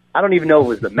team won it. I don't even know if it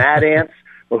was the Mad Ants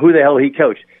or who the hell he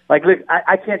coached. Like, look,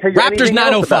 I can't tell you Raptors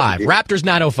 905. Raptors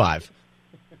 905.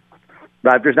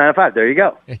 Raptors 905. There you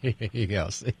go. There you go.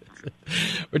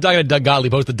 We're talking to Doug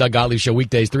Gottlieb, host of the Doug Gottlieb Show,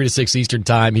 weekdays 3 to 6 Eastern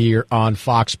Time here on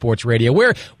Fox Sports Radio.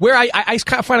 Where I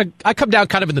kind of find I come down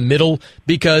kind of in the middle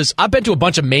because I've been to a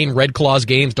bunch of Maine Red Claws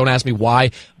games. Don't ask me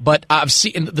why, but I've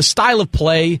seen the style of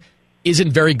play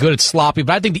isn't very good. It's sloppy,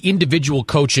 but I think the individual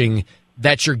coaching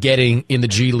that you're getting in the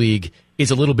G League is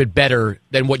a little bit better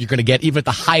than what you're going to get even at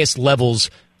the highest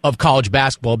levels of college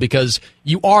basketball because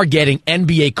you are getting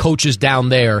NBA coaches down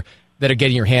there that are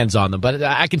getting your hands on them. But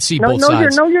I can see both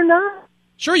sides. You're not.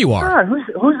 Sure you are.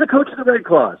 Who's the coach of the Red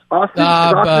Claws?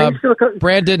 Austin? Still a coach?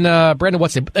 Brandon,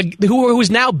 what's it? Who's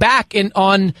now back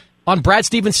on Brad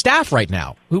Stevens' staff right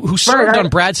now? Who served on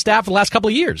Brad's staff for the last couple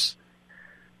of years?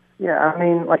 Yeah, I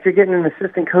mean, like you're getting an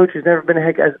assistant coach who's never been a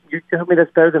head coach. You tell me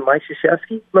that's better than Mike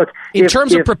Krzyzewski? Look, in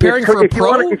terms of preparing for a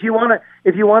pro, if you want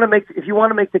to make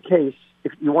the case,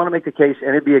 and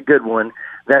it'd be a good one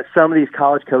that some of these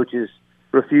college coaches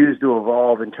refuse to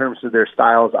evolve in terms of their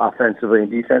styles offensively and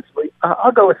defensively,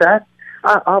 I'll go with that.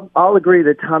 I'll agree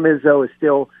that Tom Izzo is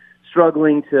still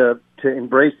struggling to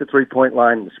embrace the three-point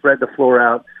line and spread the floor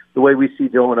out the way we see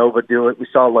Villanova do it. We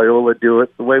saw Loyola do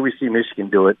it, the way we see Michigan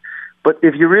do it. But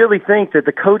if you really think that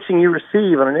the coaching you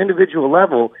receive on an individual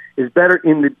level is better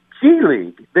in the G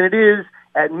League than it is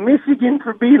at Michigan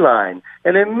for Beeline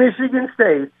and at Michigan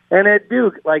State and at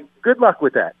Duke, like, good luck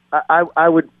with that. I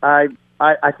would say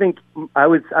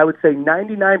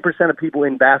 99% of people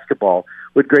in basketball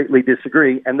would greatly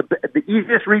disagree. And the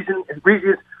easiest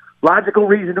logical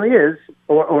reason is,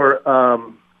 or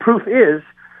proof is,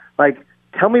 like,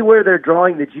 tell me where they're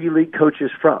drawing the G League coaches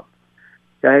from.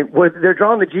 Okay, where they're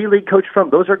drawing the G League coach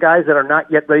from, those are guys that are not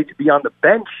yet ready to be on the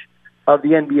bench of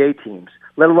the NBA teams,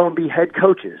 let alone be head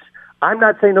coaches. I'm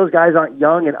not saying those guys aren't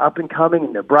young and up and coming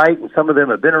and they're bright, and some of them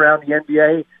have been around the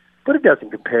NBA, but it doesn't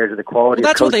compare to the quality.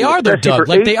 Well, that's of what they are, though, Doug.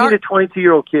 Like 18 to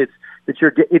 22-year-old kids. It's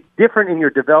different in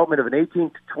your development of an 18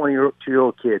 to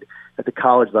 22-year-old kid at the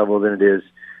college level than it is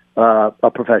a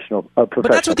professional. But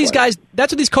that's what these guys.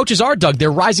 That's what these coaches are, Doug.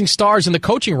 They're rising stars in the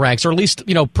coaching ranks, or at least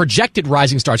projected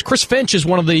rising stars. Chris Finch is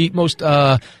one of the most.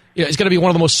 Is going to be one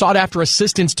of the most sought after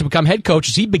assistants to become head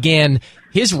coaches. He began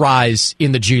his rise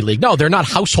in the G League. No, they're not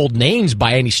household names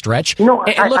by any stretch. No,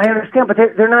 I understand, but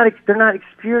they're not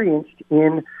experienced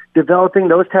in developing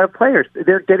those type of players.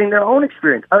 They're getting their own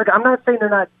experience. I'm not saying they're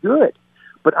not good,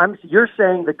 but you're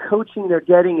saying the coaching they're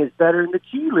getting is better in the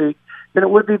G League than it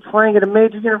would be playing at a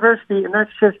major university, and that's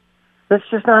just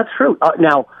not true.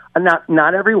 Now,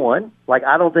 not everyone. Like,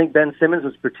 I don't think Ben Simmons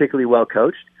was particularly well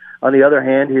coached. On the other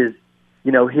hand, his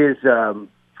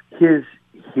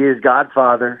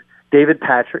godfather David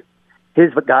Patrick,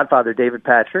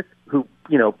 who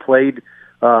played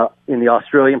in the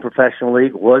Australian Professional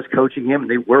League, was coaching him,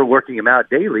 and they were working him out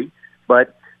daily.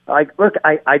 But I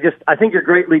think you're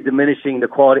greatly diminishing the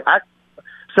quality.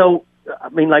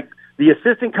 The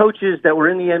assistant coaches that were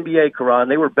in the NBA, Karan,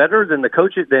 they were better than the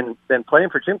coaches than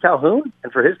playing for Jim Calhoun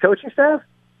and for his coaching staff?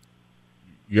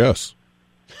 Yes.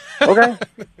 Okay.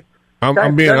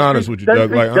 I'm being honest with you, Doug.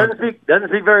 Doesn't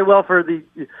speak very well for the.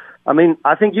 I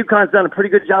think UConn's done a pretty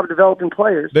good job of developing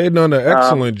players. They've done an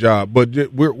excellent job, but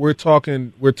we're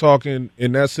talking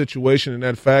in that situation, in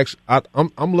that facts.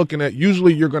 I'm looking at,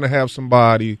 usually you're going to have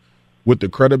somebody with the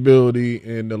credibility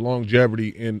and the longevity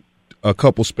in a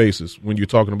couple spaces when you're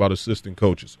talking about assistant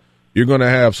coaches. You're going to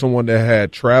have someone that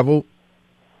had traveled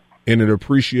and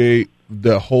appreciate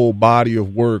the whole body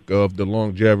of work of the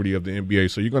longevity of the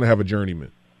NBA. So you're going to have a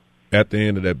journeyman at the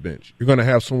end of that bench. You're going to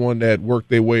have someone that worked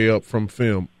their way up from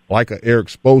film, like a Eric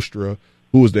Spoelstra,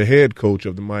 who was the head coach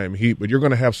of the Miami Heat. But you're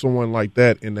going to have someone like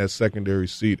that in that secondary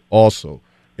seat also.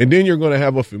 And then you're going to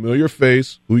have a familiar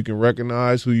face who you can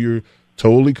recognize, who you're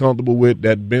totally comfortable with,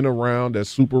 that's been around, that's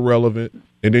super relevant.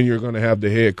 And then you're going to have the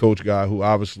head coach guy who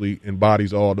obviously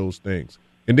embodies all those things.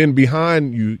 And then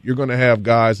behind you, you're going to have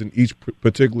guys in each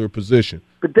particular position.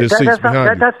 But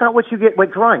that's not what you get.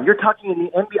 Wait, Ron, you're talking in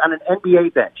the NBA, on an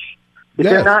NBA bench. If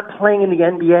they're not playing in the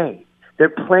NBA, they're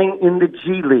playing in the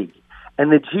G League.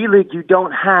 And the G League, you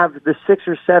don't have the 6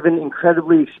 or 7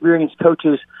 incredibly experienced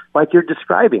coaches like you're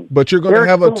describing. But you're going to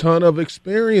have a ton of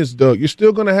experience, Doug. You're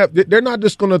still going to have. They're not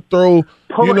just going to throw,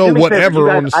 whatever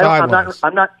on the sidelines.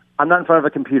 I'm not in front of a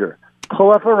computer.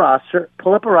 Pull up a roster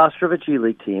of a G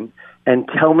League team, and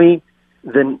tell me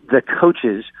the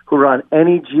coaches who are on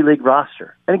any G League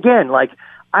roster. And again, like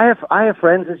I have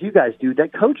friends, as you guys do,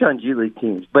 that coach on G League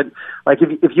teams. But like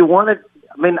if you want to,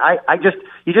 I mean,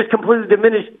 you just completely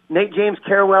diminished Nate James,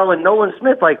 Carrawell, and Nolan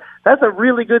Smith. Like that's a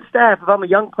really good staff. If I'm a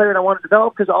young player and I want to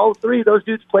develop, because all 3 of those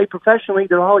dudes play professionally,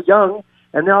 they're all young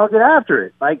and they all get after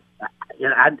it. Like,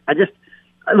 I just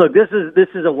look. This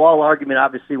is a wall argument.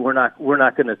 Obviously, we're not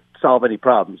going to solve any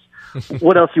problems.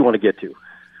 What else you want to get to?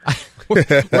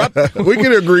 We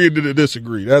can agree to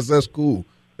disagree. That's cool.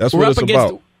 That's what it's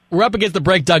about. We're up against the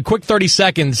break, Doug. Quick 30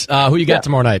 seconds. Who you got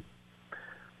tomorrow night?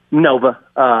 Nova.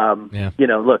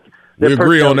 Look, we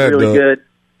agree on that, really Doug. good.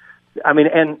 I mean,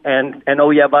 and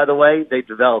oh yeah, by the way, they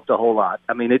developed a whole lot.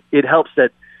 I mean, it helps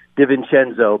that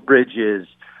DiVincenzo, Bridges,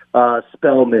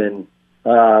 Spellman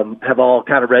have all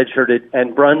kind of redshirted,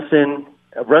 and Brunson's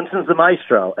the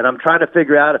maestro. And I'm trying to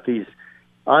figure out if he's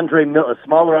a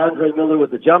smaller Andre Miller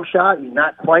with a jump shot. He's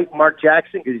not quite Mark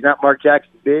Jackson because he's not Mark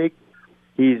Jackson big.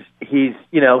 He's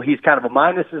kind of a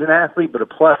minus as an athlete, but a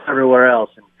plus everywhere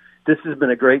else. And this has been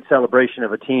a great celebration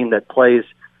of a team that plays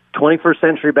 21st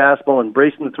century basketball,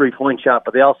 embracing the 3-point shot,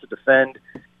 but they also defend,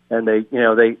 and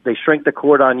they shrink the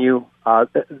court on you. I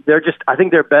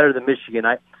think they're better than Michigan.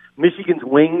 Michigan's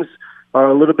wings are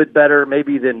a little bit better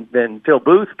maybe than Phil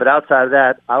Booth, but outside of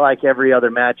that, I like every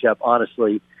other matchup,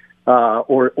 honestly,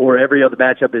 or every other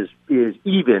matchup is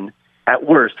even at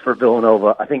worst for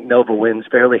Villanova. I think Nova wins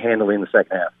fairly handily in the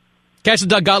second half. Catch the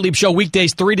Doug Gottlieb Show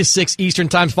weekdays 3 to 6 Eastern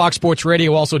Time, Fox Sports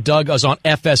Radio. Also, Doug is on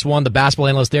FS1, the basketball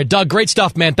analyst there. Doug, great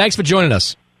stuff, man. Thanks for joining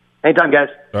us. Anytime, guys.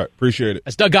 All right, appreciate it.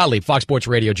 That's Doug Gottlieb, Fox Sports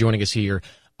Radio, joining us here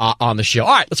on the show.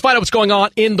 All right, let's find out what's going on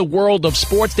in the world of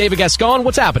sports. David Gascon,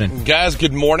 what's happening? Guys,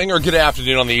 good morning or good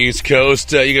afternoon on the East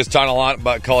Coast. You guys talking a lot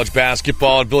about college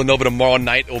basketball. Villanova tomorrow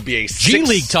night will be a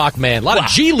G-League talk, man. A lot of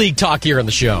G-League talk here on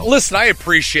the show. Listen, I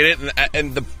appreciate it,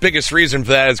 and the biggest reason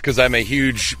for that is because I'm a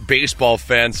huge baseball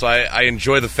fan, so I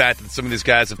enjoy the fact that some of these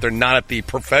guys, if they're not at the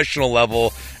professional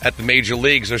level at the major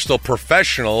leagues, they're still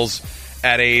professionals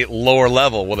at a lower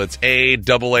level, whether it's A,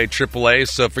 AA, AAA.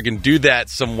 So if we can do that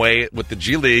some way with the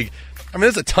G League, I mean,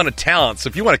 there's a ton of talent. So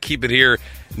if you want to keep it here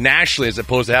nationally as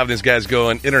opposed to having these guys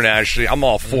going internationally, I'm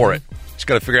all for it. Just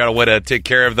got to figure out a way to take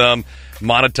care of them,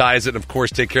 monetize it, and, of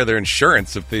course, take care of their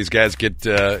insurance if these guys get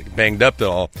banged up at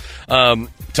all.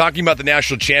 Talking about the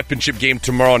national championship game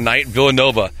tomorrow night,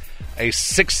 Villanova, a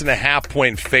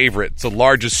 6.5-point favorite. It's the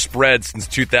largest spread since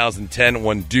 2010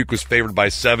 when Duke was favored by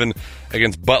 7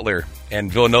 against Butler. And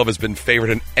Villanova's been favored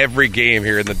in every game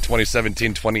here in the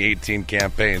 2017-2018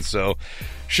 campaign. So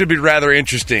should be rather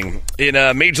interesting. In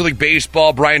Major League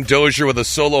Baseball, Brian Dozier with a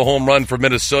solo home run for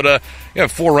Minnesota. You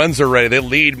have 4 runs already. They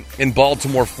lead in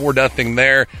Baltimore 4-0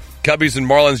 there. Cubbies and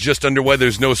Marlins just underway.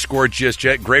 There's no score just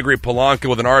yet. Gregory Polanco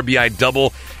with an RBI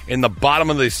double in the bottom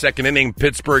of the second inning.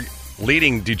 Pittsburgh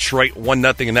leading Detroit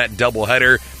 1-0 in that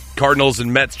doubleheader. Cardinals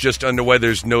and Mets just underway.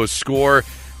 There's no score.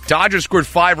 Dodgers scored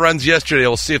 5 runs yesterday.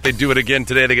 We'll see if they do it again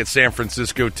today. They get San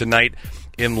Francisco tonight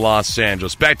in Los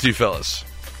Angeles. Back to you, fellas.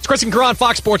 It's Chris and Karan,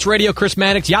 Fox Sports Radio. Chris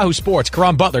Mannix, Yahoo Sports.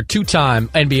 Karan Butler, 2-time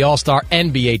NBA All-Star,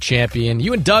 NBA champion.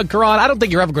 You and Doug, Karan, I don't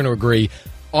think you're ever going to agree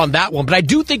on that one, but I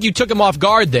do think you took him off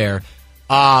guard there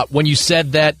when you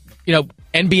said that,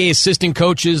 NBA assistant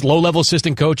coaches, low-level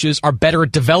assistant coaches are better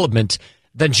at development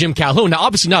than Jim Calhoun. Now,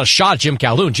 obviously not a shot at Jim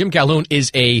Calhoun. Jim Calhoun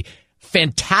is a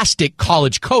fantastic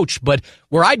college coach, but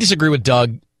where I disagree with Doug,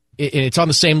 and it's on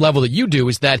the same level that you do,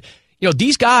 is that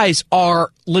these guys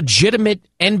are legitimate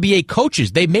NBA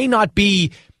coaches. They may not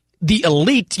be the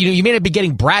elite. You may not be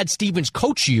getting Brad Stevens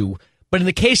coach you, but in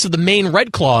the case of the Maine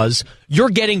Red Claws, you're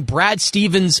getting Brad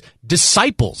Stevens'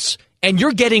 disciples, and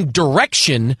you're getting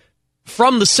direction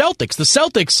from the Celtics. The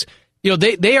Celtics,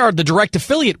 they are the direct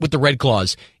affiliate with the Red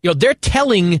Claws. They're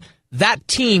telling that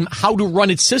team how to run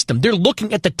its system. They're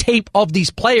looking at the tape of these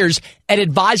players and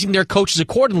advising their coaches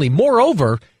accordingly.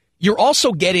 Moreover, you're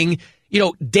also getting,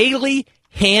 daily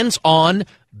hands-on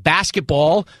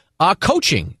basketball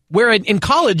coaching, where in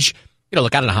college,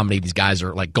 look, I don't know how many of these guys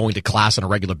are like going to class on a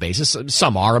regular basis.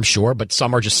 Some are, I'm sure, but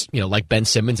some are just, like Ben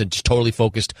Simmons and just totally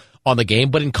focused on the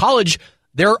game. But in college,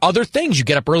 there are other things. You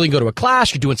get up early and go to a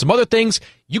class. You're doing some other things.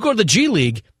 You go to the G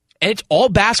League, and it's all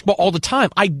basketball all the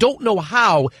time. I don't know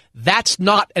how that's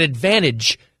not an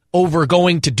advantage over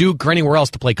going to Duke or anywhere else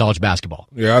to play college basketball.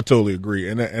 Yeah, I totally agree.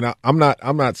 And I'm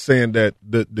not saying that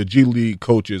the G League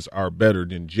coaches are better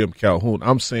than Jim Calhoun.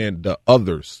 I'm saying the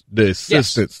others, the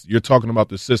assistants. Yes. You're talking about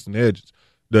the assistant heads,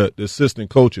 the assistant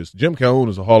coaches. Jim Calhoun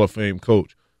is a Hall of Fame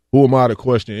coach. Who am I to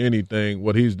question anything,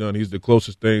 what he's done? He's the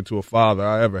closest thing to a father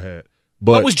I ever had.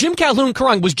 But was Jim Calhoun,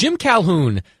 Karan,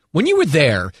 when you were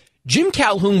there, Jim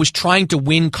Calhoun was trying to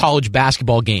win college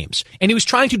basketball games, and he was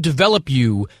trying to develop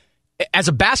you as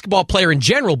a basketball player in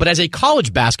general, but as a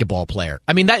college basketball player.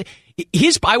 I mean,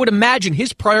 I would imagine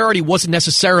his priority wasn't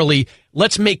necessarily,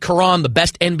 let's make Karan the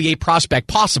best NBA prospect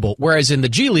possible, whereas in the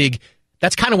G League,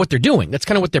 that's kind of what they're doing. That's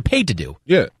kind of what they're paid to do.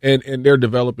 Yeah, and they're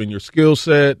developing your skill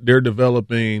set. They're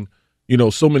developing,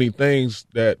 so many things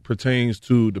that pertains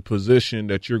to the position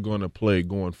that you're going to play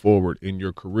going forward in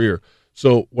your career.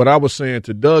 So what I was saying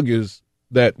to Doug is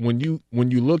that when you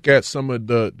look at some of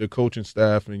the coaching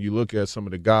staff and you look at some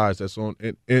of the guys that's on,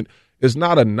 and it's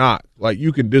not a knock. Like,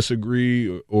 you can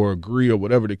disagree or agree or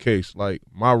whatever the case. Like,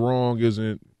 my wrong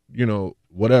isn't,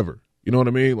 whatever. You know what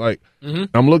I mean? Like,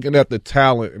 I'm looking at the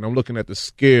talent and I'm looking at the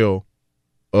scale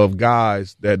of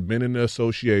guys that been in the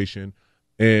association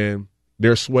and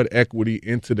their sweat equity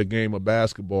into the game of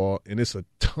basketball. And it's a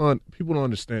ton. People don't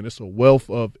understand. It's a wealth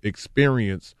of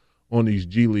experience on these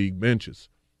G League benches.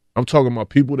 I'm talking about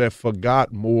people that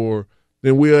forgot more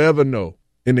than we'll ever know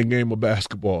in the game of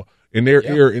basketball. And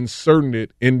they're inserting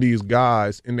it in these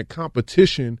guys. And the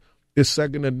competition is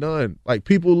second to none. Like,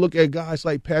 people look at guys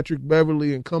like Patrick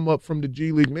Beverly and come up from the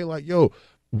G League, and they're like, yo,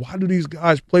 why do these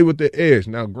guys play with the edge?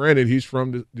 Now, granted, he's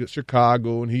from the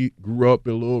Chicago, and he grew up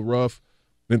a little rough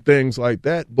and things like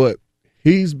that, but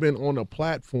he's been on a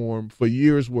platform for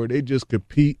years where they just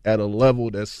compete at a level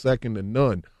that's second to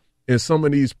none. And some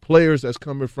of these players that's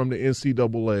coming from the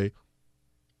NCAA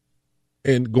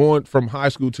and going from high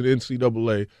school to the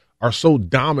NCAA are so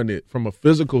dominant from a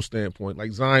physical standpoint,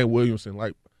 like Zion Williamson,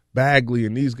 like Bagley,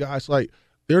 and these guys, like,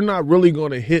 they're not really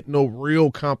going to hit no real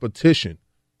competition.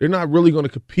 They're not really going to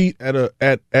compete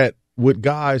with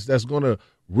guys that's going to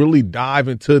really dive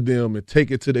into them and take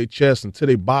it to their chest and to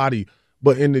their body.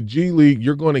 But in the G League,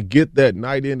 you're going to get that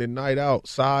night in and night out.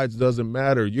 Sides doesn't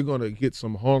matter. You're going to get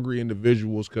some hungry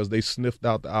individuals because they sniffed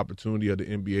out the opportunity of the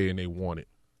NBA and they want it.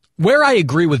 Where I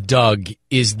agree with Doug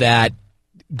is that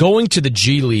going to the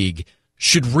G League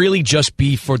should really just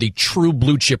be for the true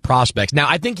blue chip prospects. Now,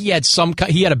 I think he had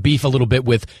a beef a little bit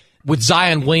with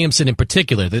Zion Williamson in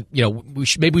particular. That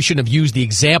maybe we shouldn't have used the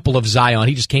example of Zion.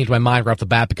 He just came to my mind right off the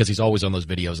bat because he's always on those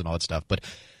videos and all that stuff. But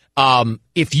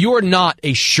if you're not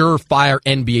a surefire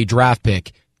NBA draft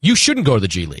pick, you shouldn't go to the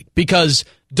G League, because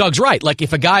Doug's right. Like,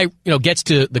 if a guy gets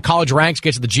to the college ranks,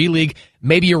 gets to the G League,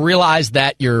 maybe you realize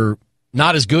that you're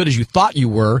not as good as you thought you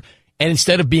were, and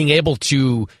instead of being able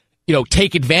to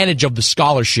take advantage of the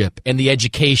scholarship and the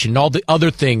education and all the other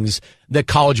things that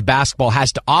college basketball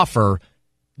has to offer,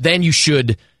 then you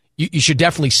should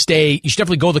definitely stay. You should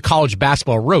definitely go the college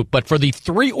basketball route. But for the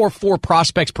 3 or 4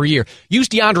 prospects per year, use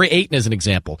DeAndre Ayton as an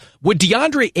example. Would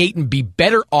DeAndre Ayton be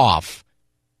better off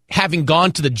having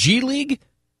gone to the G League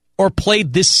or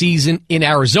played this season in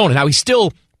Arizona? Now, he's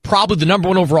still probably the number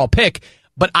 1 overall pick,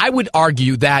 but I would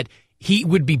argue that he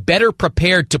would be better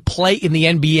prepared to play in the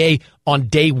NBA on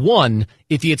day one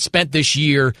if he had spent this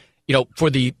year,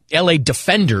 for the LA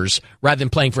Defenders rather than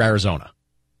playing for Arizona.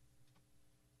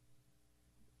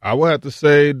 I would have to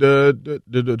say the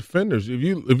Defenders. If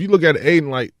you look at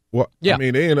Aiden, I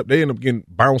mean, they end up getting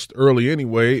bounced early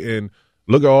anyway, and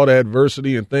look at all the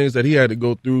adversity and things that he had to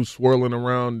go through swirling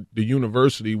around the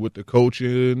university with the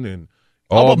coaching and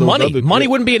all but money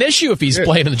wouldn't be an issue if he's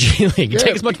playing in the G League. You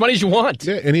take as much money as you want.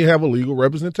 Yeah, and he have a legal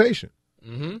representation.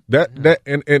 Mm-hmm.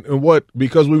 And what,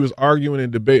 because we was arguing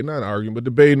and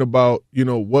debating about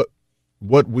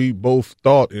what we both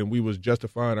thought, and we was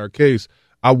justifying our case.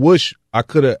 I wish I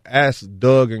could have asked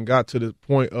Doug and got to the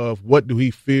point of what do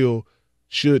he feel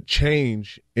should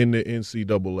change in the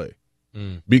NCAA.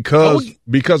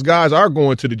 Because guys are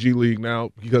going to the G League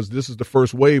now, because this is the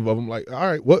first wave of them. Like, all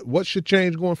right, what should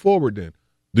change going forward then?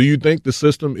 Do you think the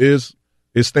system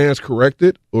stands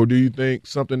corrected, or do you think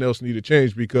something else need to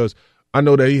change? Because I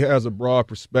know that he has a broad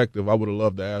perspective. I would have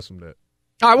loved to ask him that.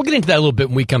 All right, we'll get into that a little bit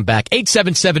when we come back.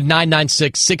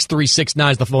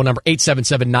 877-996-6369 is the phone number,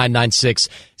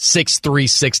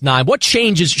 877-996-6369. What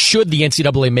changes should the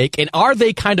NCAA make, and are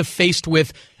they kind of faced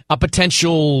with a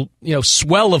potential,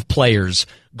 swell of players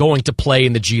going to play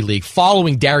in the G League,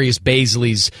 following Darius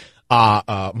Baisley's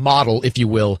model, if you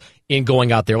will, in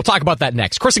going out there? We'll talk about that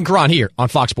next. Chris and Karan here on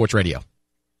Fox Sports Radio.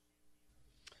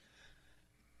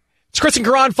 It's Chris and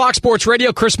Karan, Fox Sports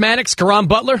Radio. Chris Mannix, Karan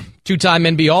Butler, two-time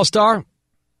NBA All-Star,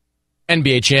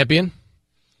 NBA champion.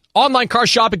 Online car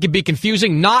shopping can be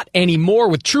confusing. Not anymore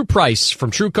with True Price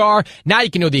from TrueCar. Now you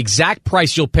can know the exact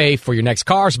price you'll pay for your next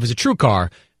car. So visit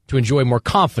TrueCar to enjoy a more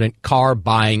confident car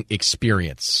buying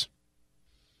experience.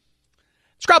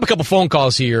 Let's grab a couple phone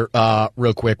calls here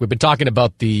real quick. We've been talking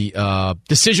about the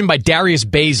decision by Darius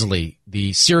Bazley,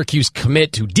 the Syracuse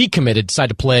commit who decommitted,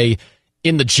 decided to play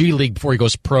in the G League before he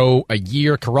goes pro a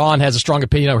year. Karan has a strong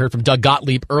opinion. I heard from Doug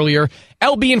Gottlieb earlier.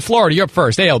 LB in Florida, you're up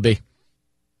first. Hey, LB.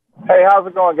 Hey, how's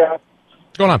it going, guys?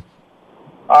 What's going on?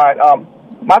 All right.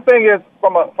 My thing is,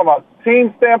 from a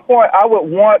team standpoint, I would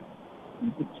want,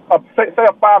 say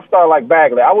a 5-star like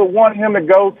Bagley. I would want him to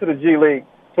go to the G League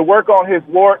to work on his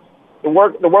warts, to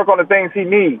work on the things he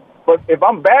needs. But if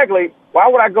I'm Bagley, why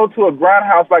would I go to a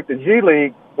grindhouse like the G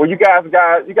League where you got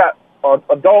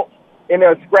adults in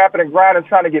there scrapping and grinding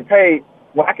trying to get paid,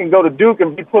 when I can go to Duke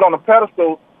and be put on a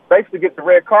pedestal, basically get the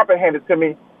red carpet handed to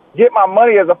me, get my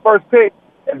money as a first pick,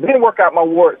 and then work out my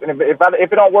warts. And if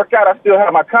it don't work out, I still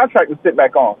have my contract to sit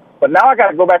back on. But now I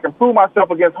got to go back and prove myself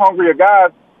against hungrier guys.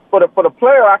 For the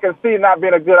player, I can see it not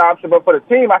being a good option, but for the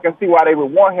team, I can see why they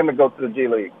would want him to go to the G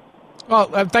League. Well,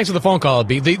 thanks for the phone call,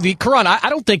 B. The Karan, I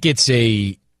don't think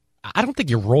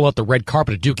you roll out the red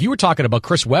carpet at Duke. You were talking about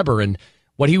Chris Webber and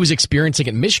what he was experiencing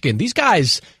at Michigan. These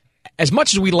guys, as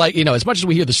much as we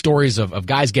hear the stories of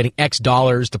guys getting X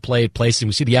dollars to play at places, and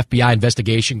we see the FBI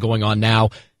investigation going on now.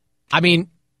 I mean,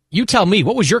 you tell me,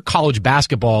 what was your college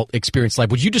basketball experience like?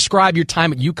 Would you describe your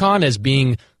time at UConn as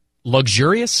being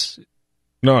luxurious?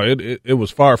 No, it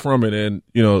was far from it. And,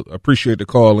 appreciate the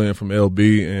call in from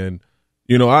LB. And,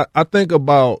 I think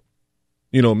about,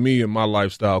 me and my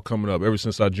lifestyle coming up. Ever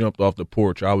since I jumped off the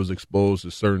porch, I was exposed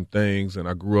to certain things. And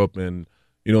I grew up in,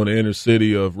 the inner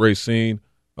city of Racine,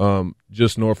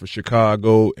 just north of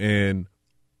Chicago. And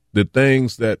the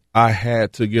things that I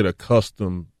had to get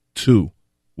accustomed to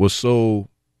was so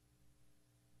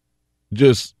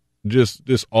just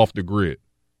off the grid.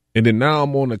 And then now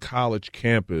I'm on the college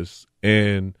campus,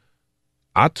 and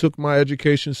I took my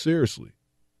education seriously.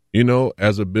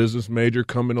 As a business major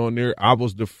coming on there, I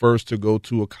was the first to go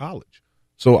to a college.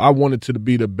 So I wanted to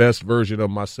be the best version of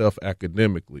myself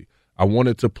academically. I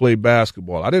wanted to play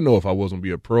basketball. I didn't know if I was going to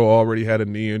be a pro. I already had a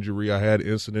knee injury. I had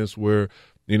incidents where,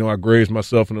 I grazed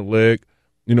myself in the leg,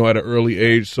 at an early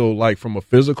age. So, like, from a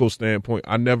physical standpoint,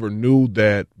 I never knew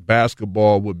that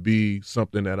basketball would be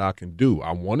something that I can do.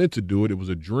 I wanted to do it. It was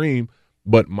a dream.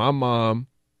 But my mom,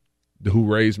 who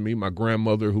raised me, my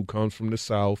grandmother, who comes from the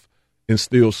South,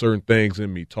 instilled certain things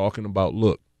in me, talking about,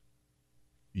 look,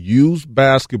 use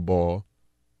basketball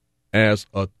as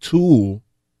a tool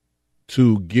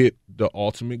to get the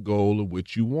ultimate goal of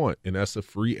which you want, and that's a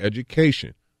free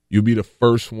education. You'll be the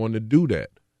first one to do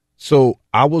that. So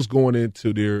I was going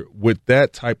into there with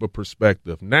that type of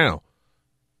perspective. Now,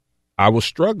 I was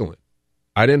struggling.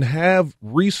 I didn't have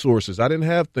resources. I didn't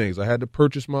have things. I had to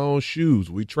purchase my own shoes.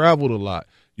 We traveled a lot.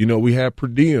 We had per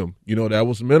diem. That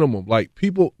was minimum. Like,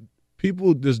 people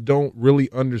just don't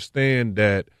really understand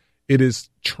that it is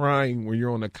trying, when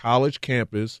you're on a college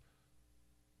campus,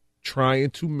 trying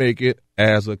to make it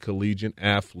as a collegiate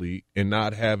athlete and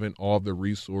not having all the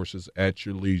resources at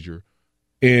your leisure.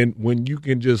 And when you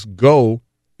can just go,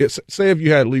 say if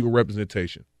you had legal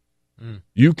representation,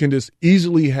 you can just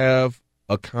easily have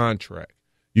a contract.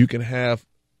 You can have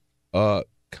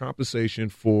compensation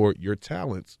for your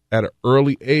talents at an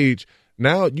early age.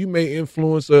 Now you may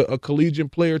influence a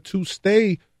collegiate player to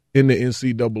stay in the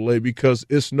NCAA because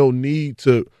it's no need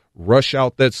to rush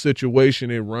out that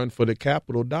situation and run for the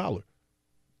capital dollar.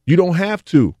 You don't have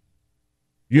to.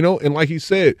 And like he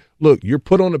said, look, you're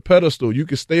put on a pedestal. You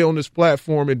can stay on this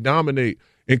platform and dominate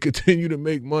and continue to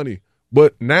make money.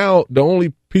 But now the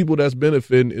only people that's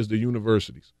benefiting is the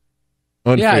universities.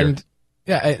 Unfair.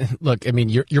 Look, I mean,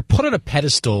 you're put on a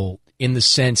pedestal in the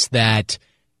sense that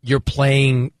you're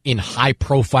playing in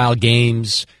high-profile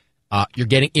games. You're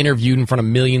getting interviewed in front of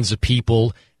millions of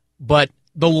people. But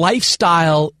the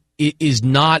lifestyle is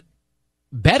not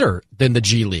better than the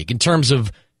G League in terms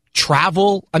of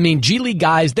travel. I mean, G League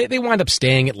guys, they wind up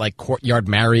staying at like Courtyard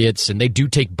Marriotts, and they do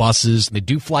take buses, and they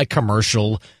do fly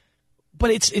commercial.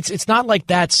 But it's not like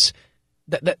it's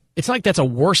not like that's a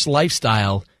worse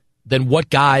lifestyle than what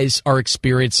guys are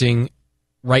experiencing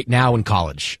right now in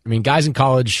college. I mean, guys in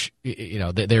college,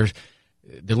 they're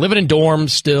living in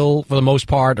dorms still for the most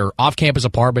part, or off-campus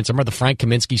apartments. I remember the Frank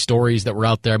Kaminsky stories that were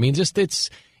out there. I mean,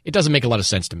 it doesn't make a lot of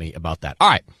sense to me about that. All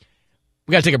right.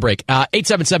 We got to take a break.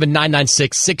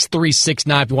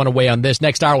 877-996-6369 if you want to weigh on this.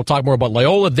 Next hour, we'll talk more about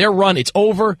Loyola. Their run, it's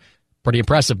over. Pretty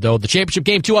impressive, though. The championship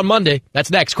game, 2 on Monday.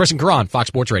 That's next. Chris and Karan, Fox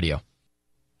Sports Radio.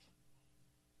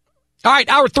 All right,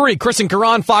 Hour 3, Chris and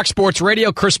Karan, Fox Sports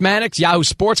Radio. Chris Mannix, Yahoo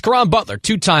Sports. Karan Butler,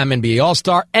 2-time NBA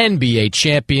All-Star, NBA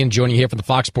champion, joining you here from the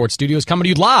Fox Sports Studios, coming to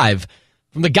you live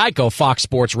from the Geico Fox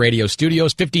Sports Radio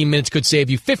Studios. 15 minutes could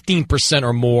save you 15%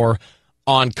 or more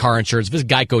on car insurance. Visit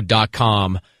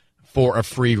geico.com for a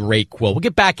free rate quote. We'll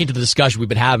get back into the discussion we've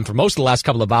been having for most of the last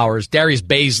couple of hours. Darius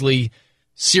Bazley,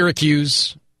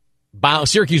 Syracuse bound,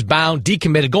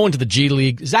 decommitted, going to the G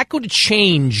League. Is that going to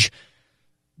change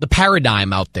the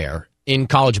paradigm out there in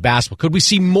college basketball? Could we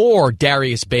see more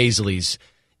Darius Bazleys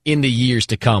in the years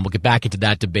to come? We'll get back into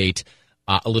that debate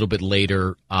a little bit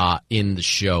later in the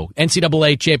show.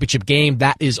 NCAA championship game,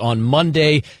 that is on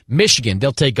Monday. Michigan,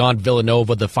 they'll take on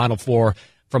Villanova, the Final Four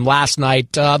from last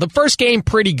night. The first game,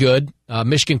 pretty good.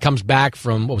 Michigan comes back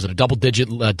from, a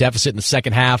double-digit deficit in the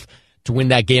second half to win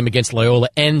that game against Loyola.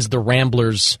 Ends the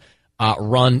Ramblers'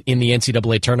 run in the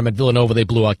NCAA tournament. Villanova, they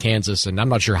blew out Kansas, and I'm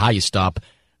not sure how you stop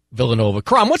Villanova.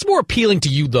 Karan, what's more appealing to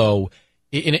you, though,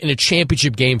 in a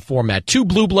championship game format? 2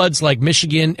 blue bloods like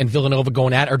Michigan and Villanova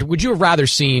going at it, or would you have rather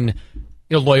seen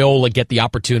Loyola get the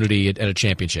opportunity at a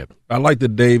championship? I like the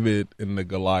David and the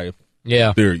Goliath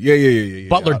theory. Yeah.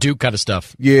 Butler Duke kind of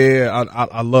stuff. Yeah,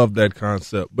 I love that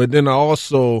concept. But then I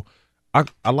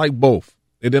like both.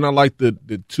 And then I like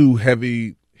the 2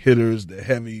 heavy hitters, the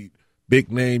heavy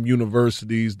big-name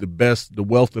universities, the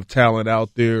wealth of talent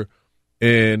out there,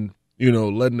 and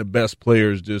letting the best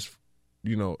players just,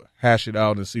 hash it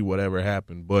out and see whatever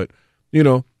happened. But,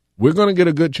 we're going to get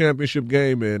a good championship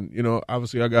game. And,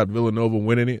 obviously I got Villanova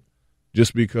winning it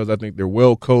just because I think they're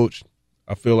well coached.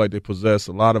 I feel like they possess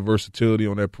a lot of versatility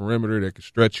on their perimeter that can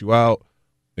stretch you out.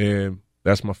 And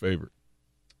that's my favorite.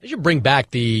 They should bring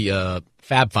back the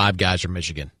Fab Five guys from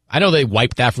Michigan. I know they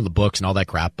wiped that from the books and all that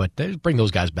crap, but they bring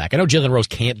those guys back. I know Jalen Rose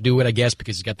can't do it, I guess,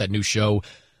 because he's got that new show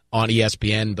on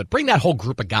ESPN, but bring that whole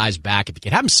group of guys back if you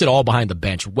can. Have them sit all behind the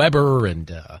bench. Weber and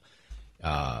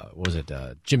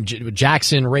Jim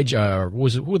Jackson, who were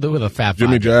the Fab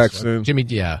Jimmy Five Jackson,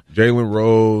 guys? Jalen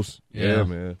Rose, yeah,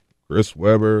 man, Chris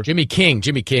Weber, Jimmy King,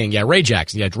 Ray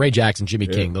Jackson, Jimmy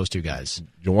King, those 2 guys.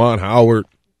 Juwan Howard.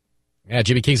 Yeah,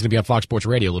 Jimmy King's going to be on Fox Sports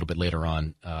Radio a little bit later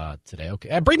on today.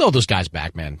 Okay, bring all those guys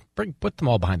back, man. Put them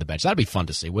all behind the bench. That'd be fun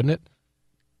to see, wouldn't it?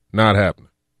 Not happening.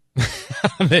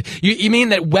 You mean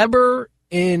that Weber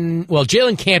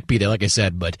Jalen can't be there, like I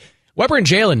said, but Weber and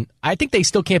Jalen, I think they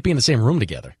still can't be in the same room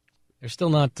together. They're still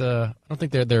not. I don't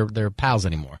think they're pals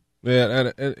anymore.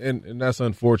 Yeah, and that's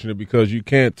unfortunate because you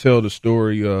can't tell the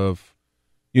story of,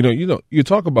 you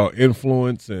talk about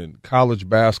influence in college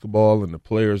basketball and the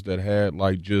players that had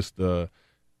like just the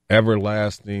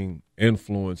everlasting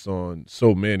influence on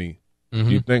so many. Mm-hmm.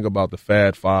 You think about the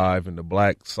Fab Five and the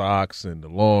black socks and the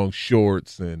long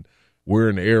shorts and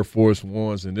wearing the Air Force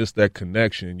Ones and that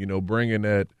connection, bringing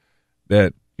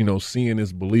that seeing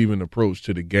is believing approach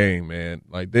to the game, man.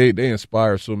 Like they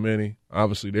inspire so many.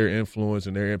 Obviously, their influence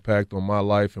and their impact on my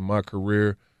life and my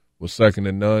career was second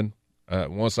to none.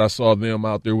 Once I saw them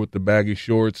out there with the baggy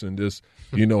shorts and just,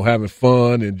 having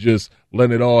fun and just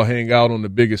letting it all hang out on the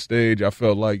biggest stage, I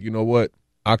felt like, what,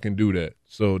 I can do that.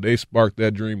 So they sparked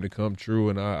that dream to come true,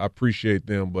 and I appreciate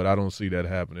them, but I don't see that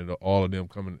happening, all of them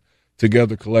coming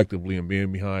together collectively and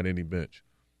being behind any bench.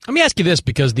 Let me ask you this,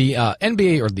 because the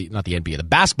the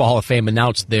Basketball Hall of Fame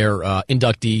announced their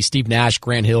inductees, Steve Nash,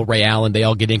 Grant Hill, Ray Allen, they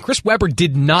all get in. Chris Webber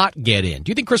did not get in.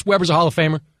 Do you think Chris Webber's a Hall of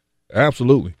Famer?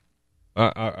 Absolutely.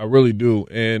 I really do.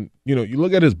 And, you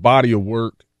look at his body of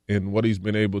work and what he's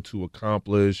been able to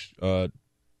accomplish.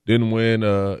 Didn't win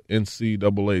a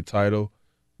NCAA title,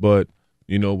 but,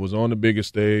 was on the biggest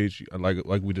stage.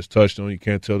 Like we just touched on, you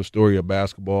can't tell the story of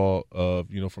basketball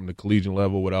from the collegiate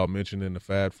level without mentioning the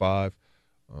Fab Five.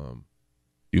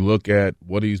 You look at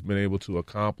what he's been able to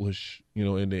accomplish,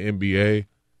 in the NBA,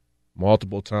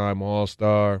 multiple-time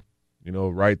All-Star,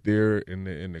 right there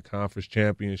in the conference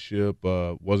championship,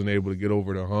 wasn't able to get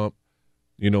over the hump,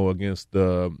 against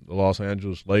the Los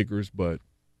Angeles Lakers, but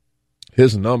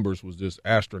his numbers was just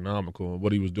astronomical and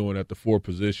what he was doing at the 4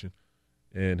 position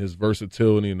and his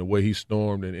versatility and the way he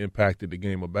stormed and impacted the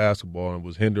game of basketball and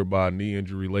was hindered by a knee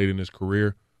injury late in his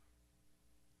career.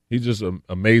 He's just an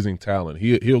amazing talent.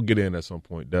 He'll get in at some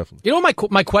point, definitely.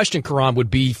 My question, Karan, would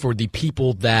be for the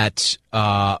people that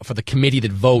for the committee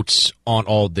that votes on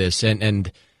all this,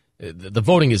 and the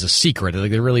voting is a secret.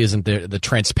 Like, there really isn't the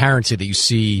transparency that you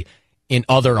see in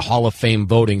other Hall of Fame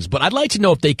votings. But I'd like to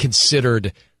know if they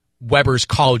considered Webber's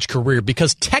college career,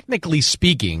 because technically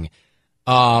speaking,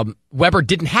 Webber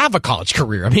didn't have a college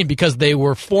career. I mean, because they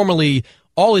were formerly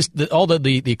all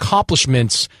the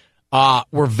accomplishments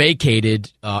were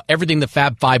vacated. Everything the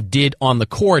Fab Five did on the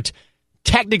court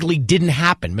technically didn't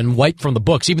happen, been wiped from the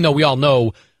books, even though we all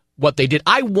know what they did.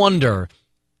 I wonder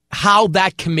how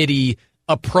that committee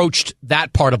approached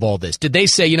that part of all this. Did they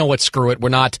say, you know what, screw it, we're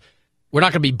not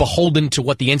going to be beholden to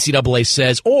what the NCAA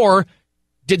says, or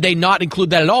did they not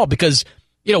include that at all? Because,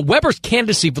 you know, Weber's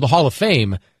candidacy for the Hall of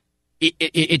Fame,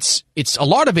 it's a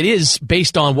lot of it is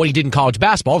based on what he did in college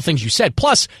basketball, all the things you said.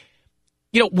 Plus,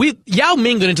 you know, Yao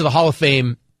Ming got into the Hall of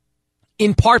Fame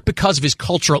in part because of his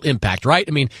cultural impact, right?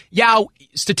 I mean, Yao,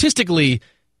 statistically, you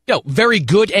know, very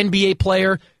good NBA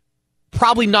player,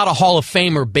 probably not a Hall of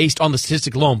Famer based on the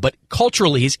statistic alone, but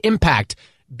culturally, his impact,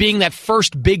 being that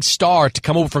first big star to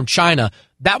come over from China,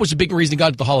 that was a big reason he got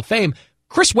into the Hall of Fame.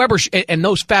 Chris Webber and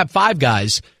those Fab Five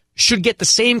guys should get the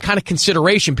same kind of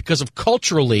consideration because of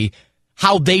culturally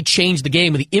how they changed the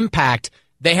game and the impact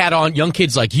they had on young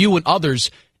kids like you and others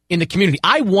in the community.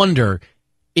 I wonder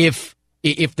if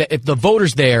the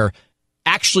voters there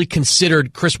actually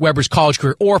considered Chris Webber's college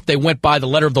career, or if they went by the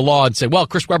letter of the law and said, well,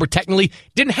 Chris Webber technically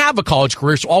didn't have a college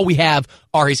career, so all we have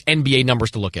are his NBA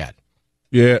numbers to look at.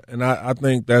 Yeah, and I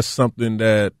think that's something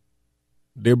that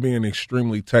they're being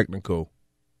extremely technical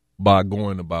by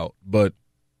going about. But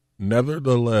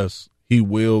nevertheless, he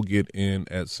will get in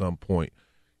at some point.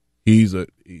 He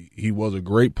was a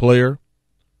great player.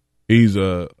 He's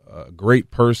a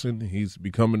great person. He's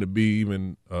becoming to be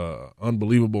even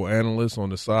unbelievable analyst on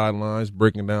the sidelines,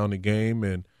 breaking down the game.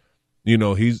 And, you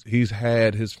know, he's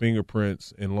had his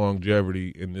fingerprints and longevity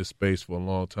in this space for a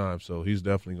long time. So he's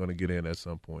definitely going to get in at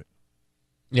some point.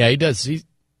 Yeah, he does.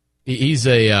 He's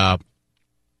a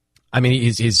I mean,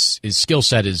 his skill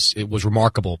set was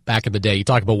remarkable back in the day. You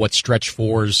talk about what stretch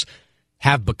fours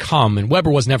have become, and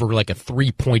Webber was never like a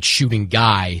 3-point shooting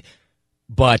guy,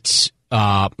 but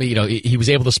you know, he was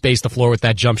able to space the floor with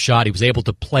that jump shot. He was able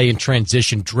to play in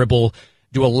transition, dribble,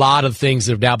 do a lot of things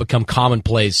that have now become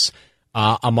commonplace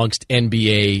amongst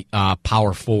NBA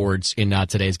power forwards in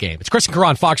today's game. It's Chris and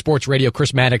Karan, Fox Sports Radio.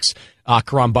 Chris Maddox,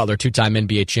 Karan Butler, 2-time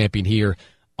NBA champion here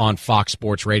on Fox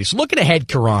Sports Radio. So looking ahead,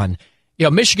 Karan, you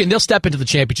know, Michigan, they'll step into the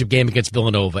championship game against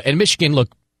Villanova. And Michigan,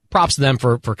 look, props to them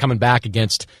for coming back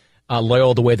against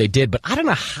Loyola the way they did. But I don't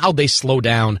know how they slow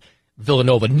down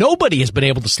Villanova. Nobody has been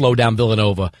able to slow down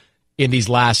Villanova in these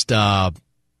last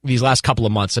couple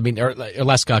of months. I mean, or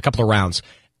last couple of rounds.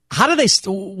 How do they?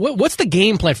 What's the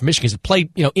game plan for Michigan? Is it play,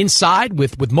 you know, inside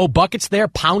with Mo Buckets there,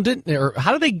 pound it, or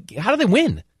how do they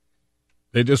win?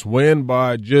 They just win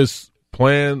by just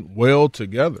playing well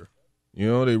together. You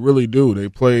know, they really do. They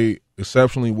play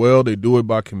exceptionally well. They do it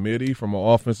by committee from an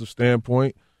offensive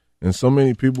standpoint. And so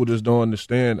many people just don't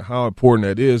understand how important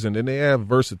that is. And then they have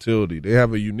versatility. They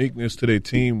have a uniqueness to their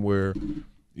team where,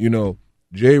 you know,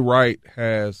 Jay Wright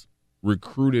has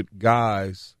recruited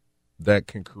guys that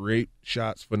can create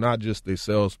shots for not just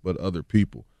themselves but other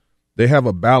people. They have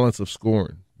a balance of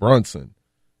scoring. Brunson,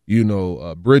 you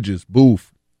know, Bridges,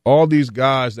 Booth, all these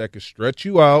guys that can stretch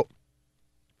you out,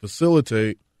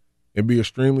 facilitate, and be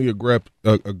extremely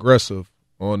aggressive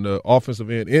on the offensive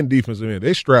end and defensive end.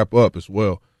 They strap up as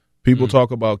well. People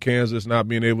talk about Kansas not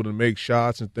being able to make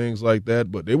shots and things like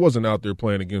that, but they wasn't out there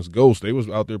playing against ghosts. They was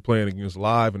out there playing against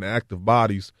live and active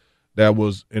bodies that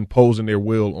was imposing their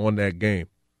will on that game.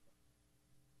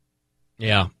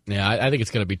 Yeah, I think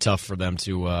it's going to be tough for them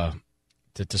to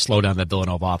slow down that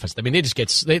Villanova offense. I mean, they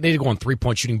just they go on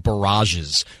 3-point shooting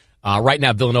barrages. Right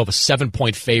now, Villanova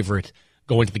 7-point favorite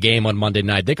going to the game on Monday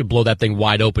night. They could blow that thing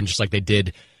wide open just like they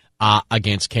did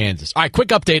against Kansas. All right, quick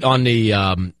update on the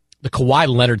Kawhi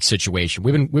Leonard situation.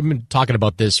 We've been talking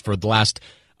about this for the last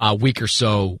week or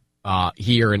so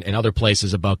here and other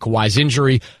places about Kawhi's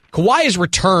injury. Kawhi has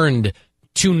returned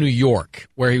to New York,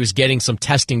 where he was getting some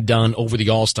testing done over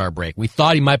the All-Star break. We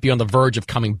thought he might be on the verge of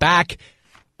coming back.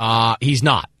 He's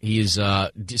not. He is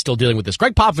still dealing with this.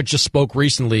 Greg Popovich just spoke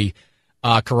recently,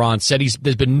 Karan, said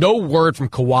there's been no word from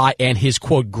Kawhi and his,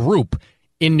 quote, group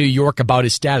in New York about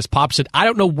his status. Pop said, I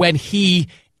don't know when he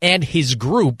and his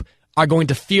group are going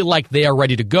to feel like they are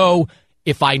ready to go.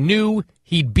 If I knew,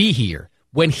 he'd be here.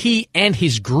 When he and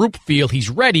his group feel he's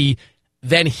ready,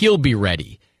 then he'll be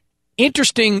ready.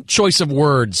 Interesting choice of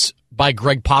words by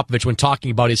Greg Popovich when talking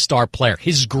about his star player,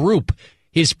 his group,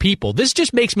 his people. This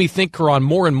just makes me think, Karan,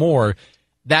 more and more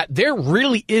that there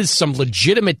really is some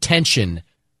legitimate tension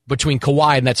between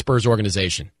Kawhi and that Spurs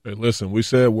organization. Hey, listen, we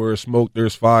said where there's smoke,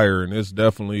 there's fire, and it's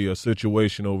definitely a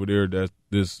situation over there that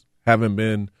this haven't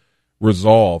been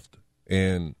resolved.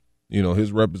 And, you know,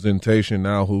 his representation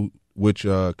now, which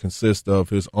consists of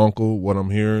his uncle, what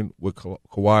I'm hearing, with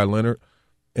Kawhi Leonard,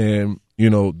 and, you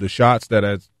know, the shots that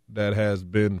that has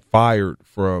been fired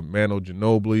from Manu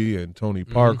Ginobili and Tony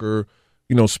Parker,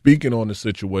 speaking on the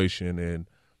situation. And,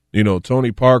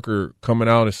 Tony Parker coming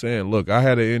out and saying, look, I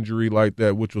had an injury like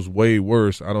that, which was way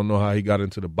worse. I don't know how he got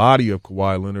into the body of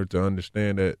Kawhi Leonard to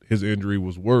understand that his injury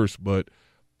was worse, but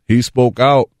he spoke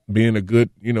out, being a good,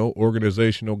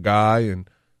 organizational guy, and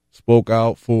spoke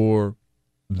out for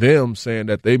them, saying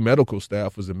that their medical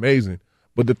staff was amazing.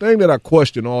 But the thing that I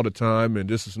question all the time, and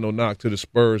this is no knock to the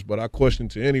Spurs, but I question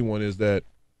to anyone, is that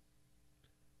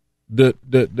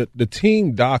the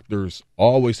team doctors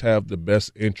always have the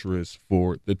best interest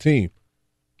for the team. Right.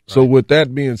 So with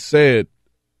that being said,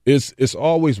 it's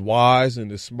always wise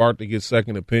and it's smart to get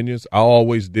second opinions. I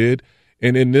always did.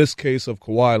 And in this case of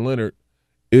Kawhi Leonard,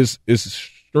 it's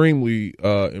extremely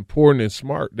important and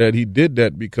smart that he did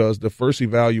that, because the first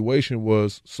evaluation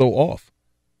was so off.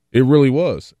 It really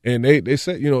was. And they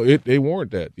said, they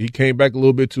warned that. He came back a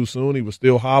little bit too soon. He was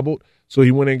still hobbled. So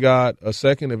he went and got a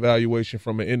second evaluation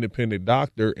from an independent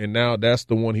doctor, and now that's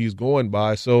the one he's going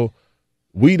by. So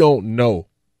we don't know,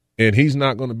 and he's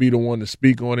not going to be the one to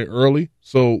speak on it early.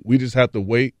 So we just have to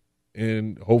wait,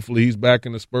 and hopefully he's back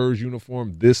in the Spurs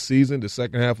uniform this season, the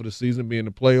second half of the season being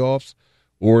the playoffs.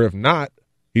 Or if not,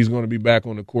 he's going to be back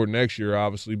on the court next year,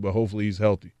 obviously, but hopefully he's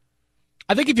healthy.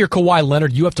 I think if you're Kawhi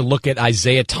Leonard, you have to look at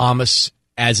Isaiah Thomas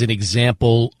as an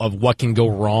example of what can go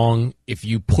wrong if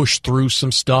you push through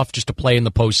some stuff just to play in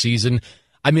the postseason.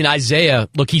 I mean, Isaiah,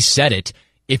 look, he said it.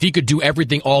 If he could do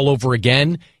everything all over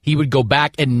again, he would go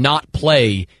back and not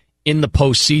play in the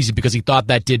postseason because he thought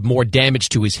that did more damage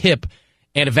to his hip,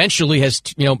 and eventually has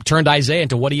turned Isaiah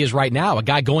into what he is right now, a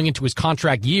guy going into his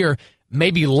contract year,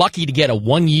 maybe lucky to get a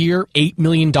 1-year, $8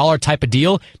 million type of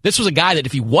deal. This was a guy that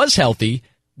if he was healthy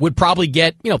would probably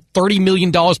get, $30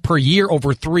 million per year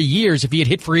over 3 years if he had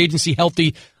hit free agency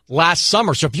healthy last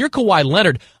summer. So if you're Kawhi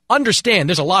Leonard, understand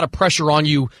there's a lot of pressure on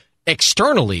you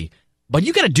externally, but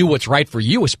you got to do what's right for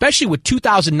you, especially with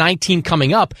 2019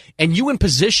 coming up and you in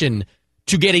position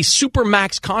to get a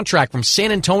supermax contract from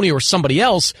San Antonio or somebody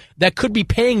else that could be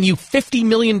paying you $50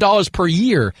 million per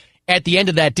year at the end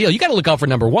of that deal. You got to look out for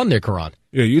number one there, Karan.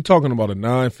 Yeah, you're talking about a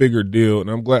 9-figure deal,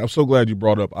 and I'm so glad you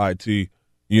brought up IT.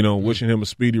 Wishing him a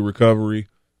speedy recovery.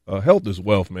 Health is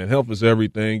wealth, man. Health is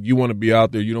everything. You want to be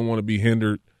out there. You don't want to be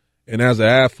hindered. And as an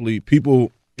athlete,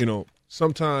 people,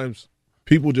 sometimes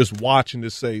people just watch and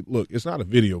just say, look, it's not a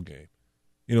video game.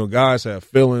 Guys have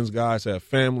feelings. Guys have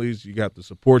families. You got to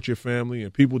support your family.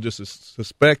 And people just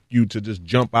suspect you to just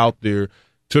jump out there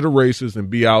to the races and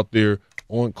be out there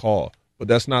on call. But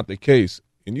that's not the case.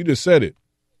 And you just said it.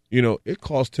 It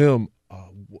cost him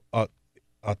a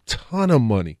ton of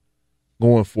money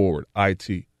going forward,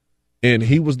 IT. And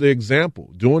he was the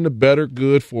example, doing the better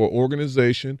good for an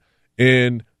organization.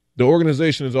 And the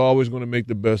organization is always going to make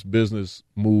the best business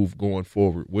move going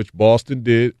forward, which Boston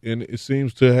did. And it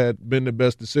seems to have been the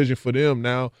best decision for them.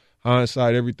 Now,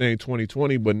 hindsight, everything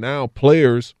 2020. But now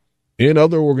players in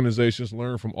other organizations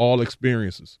learn from all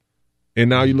experiences.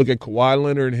 And now you look at Kawhi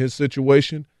Leonard and his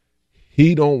situation.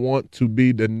 He don't want to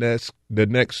be the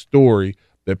next story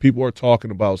that people are talking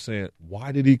about, saying,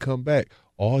 why did he come back?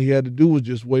 All he had to do was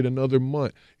just wait another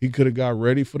month. He could have got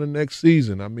ready for the next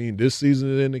season. I mean, this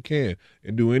season is in the can.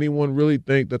 And do anyone really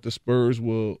think that the Spurs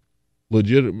will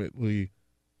legitimately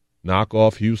knock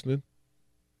off Houston?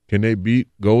 Can they beat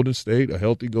Golden State, a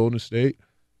healthy Golden State?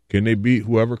 Can they beat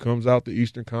whoever comes out the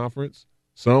Eastern Conference?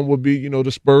 Some would be,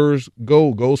 the Spurs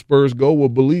go Spurs go will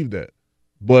believe that.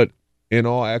 But in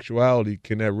all actuality,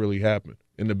 can that really happen?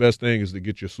 And the best thing is to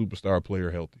get your superstar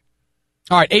player healthy.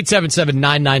 All right,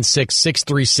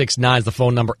 877-996-6369 is the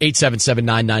phone number,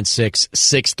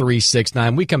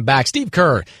 877-996-6369. We come back. Steve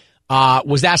Kerr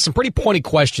was asked some pretty pointed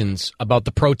questions about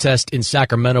the protest in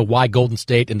Sacramento, why Golden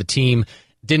State and the team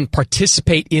didn't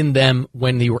participate in them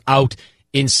when they were out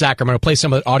in Sacramento. Play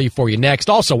some of the audio for you next.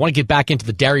 Also, I want to get back into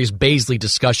the Darius Bazley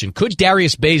discussion. Could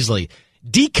Darius Bazley,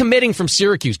 decommitting from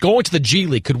Syracuse, going to the G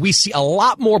League, could we see a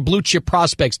lot more blue-chip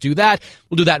prospects do that?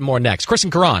 We'll do that and more next. Chris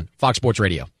and Karan, Fox Sports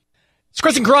Radio. It's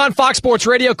Chris and Karan, Fox Sports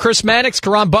Radio. Chris Mannix,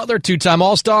 Karan Butler, two-time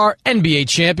All-Star, NBA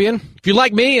champion. If you're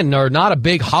like me and are not a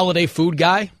big holiday food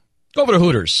guy, go over to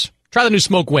Hooters. Try the new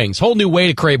smoked wings. Whole new way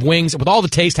to crave wings. With all the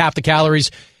taste, half the calories,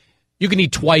 you can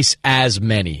eat twice as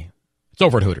many. It's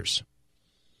over at Hooters.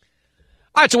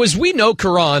 All right, so as we know,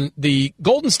 Karan, the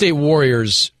Golden State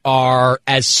Warriors are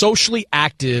as socially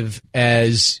active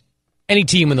as any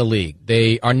team in the league.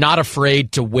 They are not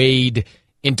afraid to wade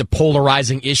into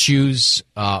polarizing issues.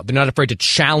 They're not afraid to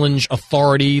challenge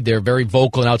authority. They're very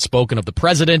vocal and outspoken of the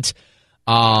president.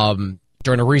 During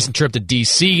a recent trip to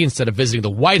D.C., instead of visiting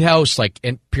the White House like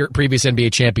previous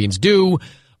NBA champions do,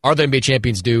 other NBA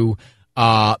champions do,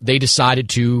 they decided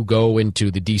to go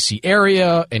into the D.C.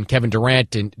 area, and Kevin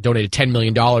Durant donated $10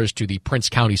 million to the Prince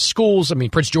George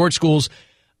schools.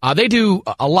 They do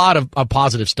a lot of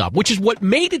positive stuff, which is what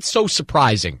made it so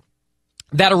surprising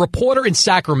that a reporter in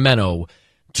Sacramento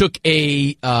took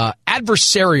a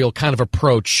adversarial kind of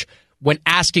approach when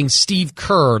asking Steve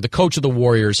Kerr, the coach of the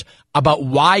Warriors, about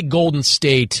why Golden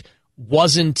State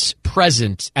wasn't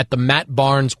present at the Matt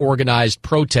Barnes organized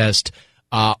protest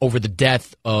over the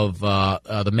death of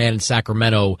the man in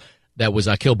Sacramento that was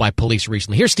killed by police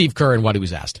recently. Here's Steve Kerr and what he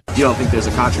was asked. You don't think there's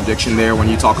a contradiction there when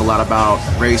you talk a lot about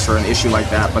race or an issue like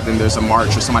that, but then there's a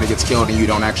march or somebody gets killed and you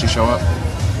don't actually show up?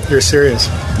 You're serious?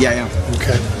 Yeah, I am.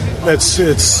 Okay.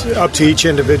 It's up to each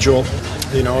individual.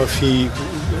 You know, if he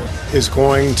is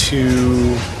going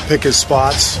to pick his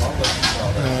spots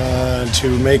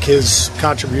to make his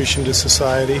contribution to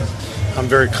society, I'm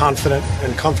very confident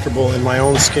and comfortable in my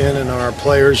own skin and our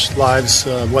players' lives,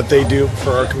 what they do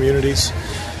for our communities,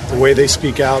 the way they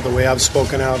speak out, the way I've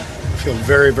spoken out. I feel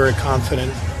very, very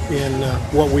confident in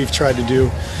what we've tried to do.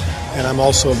 And I'm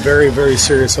also very, very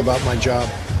serious about my job.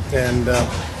 And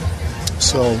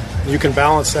so you can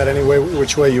balance that any way,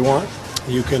 which way you want.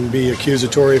 You can be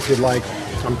accusatory if you'd like.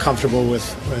 I'm comfortable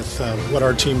with what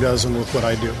our team does and with what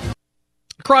I do.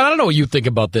 Karan, I don't know what you think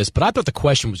about this, but I thought the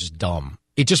question was just dumb.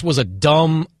 It just was a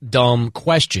dumb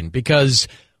question because,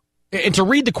 and to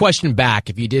read the question back,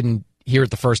 if you didn't hear it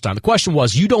the first time, the question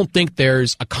was, you don't think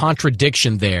there's a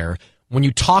contradiction there when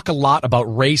you talk a lot about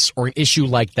race or an issue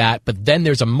like that, but then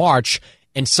there's a march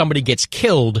and somebody gets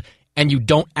killed and you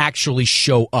don't actually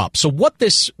show up. So what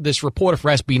this reporter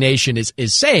for SB Nation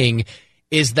is saying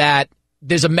is that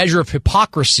there's a measure of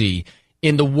hypocrisy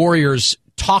in the Warriors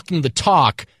talking the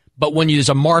talk, but when there's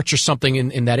a march or something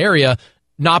in that area,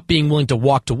 not being willing to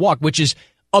walk, which is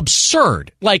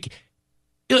absurd. Like,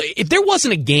 if there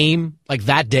wasn't a game like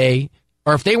that day,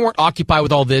 or if they weren't occupied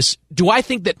with all this, do I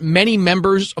think that many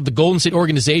members of the Golden State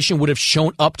organization would have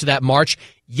shown up to that march?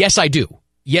 Yes, I do.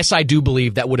 Yes, I do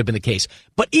believe that would have been the case.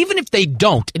 But even if they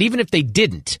don't, and even if they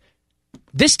didn't,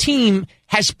 this team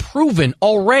has proven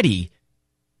already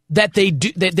that they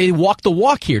do, that they walk the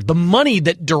walk here. The money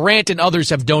that Durant and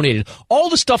others have donated, all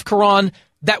the stuff, Karan,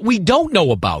 that we don't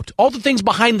know about, all the things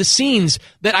behind the scenes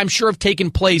that I'm sure have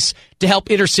taken place to help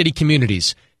inner city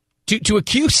communities. To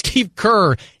accuse Steve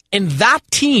Kerr and that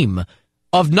team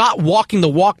of not walking the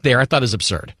walk there, I thought is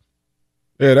absurd.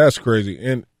 Yeah, that's crazy.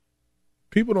 And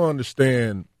people don't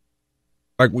understand,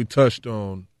 like we touched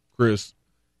on, Chris,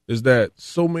 is that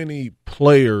so many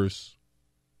players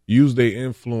use their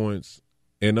influence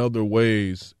in other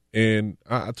ways. And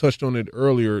I touched on it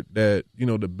earlier that, you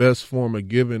know, the best form of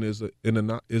giving is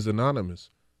anonymous.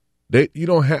 You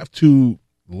don't have to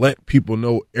let people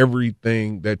know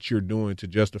everything that you're doing to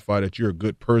justify that you're a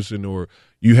good person or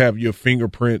you have your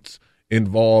fingerprints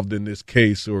involved in this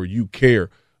case or you care.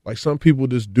 Like, some people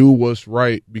just do what's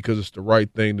right because it's the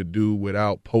right thing to do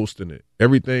without posting it.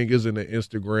 Everything isn't an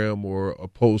Instagram or a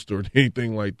post or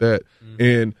anything like that. Mm-hmm.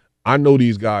 And I know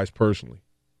these guys personally.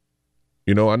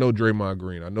 You know, I know Draymond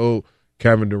Green. I know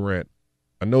Kevin Durant.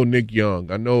 I know Nick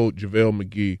Young. I know JaVale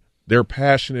McGee. They're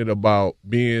passionate about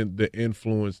being the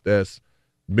influence that's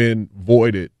been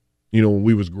voided, you know, when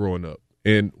we was growing up.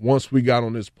 And once we got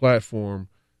on this platform,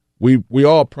 we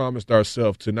all promised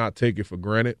ourselves to not take it for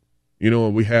granted, you know,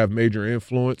 and we have major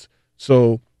influence.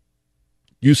 So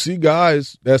you see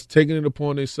guys that's taking it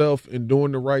upon themselves and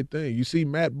doing the right thing. You see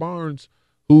Matt Barnes,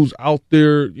 who's out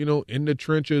there, you know, in the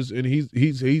trenches, and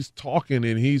he's talking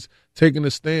and he's taking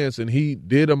a stance, and he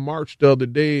did a march the other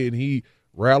day and he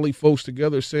rallied folks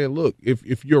together saying, look,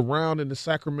 if you're around in the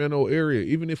Sacramento area,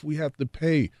 even if we have to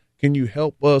pay, can you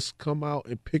help us come out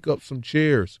and pick up some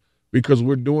chairs because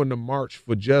we're doing the march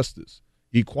for justice,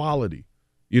 equality.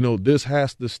 You know, this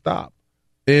has to stop.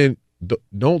 And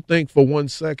don't think for 1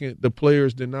 second the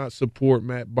players did not support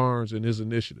Matt Barnes and his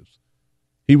initiatives.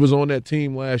 He was on that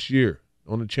team last year,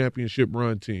 on the championship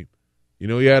run team. You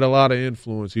know, he had a lot of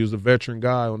influence. He was a veteran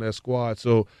guy on that squad.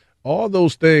 So all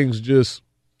those things just,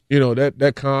 you know,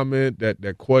 that comment,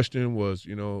 that question was,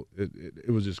 you know,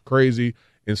 it was just crazy.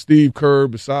 And Steve Kerr,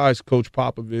 besides Coach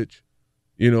Popovich,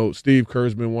 you know, Steve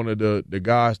Kerr's been one of the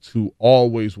guys who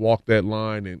always walk that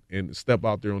line and step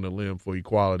out there on the limb for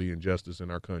equality and justice in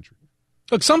our country.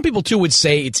 Look, some people, too, would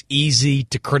say it's easy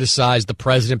to criticize the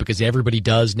president because everybody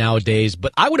does nowadays.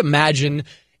 But I would imagine,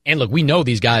 and look, we know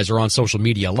these guys are on social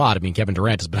media a lot. I mean, Kevin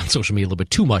Durant has been on social media a little bit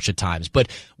too much at times. But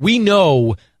we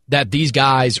know that these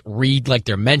guys read, like,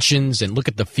 their mentions and look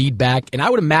at the feedback. And I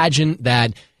would imagine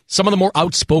that some of the more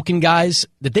outspoken guys,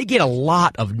 that they get a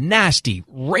lot of nasty,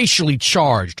 racially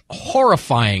charged,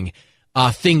 horrifying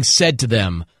things said to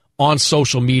them on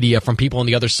social media from people on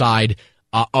the other side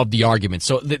of the argument.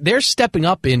 So they're stepping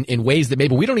up in ways that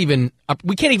maybe we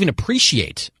can't even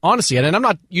appreciate, honestly. And I'm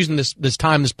not using this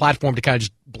platform to kind of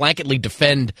just blanketly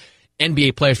defend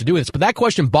NBA players for doing this, but that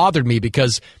question bothered me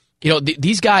because,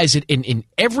 these guys in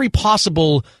every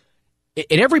possible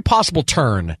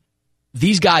turn,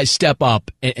 these guys step up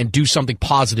and do something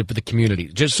positive for the community.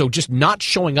 Just not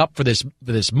showing up for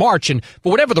this march, and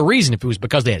for whatever the reason, if it was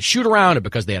because they had a shoot around or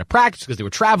because they had a practice, because they were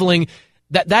traveling,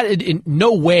 that in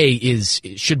no way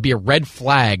should be a red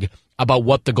flag about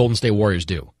what the Golden State Warriors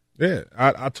do. Yeah,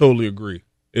 I totally agree.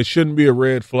 It shouldn't be a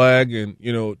red flag, and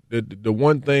the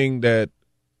one thing that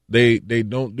they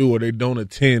don't do or they don't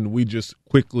attend, we just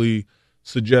quickly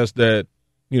suggest that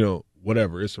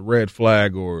whatever, it's a red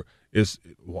flag, or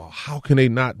how can they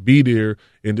not be there?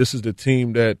 And this is the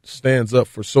team that stands up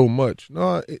for so much.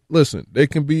 No, listen, they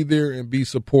can be there and be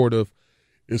supportive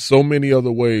in so many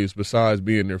other ways besides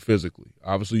being there physically.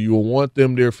 Obviously, you will want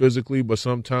them there physically, but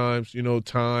sometimes,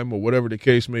 time or whatever the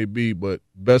case may be. But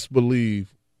best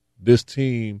believe this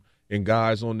team and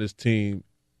guys on this team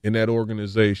in that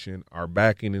organization are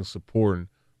backing and supporting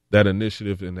that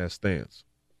initiative and that stance.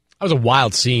 That was a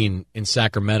wild scene in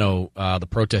Sacramento, the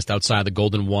protest outside the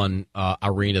Golden One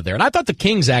arena there. And I thought the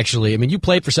Kings actually, you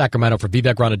played for Sacramento for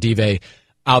Vivek Ranadive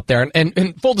out there.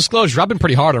 And full disclosure, I've been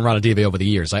pretty hard on Ranadive over the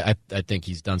years. I think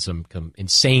he's done some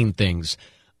insane things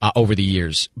over the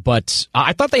years. But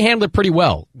I thought they handled it pretty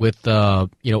well with,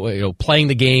 playing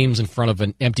the games in front of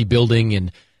an empty building.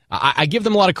 And I give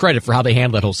them a lot of credit for how they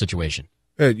handled that whole situation.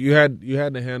 Yeah, you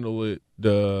had to handle it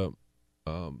the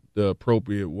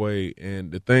appropriate way.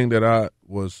 And the thing that I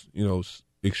was,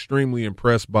 extremely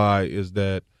impressed by is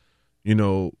that,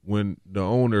 when the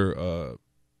owner,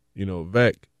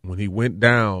 Vec, when he went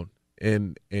down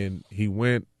and he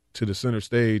went to the center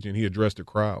stage and he addressed the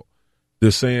crowd, they're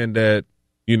saying that,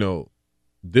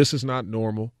 this is not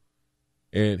normal.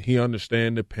 And he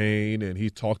understand the pain, and he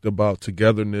talked about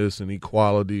togetherness and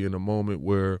equality in a moment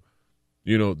where,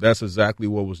 that's exactly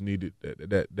what was needed,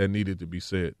 that needed to be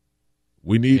said.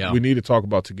 We need to talk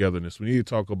about togetherness. We need to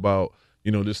talk about,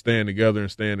 just staying together and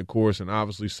staying the course. And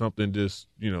obviously something just,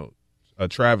 a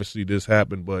travesty just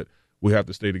happened, but we have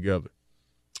to stay together.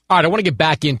 All right, I want to get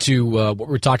back into what we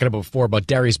were talking about before about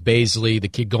Darius Bazley, the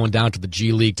kid going down to the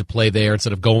G League to play there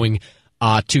instead of going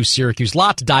to Syracuse. A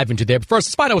lot to dive into there. But first,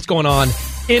 let's find out what's going on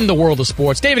in the world of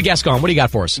sports. David Gascon, what do you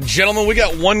got for us? Gentlemen, we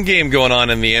got one game going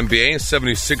on in the NBA.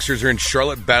 76ers are in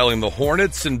Charlotte battling the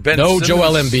Hornets. And Ben Simmons.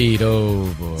 Joel Embiid.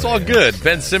 Oh, boy. It's all good.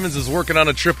 Ben Simmons is working on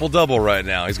a triple-double right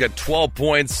now. He's got 12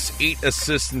 points, 8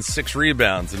 assists, and 6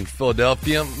 rebounds. In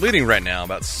Philadelphia, leading right now,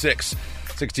 about 6.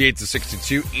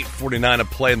 68-62, 8:49 to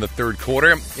play in the third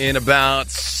quarter. In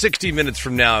about 60 minutes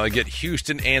from now, I get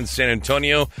Houston and San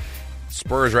Antonio.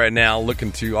 Spurs right now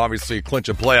looking to obviously clinch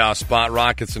a playoff spot.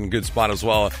 Rockets in a good spot as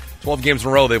well. 12 games in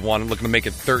a row they've won, looking to make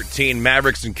it 13.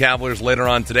 Mavericks and Cavaliers later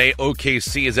on today.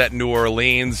 OKC is at New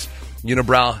Orleans.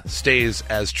 Unibrow stays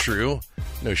as true.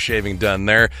 No shaving done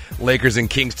there. Lakers and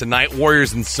Kings tonight.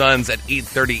 Warriors and Suns at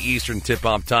 8:30 Eastern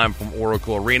tip-off time from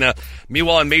Oracle Arena.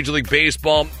 Meanwhile, in Major League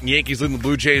Baseball, Yankees leading the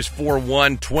Blue Jays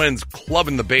 4-1. Twins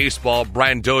clubbing the baseball.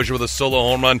 Brian Dozier with a solo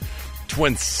home run.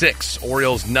 Twins 6.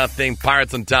 Orioles nothing.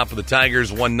 Pirates on top of the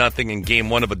Tigers 1-0 in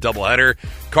Game 1 of a doubleheader.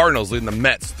 Cardinals leading the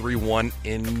Mets 3-1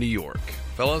 in New York.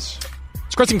 Fellas?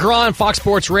 It's Chris and Karan, Fox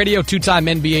Sports Radio, two-time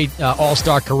NBA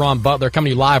All-Star Karan Butler coming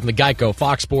to you live from the Geico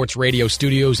Fox Sports Radio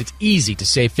studios. It's easy to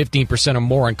save 15% or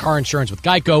more on car insurance with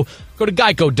Geico. Go to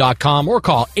geico.com or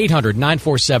call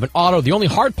 800-947-AUTO. The only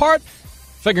hard part?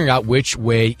 Figuring out which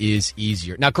way is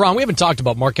easier. Now, Karan, we haven't talked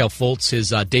about Markelle Fultz, his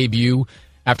debut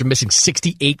after missing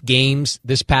 68 games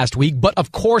this past week. But,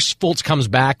 of course, Fultz comes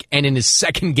back, and in his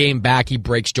second game back, he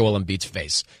breaks Joel Embiid's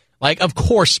face. Like, of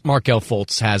course, Markelle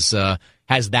Fultz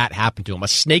has that happen to him. A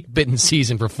snake-bitten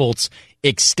season for Fultz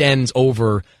extends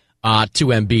over to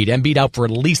Embiid. Embiid out for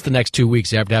at least the next 2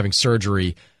 weeks after having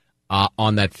surgery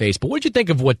on that face. But what did you think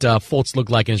of what Fultz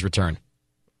looked like in his return?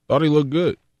 Thought he looked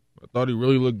good. I thought he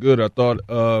really looked good. I thought,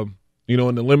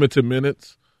 in the limited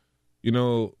minutes,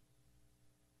 you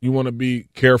want to be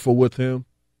careful with him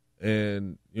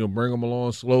and, bring him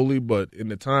along slowly. But in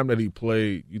the time that he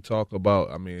played, you talk about,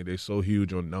 they're so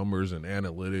huge on numbers and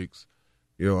analytics.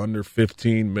 Under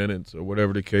 15 minutes or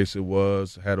whatever the case it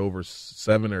was, had over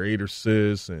 7 or 8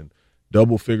 assists and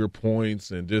double-figure points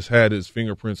and just had his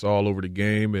fingerprints all over the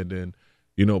game. And then,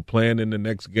 playing in the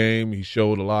next game, he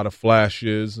showed a lot of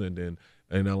flashes. And then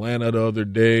in Atlanta the other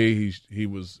day, he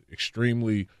was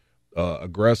extremely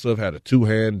aggressive, had a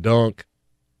two-hand dunk.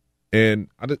 And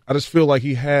I just feel like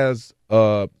he has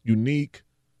a unique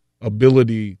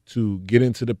ability to get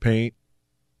into the paint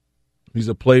He's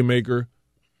a playmaker.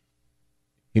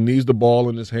 He needs the ball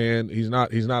in his hand. He's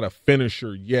not a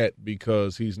finisher yet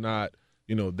because he's not,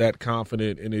 that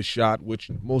confident in his shot,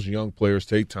 which most young players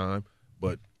take time.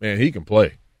 But, man, he can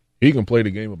play. He can play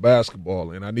the game of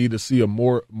basketball, and I need to see a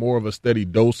more of a steady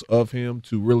dose of him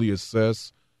to really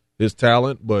assess his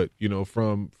talent. But,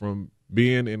 from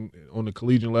being on the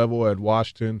collegiate level at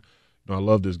Washington, I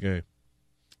love this game.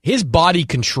 His body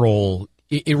control,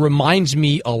 it reminds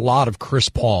me a lot of Chris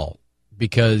Paul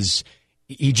because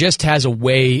he just has a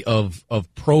way of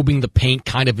probing the paint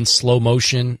kind of in slow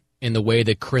motion in the way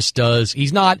that Chris does.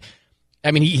 He's not,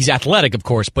 he's athletic, of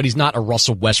course, but he's not a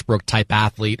Russell Westbrook type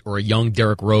athlete or a young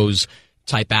Derrick Rose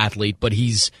type athlete, but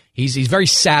he's very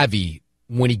savvy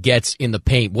when he gets in the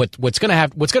paint. What's going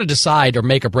to decide or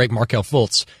make or break Markelle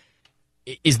Fultz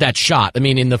is that shot.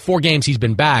 In the 4 games he's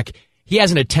been back, he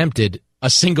hasn't attempted a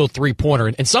single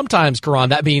three-pointer. And sometimes, Karan,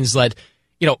 that means that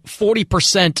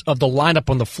 40% of the lineup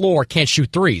on the floor can't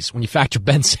shoot threes when you factor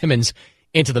Ben Simmons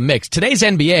into the mix. Today's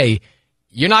NBA,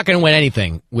 you're not going to win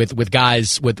anything with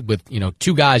guys with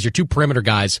 2 guys, your 2 perimeter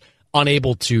guys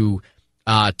unable to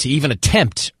even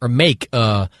attempt or make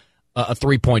a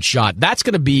 3-point shot. That's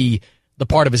going to be the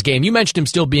part of his game. You mentioned him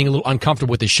still being a little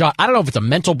uncomfortable with his shot. I don't know if it's a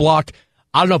mental block.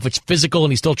 I don't know if it's physical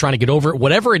and he's still trying to get over it.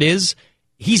 Whatever it is,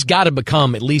 he's got to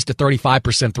become at least a 35%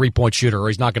 3-point shooter or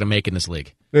he's not going to make in this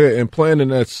league. Yeah, and playing in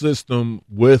that system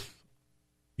with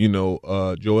Joel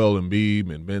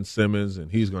Embiid and Ben Simmons, and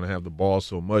he's going to have the ball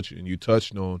so much. And you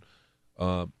touched on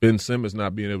Ben Simmons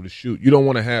not being able to shoot. You don't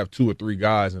want to have 2 or 3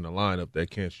 guys in the lineup that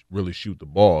can't really shoot the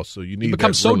ball. So you need he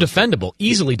becomes so defendable,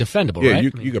 easily defendable, yeah, right?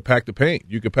 You can pack the paint.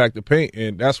 You can pack the paint,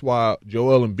 and that's why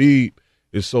Joel Embiid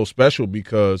is so special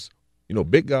because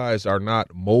big guys are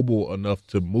not mobile enough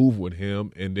to move with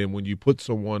him. And then when you put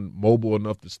someone mobile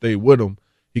enough to stay with him,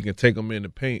 he can take them in the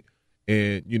paint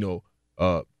and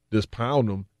just pound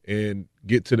them and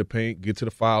get to the paint, get to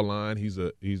the foul line. He's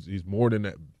more than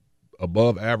that,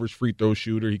 above average free throw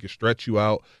shooter. He can stretch you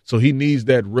out. So he needs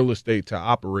that real estate to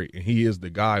operate, and he is the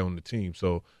guy on the team.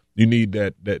 So you need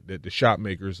that the shot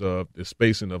makers of the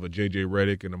spacing of a J.J.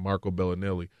 Redick and a Marco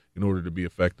Bellinelli in order to be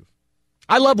effective.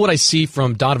 I love what I see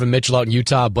from Donovan Mitchell out in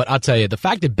Utah, but I'll tell you, the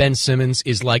fact that Ben Simmons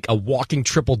is like a walking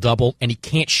triple-double and he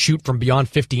can't shoot from beyond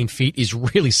 15 feet is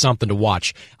really something to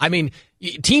watch.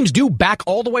 Teams do back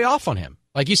all the way off on him.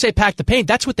 Like you say, pack the paint.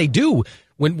 That's what they do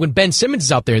when Ben Simmons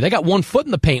is out there. They got 1 foot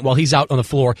in the paint while he's out on the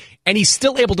floor, and he's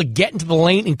still able to get into the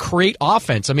lane and create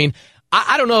offense.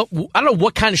 I don't know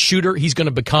what kind of shooter he's going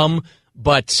to become,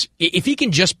 but if he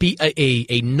can just be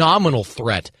a nominal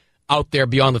threat out there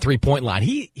beyond the 3-point line,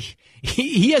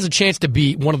 he has a chance to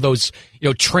be one of those,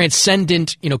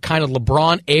 transcendent, kind of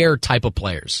LeBron Air type of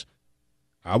players.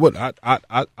 I would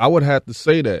have to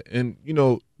say that. And,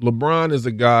 LeBron is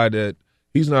a guy that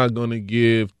he's not going to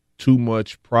give too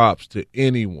much props to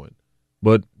anyone.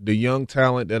 But the young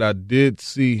talent that I did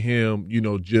see him,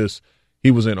 he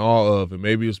was in awe of. And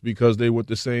maybe it's because they were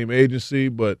the same agency,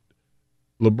 but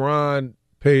LeBron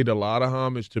paid a lot of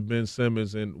homage to Ben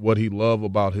Simmons and what he loved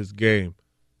about his game.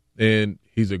 And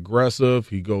he's aggressive.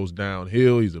 He goes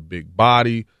downhill. He's a big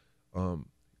body.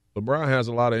 LeBron has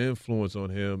a lot of influence on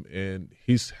him, and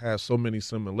he has so many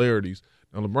similarities.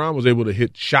 Now, LeBron was able to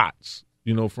hit shots,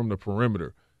 from the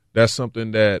perimeter. That's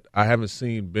something that I haven't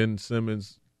seen Ben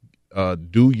Simmons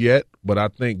do yet, but I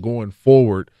think going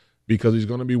forward, because he's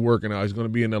going to be working out, he's going to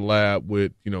be in the lab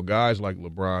with, guys like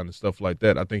LeBron and stuff like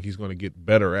that, I think he's going to get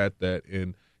better at that,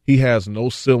 and he has no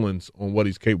ceilings on what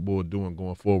he's capable of doing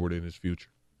going forward in his future.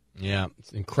 Yeah,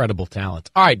 it's incredible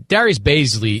talent. All right, Darius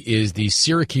Bazley is the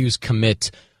Syracuse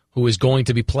commit who is going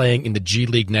to be playing in the G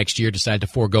League next year, decided to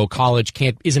forego college,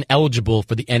 isn't eligible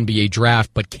for the NBA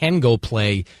draft, but can go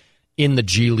play in the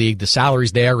G League. The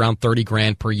salary's there, around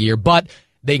 $30,000 per year, but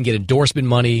they can get endorsement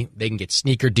money, they can get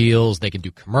sneaker deals, they can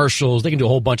do commercials, they can do a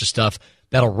whole bunch of stuff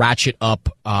that'll ratchet up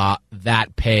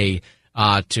that pay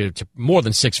to more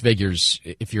than 6 figures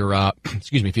if you're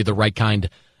if you're the right kind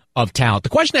of talent. The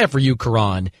question I have for you,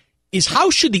 Karan, is how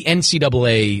should the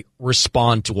NCAA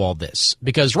respond to all this?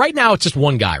 Because right now it's just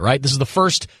one guy, right? This is the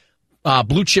first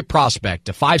blue chip prospect,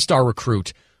 a 5-star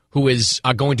recruit who is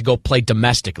going to go play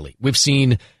domestically. We've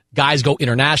seen guys go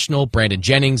international. Brandon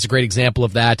Jennings, a great example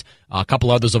of that. A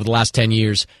couple others over the last 10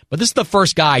 years. But this is the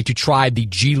first guy to try the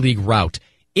G League route.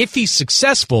 If he's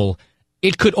successful,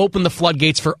 it could open the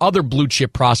floodgates for other blue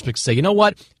chip prospects to say, you know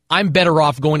what? I'm better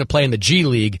off going to play in the G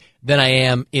League than I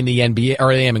am in the NBA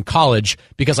or I am in college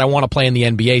because I want to play in the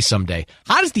NBA someday.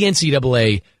 How does the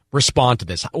NCAA respond to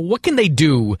this? What can they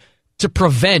do to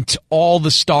prevent all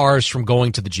the stars from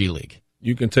going to the G League?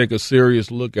 You can take a serious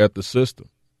look at the system.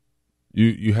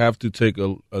 You have to take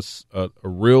a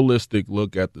realistic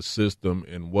look at the system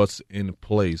and what's in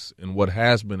place and what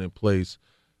has been in place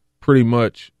pretty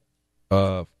much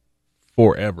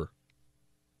forever.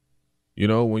 You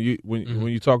know, when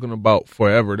you're talking about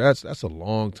forever, that's a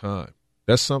long time.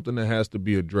 That's something that has to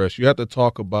be addressed. You have to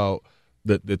talk about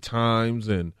the times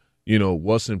and, you know,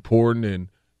 what's important and,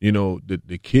 you know,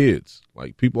 the kids.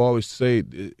 Like people always say,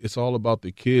 it's all about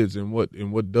the kids. And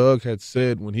what Doug had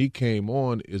said when he came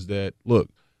on is that, look,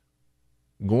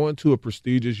 going to a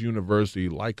prestigious university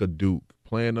like a Duke,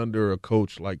 playing under a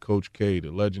coach like Coach K, the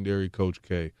legendary Coach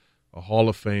K, a Hall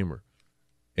of Famer,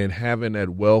 and having that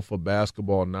wealth of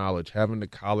basketball knowledge, having the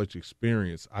college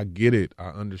experience, I get it, I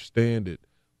understand it.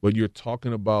 But you're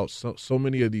talking about so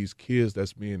many of these kids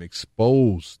that's being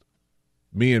exposed,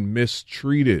 being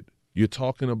mistreated. You're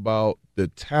talking about the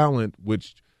talent,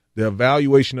 which the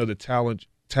evaluation of the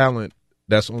talent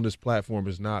that's on this platform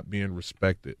is not being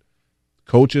respected.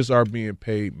 Coaches are being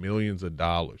paid millions of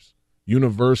dollars.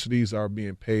 Universities are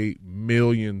being paid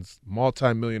millions,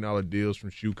 multi-million-dollar deals from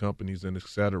shoe companies and et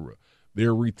cetera.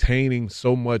 They're retaining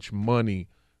so much money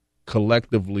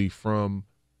collectively from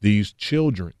these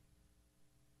children.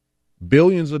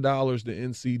 Billions of dollars the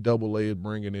NCAA is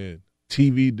bringing in,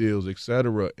 TV deals, et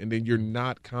cetera, and then you're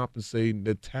not compensating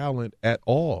the talent at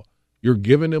all. You're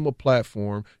giving them a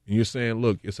platform, and you're saying,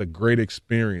 look, it's a great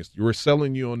experience. You're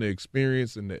selling you on the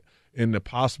experience and the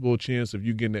possible chance of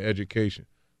you getting the education.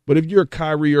 But if you're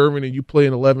Kyrie Irving and you play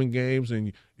in 11 games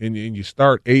and you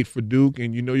start 8 for Duke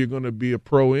and you know you're going to be a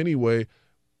pro anyway,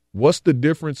 what's the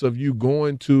difference of you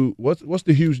going to what's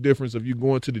the huge difference of you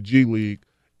going to the G League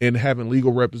and having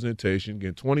legal representation,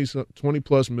 getting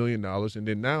 $20+ million, and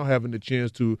then now having the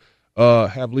chance to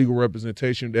have legal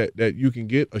representation that you can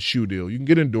get a shoe deal, you can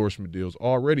get endorsement deals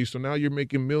already. So now you're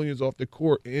making millions off the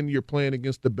court and you're playing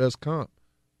against the best comp.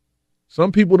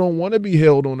 Some people don't want to be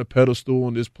held on a pedestal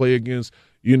and just play against,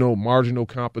 you know, marginal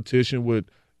competition with,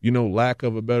 you know, lack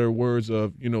of a better words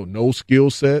of, you know, no skill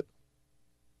set,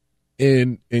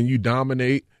 and you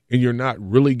dominate and you're not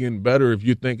really getting better if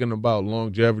you're thinking about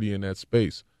longevity in that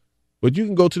space. But you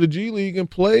can go to the G League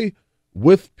and play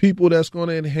with people that's going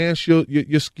to enhance your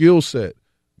skill set,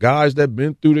 guys that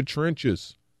been through the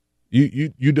trenches.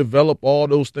 You develop all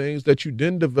those things that you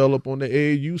didn't develop on the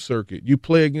AAU circuit. You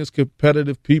play against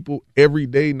competitive people every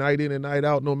day, night in and night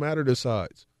out, no matter the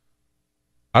size.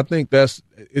 I think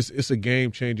it's a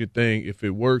game-changing thing. If it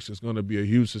works, it's going to be a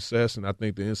huge success, and I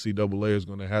think the NCAA is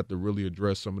going to have to really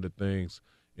address some of the things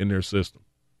in their system.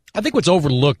 I think what's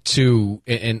overlooked, too,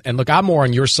 and look, I'm more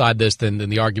on your side this than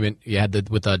the argument you had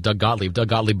with Doug Gottlieb. Doug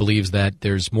Gottlieb believes that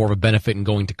there's more of a benefit in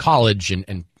going to college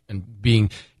and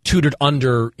being tutored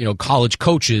under, you know, college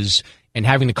coaches and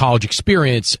having the college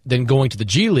experience than going to the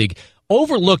G League.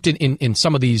 Overlooked in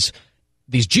some of these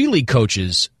G League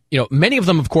coaches, you know, many of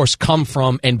them, of course, come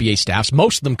from NBA staffs.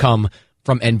 Most of them come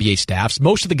from NBA staffs.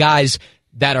 Most of the guys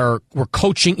that were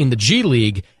coaching in the G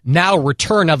League now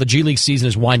return. Now the G League season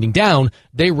is winding down.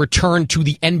 They return to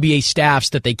the NBA staffs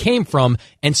that they came from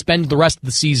and spend the rest of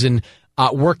the season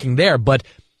working there. But,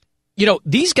 you know,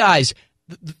 these guys,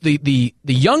 the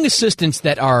young assistants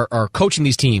that are coaching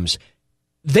these teams,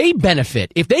 they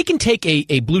benefit. If they can take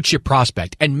a blue chip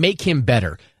prospect and make him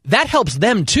better, that helps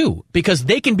them too, because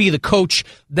they can be the coach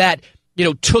that, you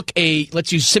know,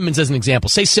 let's use Simmons as an example.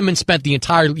 Say Simmons spent the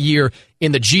entire year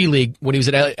in the G League when he was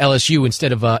at LSU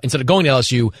instead of going to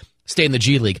LSU, stay in the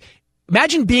G League.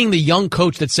 Imagine being the young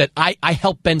coach that said, I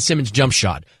helped Ben Simmons' jump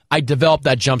shot. I developed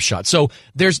that jump shot. So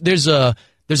there's a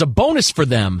bonus for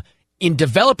them in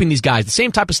developing these guys. The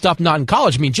same type of stuff not in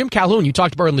college. I mean, Jim Calhoun, you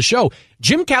talked about on the show.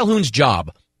 Jim Calhoun's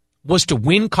job was to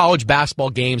win college basketball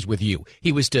games with you.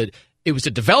 It was to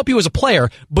develop you as a player,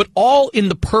 but all in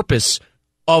the purpose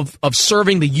of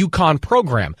serving the UConn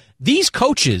program. These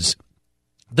coaches,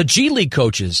 the G League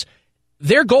coaches,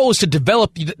 their goal is to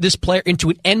develop this player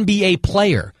into an NBA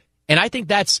player. And I think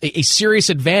that's a serious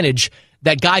advantage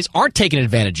that guys aren't taking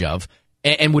advantage of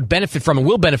and would benefit from and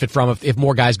will benefit from if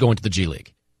more guys go into the G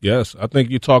League. Yes, I think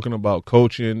you're talking about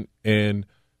coaching, and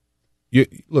you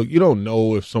don't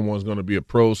know if someone's going to be a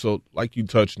pro. So like you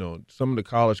touched on, some of the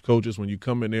college coaches, when you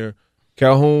come in there,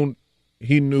 Calhoun,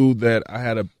 he knew that I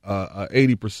had a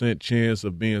 80% chance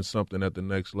of being something at the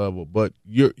next level. But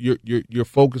you're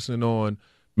focusing on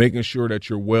making sure that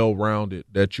you're well-rounded,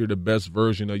 that you're the best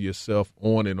version of yourself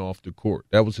on and off the court.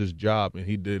 That was his job, and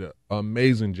he did an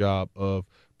amazing job of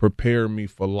preparing me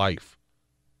for life.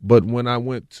 But when I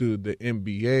went to the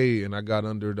NBA and I got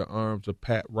under the arms of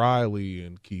Pat Riley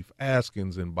and Keith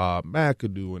Askins and Bob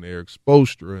McAdoo and Eric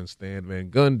Spoelstra and Stan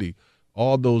Van Gundy,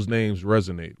 all those names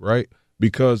resonate, right?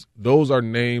 because those are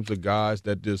names of guys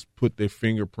that just put their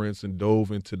fingerprints and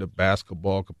dove into the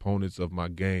basketball components of my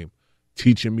game,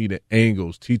 teaching me the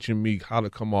angles, teaching me how to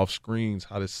come off screens,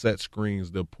 how to set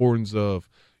screens, the importance of,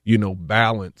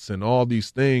 balance and all these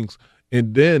things.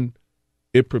 And then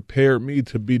it prepared me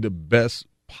to be the best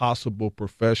possible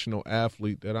professional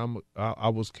athlete that I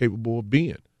was capable of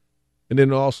being. And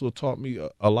then it also taught me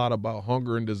a lot about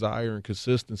hunger and desire and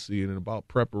consistency and about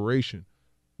preparation,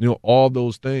 all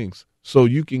those things. So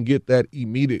you can get that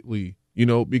immediately,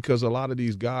 because a lot of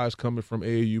these guys coming from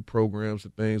AAU programs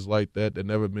and things like that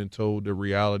never been told the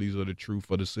realities or the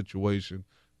truth of the situation.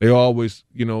 They always,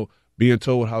 being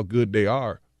told how good they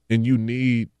are. And you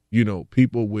need,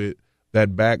 people with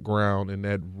that background and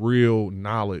that real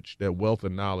knowledge, that wealth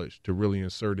of knowledge to really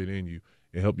insert it in you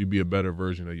and help you be a better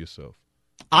version of yourself.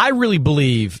 I really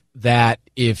believe that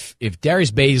if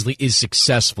Darius Bazley is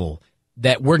successful,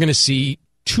 that we're going to see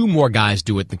 2 more guys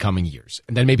do it in the coming years,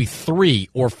 and then maybe 3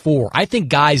 or 4. I think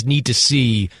guys need to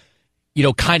see,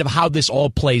 kind of how this all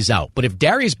plays out. But if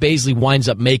Darius Bazley winds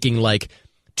up making like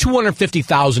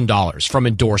 $250,000 from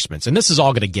endorsements, and this is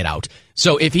all going to get out.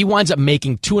 So if he winds up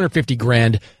making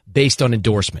 $250,000 based on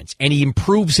endorsements, and he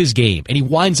improves his game, and he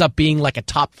winds up being like a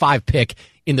top 5 pick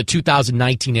in the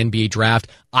 2019 NBA draft,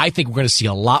 I think we're going to see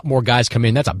a lot more guys come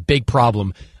in. That's a big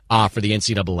problem for the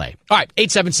NCAA. All right,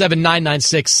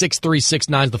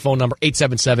 877-996-6369 is the phone number,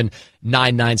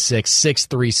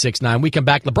 877-996-6369. We come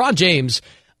back. LeBron James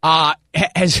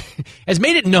has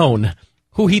made it known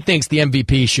who he thinks the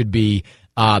MVP should be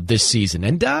this season.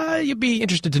 And you'd be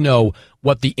interested to know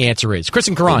what the answer is. Chris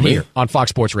and Karan here on Fox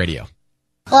Sports Radio.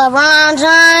 LeBron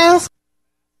James.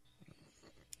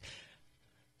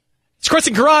 It's Chris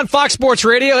and Karan, Fox Sports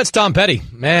Radio. That's Tom Petty.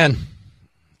 Man,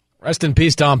 rest in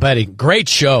peace, Tom Petty. Great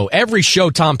show. Every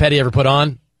show Tom Petty ever put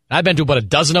on. I've been to about a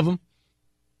dozen of them.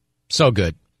 So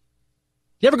good.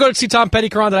 You ever go to see Tom Petty,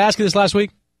 Karan? Did I ask you this last week?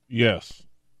 Yes.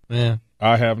 Yeah.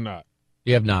 I have not.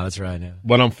 You have not. That's right. Yeah.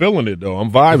 But I'm feeling it, though.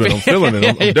 I'm vibing. I'm feeling it.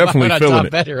 I'm definitely feeling Tom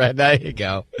it. Petty, right? There you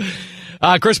go.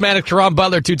 Chris Mannix, Karan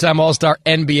Butler, 2-time All-Star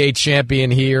NBA champion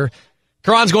here.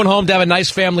 Karan's going home to have a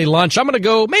nice family lunch. I'm going to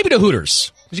go maybe to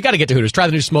Hooters. Because you got to get to Hooters. Try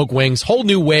the new smoked wings. Whole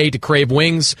new way to crave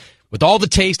wings. With all the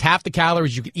taste, half the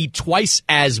calories, you can eat twice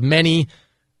as many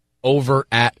over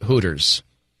at Hooters.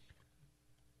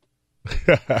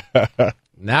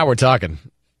 Now we're talking.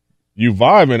 You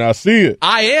vibing. I see it.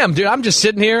 I am, dude. I'm just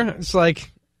sitting here. It's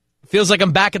like, feels like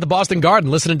I'm back at the Boston Garden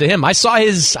listening to him. I saw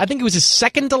I think it was his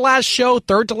third to last show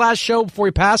before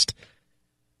he passed.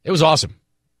 It was awesome.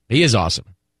 He is awesome.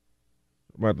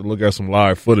 I'm about to look at some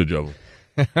live footage of him.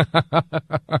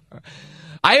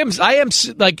 I am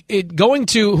like going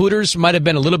to Hooters might have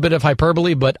been a little bit of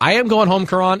hyperbole, but I am going home,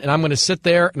 Karan, and I'm going to sit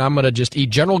there and I'm going to just eat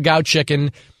General Gao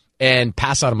chicken and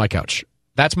pass out on my couch.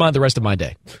 That's the rest of my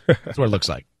day. That's what it looks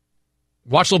like.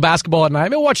 Watch a little basketball at night. I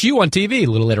may watch you on TV a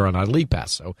little later on League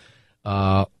Pass. So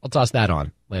I'll toss that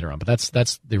on later on. But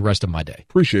that's the rest of my day.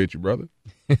 Appreciate you, brother.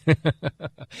 We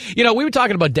were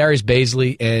talking about Darius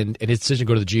Bazley and his decision to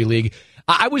go to the G League.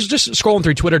 I was just scrolling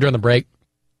through Twitter during the break.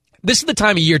 This is the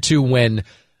time of year, too, when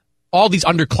all these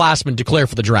underclassmen declare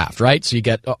for the draft, right? So you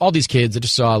get all these kids. I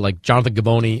just saw, like, Jonathan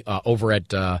Gaboni over at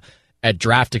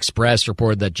Draft Express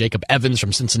reported that Jacob Evans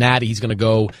from Cincinnati, he's going to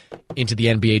go into the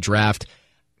NBA draft.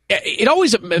 It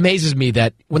always amazes me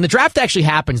that when the draft actually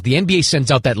happens, the NBA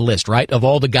sends out that list, right, of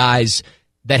all the guys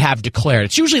that have declared.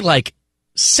 It's usually like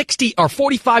 60 or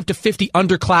 45 to 50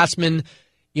 underclassmen,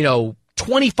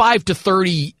 25 to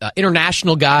 30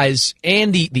 international guys,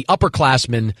 and the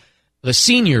upperclassmen, the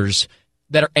seniors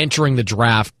that are entering the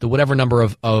draft, the whatever number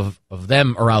of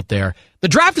them are out there. The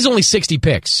draft is only 60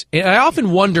 picks. And I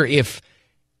often wonder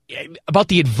about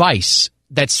the advice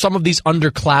that some of these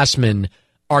underclassmen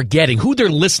are getting, who they're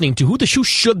listening to, who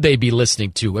should they be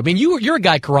listening to? I mean, you're a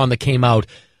guy, Karan, that came out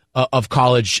of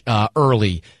college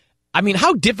early. I mean,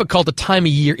 how difficult a time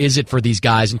of year is it for these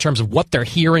guys in terms of what they're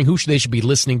hearing, who they should be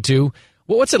listening to?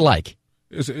 Well, what's it like?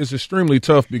 It's extremely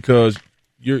tough because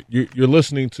you're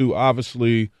listening to,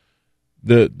 obviously,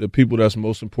 the people that's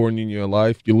most important in your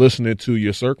life. You're listening to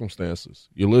your circumstances.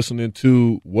 You're listening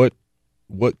to what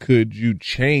could you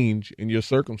change in your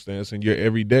circumstance in your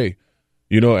everyday.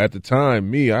 At the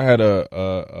time, I had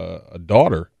a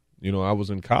daughter. I was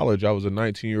in college. I was a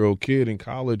 19-year-old kid in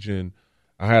college, and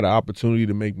I had an opportunity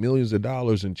to make millions of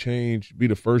dollars and be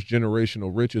the first generation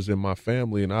of riches in my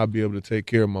family, and I'd be able to take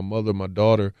care of my mother, my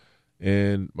daughter,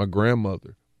 and my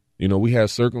grandmother. We had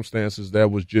circumstances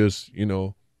that was just,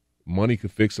 money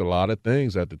could fix a lot of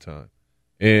things at the time.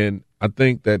 And I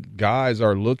think that guys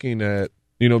are looking at,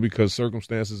 because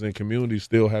circumstances and communities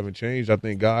still haven't changed, I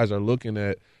think guys are looking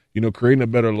at creating a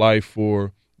better life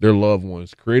for their loved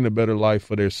ones, creating a better life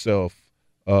for their self,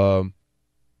 and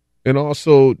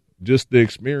also just the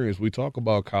experience. We talk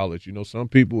about college. Some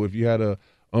people, if you had a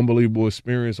unbelievable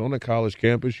experience on a college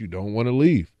campus, you don't want to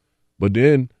leave. But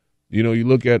then, you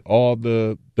look at all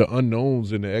the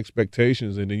unknowns and the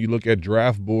expectations, and then you look at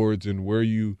draft boards and where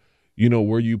you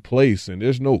place, and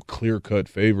there's no clear-cut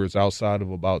favorites outside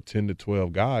of about 10 to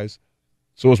 12 guys.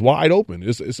 So it's wide open.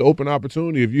 It's an open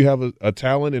opportunity. If you have a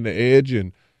talent and an edge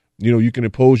and, you can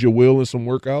impose your will in some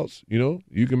workouts,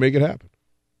 you can make it happen.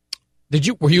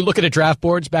 Were you looking at draft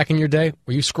boards back in your day?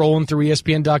 Were you scrolling through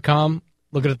ESPN.com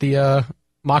looking at the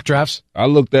mock drafts? I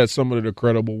looked at some of the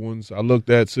credible ones. I looked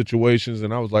at situations,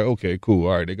 and I was like, okay, cool.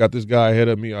 All right, they got this guy ahead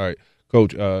of me. All right,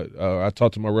 coach, I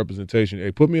talked to my representation.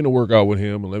 Hey, put me in a workout with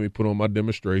him and let me put on my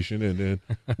demonstration, and then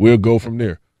we'll go from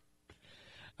there.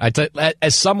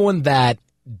 As someone that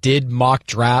did mock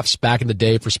drafts back in the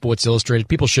day for Sports Illustrated,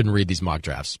 people shouldn't read these mock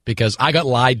drafts because I got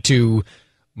lied to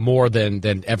more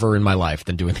than ever in my life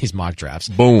than doing these mock drafts.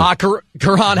 Boom.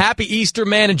 Karan, happy Easter,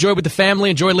 man. Enjoy with the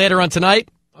family. Enjoy later on tonight.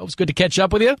 It was good to catch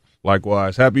up with you.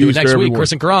 Likewise. Happy Do Easter, it next everyone. week.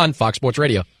 Chris and Karan, Fox Sports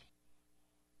Radio.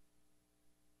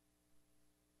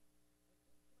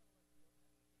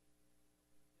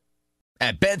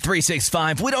 At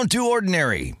Bet365, we don't do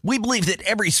ordinary. We believe that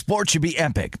every sport should be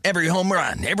epic. Every home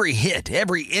run, every hit,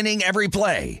 every inning, every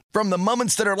play. From the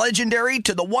moments that are legendary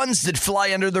to the ones that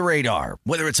fly under the radar.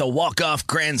 Whether it's a walk-off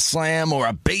grand slam or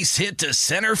a base hit to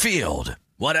center field.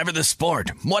 Whatever the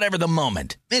sport, whatever the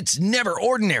moment. It's never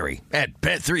ordinary at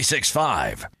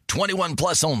Bet365. 21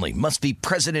 plus only. Must be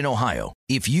present in Ohio.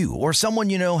 If you or someone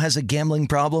you know has a gambling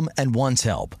problem and wants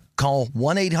help, call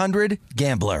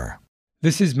 1-800-GAMBLER.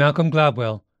 This is Malcolm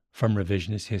Gladwell from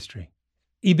Revisionist History.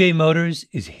 eBay Motors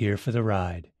is here for the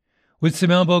ride. With some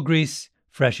elbow grease,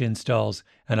 fresh installs,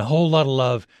 and a whole lot of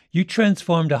love, you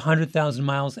transformed 100,000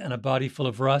 miles and a body full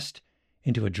of rust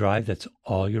into a drive that's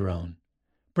all your own.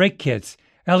 Brake kits,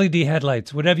 LED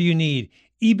headlights, whatever you need,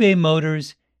 eBay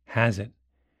Motors has it.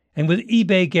 And with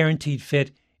eBay Guaranteed Fit,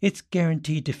 it's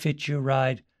guaranteed to fit your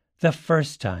ride the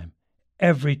first time,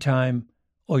 every time,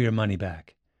 or your money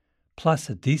back. Plus,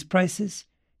 at these prices,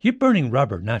 you're burning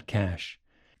rubber, not cash.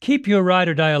 Keep your ride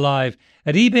or die alive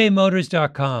at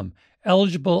ebaymotors.com.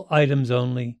 Eligible items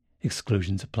only.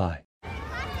 Exclusions apply.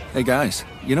 Hey guys,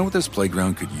 you know what this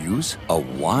playground could use? A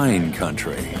wine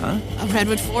country, huh? A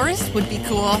redwood forest would be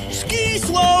cool. Ski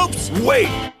slopes!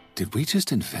 Wait! Did we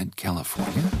just invent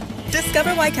California?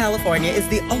 Discover why California is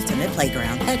the ultimate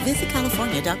playground at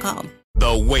visitcalifornia.com.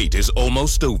 The wait is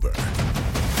almost over.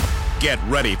 Get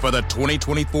ready for the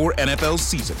 2024 NFL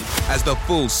season as the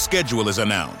full schedule is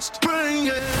announced. Bring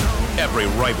it on. Every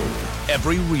rivalry,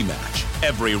 every rematch,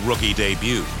 every rookie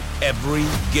debut, every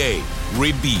game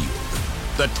revealed.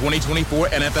 The 2024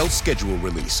 NFL schedule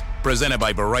release, presented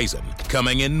by Verizon,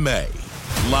 coming in May.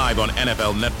 Live on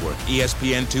NFL Network,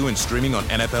 ESPN2, and streaming on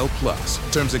NFL Plus.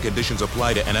 Terms and conditions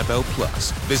apply to NFL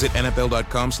Plus. Visit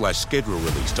NFL.com/schedule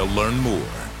release to learn more.